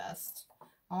this the best.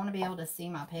 I want to be able to see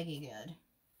my piggy good.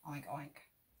 Oink, oink.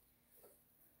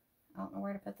 I don't know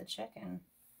where to put the chicken.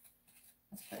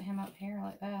 Let's put him up here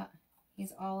like that.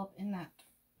 He's all up in that.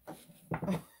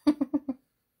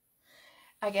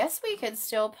 I guess we could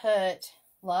still put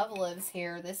Love Lives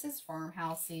here. This is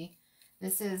farmhousey.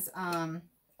 This is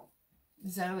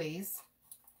Zoe's.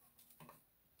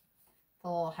 The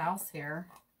little house here.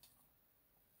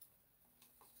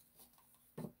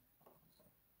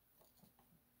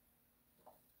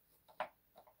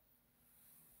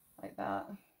 Like that.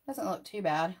 Doesn't look too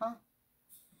bad, huh?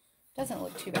 Doesn't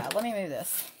look too bad. Let me move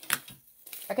this.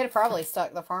 I could have probably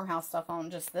stuck the farmhouse stuff on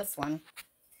just this one.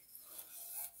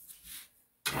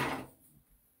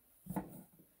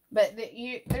 But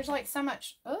there's like so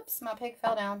much... Oops, my pig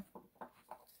fell down.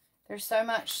 There's so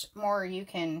much more you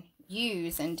can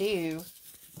use and do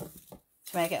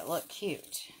to make it look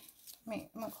cute. I'm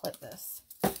going to clip this.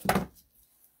 Put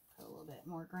a little bit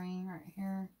more green right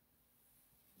here.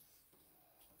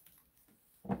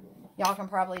 Y'all can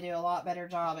probably do a lot better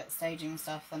job at staging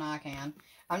stuff than I can.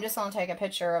 I'm just going to take a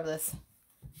picture of this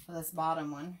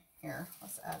bottom one. Here,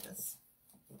 let's add this.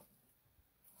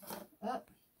 Oh,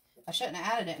 I shouldn't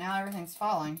have added it. Now everything's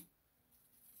falling.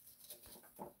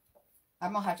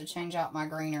 I'm going to have to change out my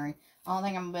greenery. The only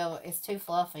thing I'm going to be able... It's too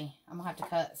fluffy. I'm going to have to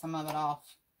cut some of it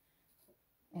off.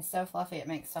 It's so fluffy it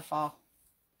makes stuff fall.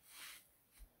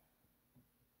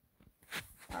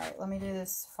 Alright, let me do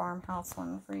this farmhouse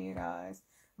one for you guys.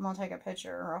 I'm going to take a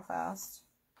picture real fast.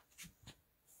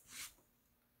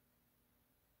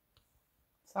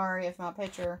 Sorry if my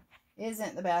picture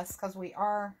isn't the best because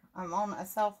I'm on a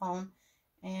cell phone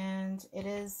and it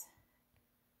is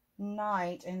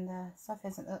night and the stuff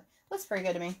isn't, looks pretty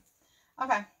good to me.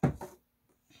 Okay.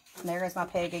 There goes my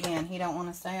pig again. He don't want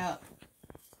to stay up.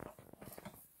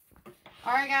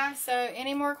 Alright guys, so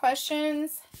any more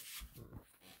questions?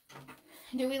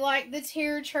 Do we like the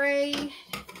tier tray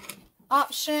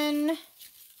option?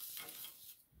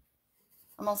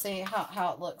 I'm going to see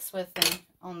how it looks with them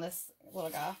on this little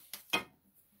guy.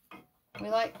 We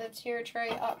like the tier tray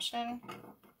option.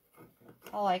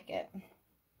 I like it.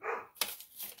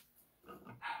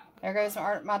 There goes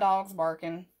my dogs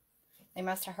barking. They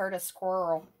must have heard a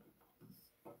squirrel.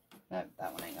 Nope,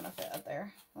 that one ain't going to fit up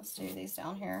there. Let's do these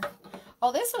down here.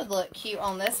 Oh, this would look cute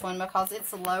on this one because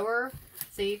it's lower.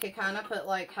 So you could kind of put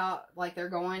like they're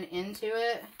going into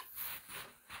it.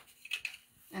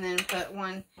 And then put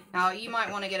one. Now you might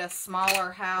want to get a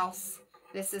smaller house.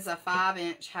 This is a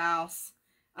 5-inch house.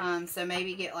 So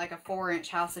maybe get like a 4-inch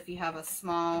house if you have a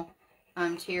small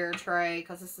tier tray.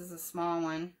 Because this is a small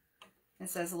one. It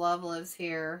says Love Lives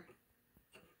here.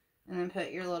 And then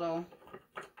put your little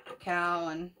cow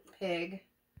and pig.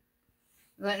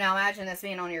 But now imagine this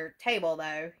being on your table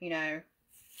though. You know.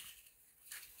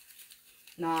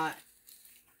 Not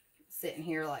sitting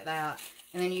here like that.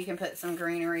 And then you can put some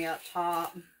greenery up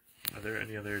top. Are there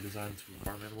any other designs from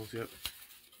farm animals yet?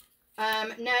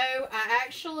 No, I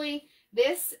actually,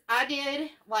 I did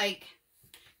like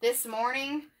this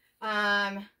morning,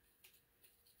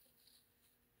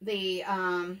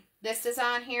 this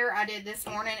design here I did this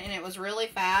morning and it was really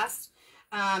fast,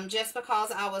 just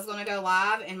because I was going to go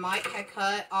live and Mike had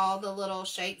cut all the little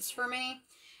shapes for me.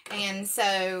 And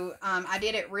so, I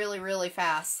did it really, really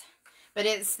fast. But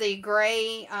it's the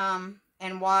gray,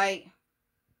 and white,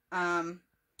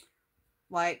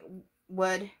 like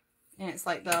wood. And it's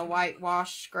like the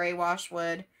whitewash, gray wash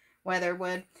wood, weather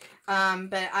wood.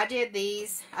 But I did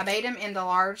these. I made them into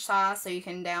large size so you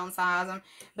can downsize them.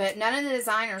 But none of the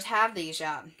designers have these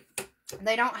yet.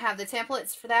 They don't have the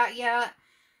templates for that yet.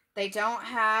 They don't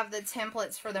have the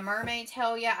templates for the mermaid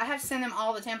tail yet. I have to send them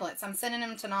all the templates. I'm sending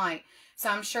them tonight. So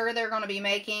I'm sure they're going to be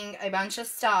making a bunch of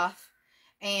stuff.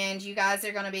 and you guys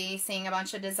are going to be seeing a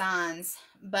bunch of designs.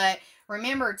 But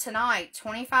remember, tonight,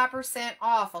 25%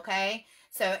 off, okay?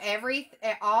 So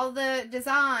all the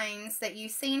designs that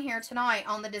you've seen here tonight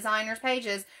on the designers'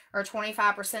 pages are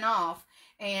 25% off.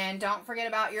 And don't forget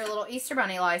about your little Easter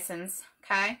Bunny license,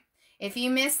 okay? If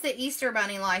you missed the Easter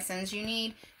Bunny license, you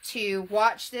need to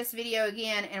watch this video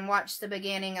again and watch the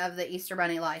beginning of the Easter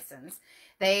Bunny license.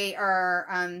 They are,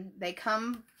 they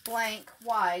come blank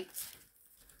white.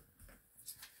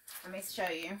 Let me show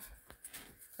you.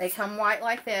 They come white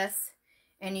like this,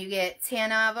 and you get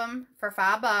 10 of them for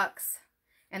 $5,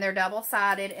 and they're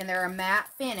double-sided, and they're a matte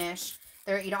finish.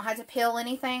 You don't have to peel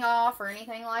anything off or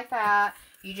anything like that.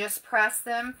 You just press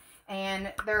them,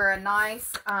 and they're a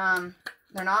nice,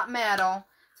 they're not metal,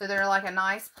 so they're like a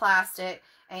nice plastic.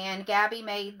 And Gabby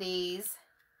made these,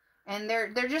 and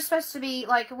they're just supposed to be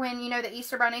like when, you know, the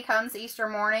Easter Bunny comes Easter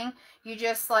morning, you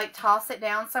just like toss it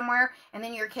down somewhere, and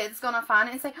then your kid's gonna find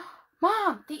it and say,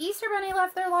 Mom, the Easter Bunny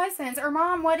left their license, or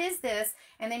Mom, what is this?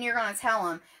 And then you're gonna tell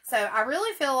them. So I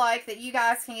really feel like that you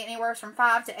guys can get anywhere from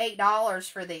 $5 to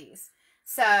 $8 for these.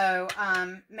 So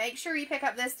make sure you pick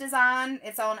up this design.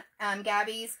 It's on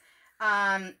Gabby's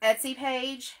Etsy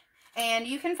page. And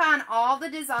you can find all the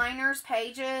designers'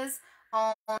 pages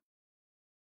on...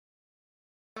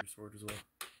 Sword as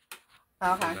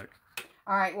well. Okay.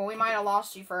 Alright, well, we might have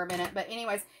lost you for a minute. But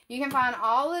anyways, you can find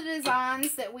all the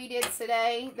designs that we did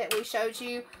today that we showed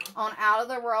you on Out of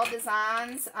the World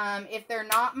Designs. If they're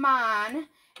not mine,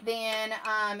 then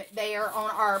they are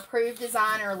on our approved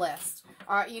designer list.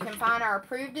 You can find our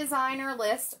approved designer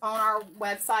list on our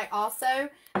website also.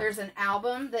 There's an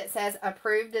album that says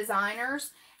Approved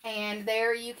Designers, and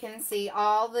there you can see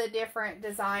all the different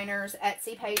designers'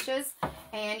 Etsy pages,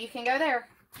 and you can go there.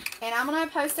 And I'm going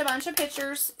to post a bunch of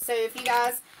pictures, so if you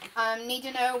guys need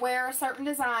to know where a certain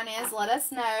design is, let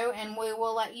us know, and we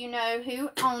will let you know who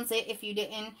owns it if you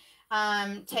didn't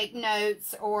take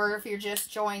notes, or if you're just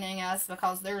joining us,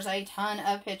 because there's a ton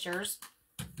of pictures.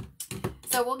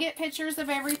 So we'll get pictures of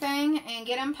everything and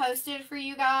get them posted for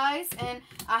you guys. And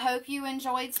I hope you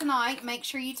enjoyed tonight. Make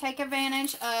sure you take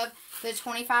advantage of the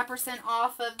 25%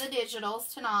 off of the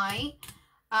digitals tonight.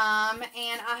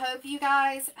 And I hope you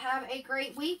guys have a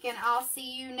great week. And I'll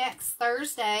see you next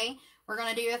Thursday. We're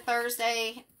going to do a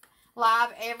Thursday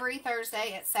live every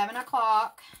Thursday at 7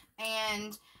 o'clock.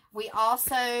 And we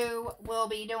also will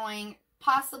be doing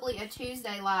possibly a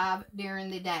Tuesday live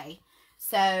during the day.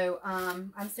 So,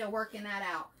 I'm still working that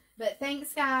out. But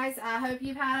thanks, guys. I hope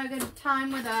you've had a good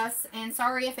time with us. And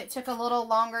sorry if it took a little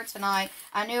longer tonight.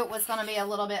 I knew it was going to be a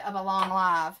little bit of a long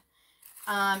live.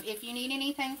 If you need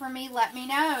anything from me, let me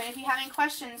know. And if you have any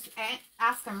questions,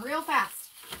 ask them real fast,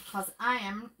 because I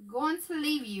am going to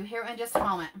leave you here in just a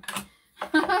moment.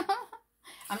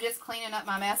 I'm just cleaning up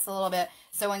my mess a little bit,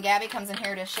 so when Gabby comes in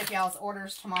here to ship y'all's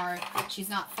orders tomorrow, she's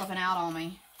not flipping out on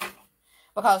me.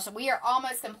 Because we are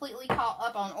almost completely caught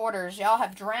up on orders. Y'all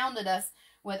have drowned us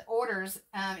with orders.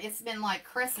 It's been like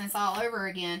Christmas all over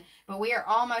again. But we are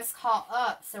almost caught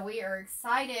up. So we are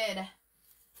excited.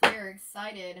 We are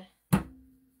excited.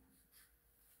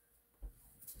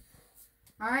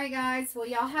 Alright, guys. Well,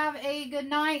 y'all have a good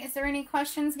night. Is there any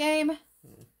questions, Gabe?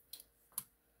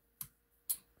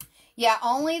 Yeah,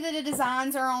 only the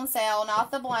designs are on sale, not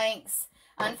the blanks.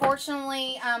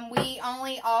 Unfortunately, we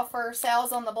only offer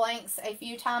sales on the blanks a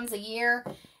few times a year,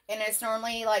 and it's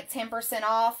normally like 10%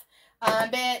 off.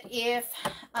 But if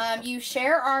you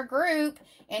share our group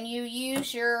and you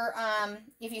use your,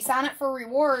 if you sign up for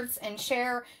rewards and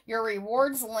share your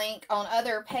rewards link on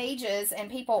other pages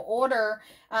and people order,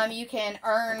 you can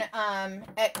earn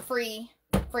free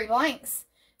blanks.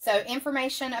 So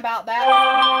information about that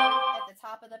is at the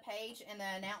top of the page in the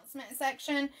announcement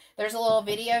section. There's a little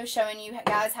video showing you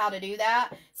guys how to do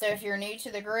that. So if you're new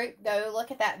to the group, go look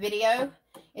at that video.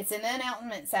 It's in the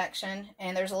announcement section,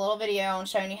 and there's a little video on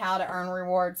showing you how to earn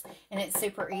rewards, and it's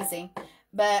super easy.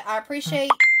 But I appreciate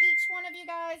each one of you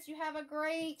guys. You have a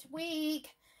great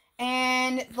week.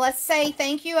 And let's say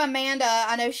thank you, Amanda.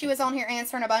 I know she was on here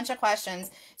answering a bunch of questions,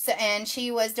 and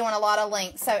she was doing a lot of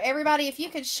links. So everybody, if you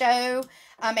could show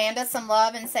Amanda some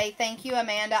love and say thank you,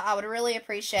 Amanda, I would really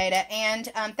appreciate it.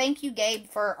 And thank you, Gabe,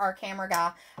 for our camera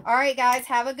guy. All right, guys,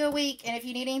 have a good week. And if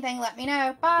you need anything, let me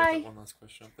know. Bye. One last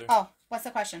question up there. Oh, what's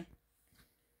the question?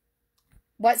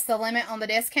 What's the limit on the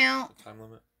discount? The time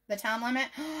limit. The time limit?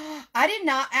 I did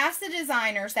not ask the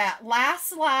designers that.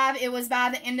 Last live, it was by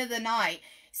the end of the night.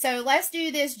 So let's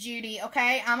do this, Judy,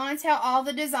 okay? I'm going to tell all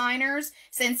the designers,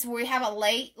 since we have a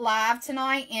late live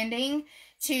tonight ending,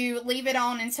 to leave it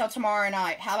on until tomorrow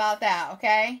night. How about that,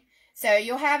 okay? So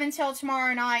you'll have until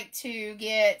tomorrow night to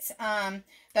get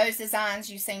those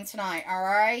designs you've seen tonight, all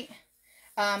right?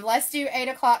 Let's do 8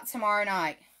 o'clock tomorrow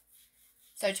night.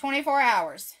 So 24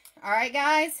 hours. All right,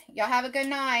 guys? Y'all have a good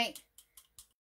night.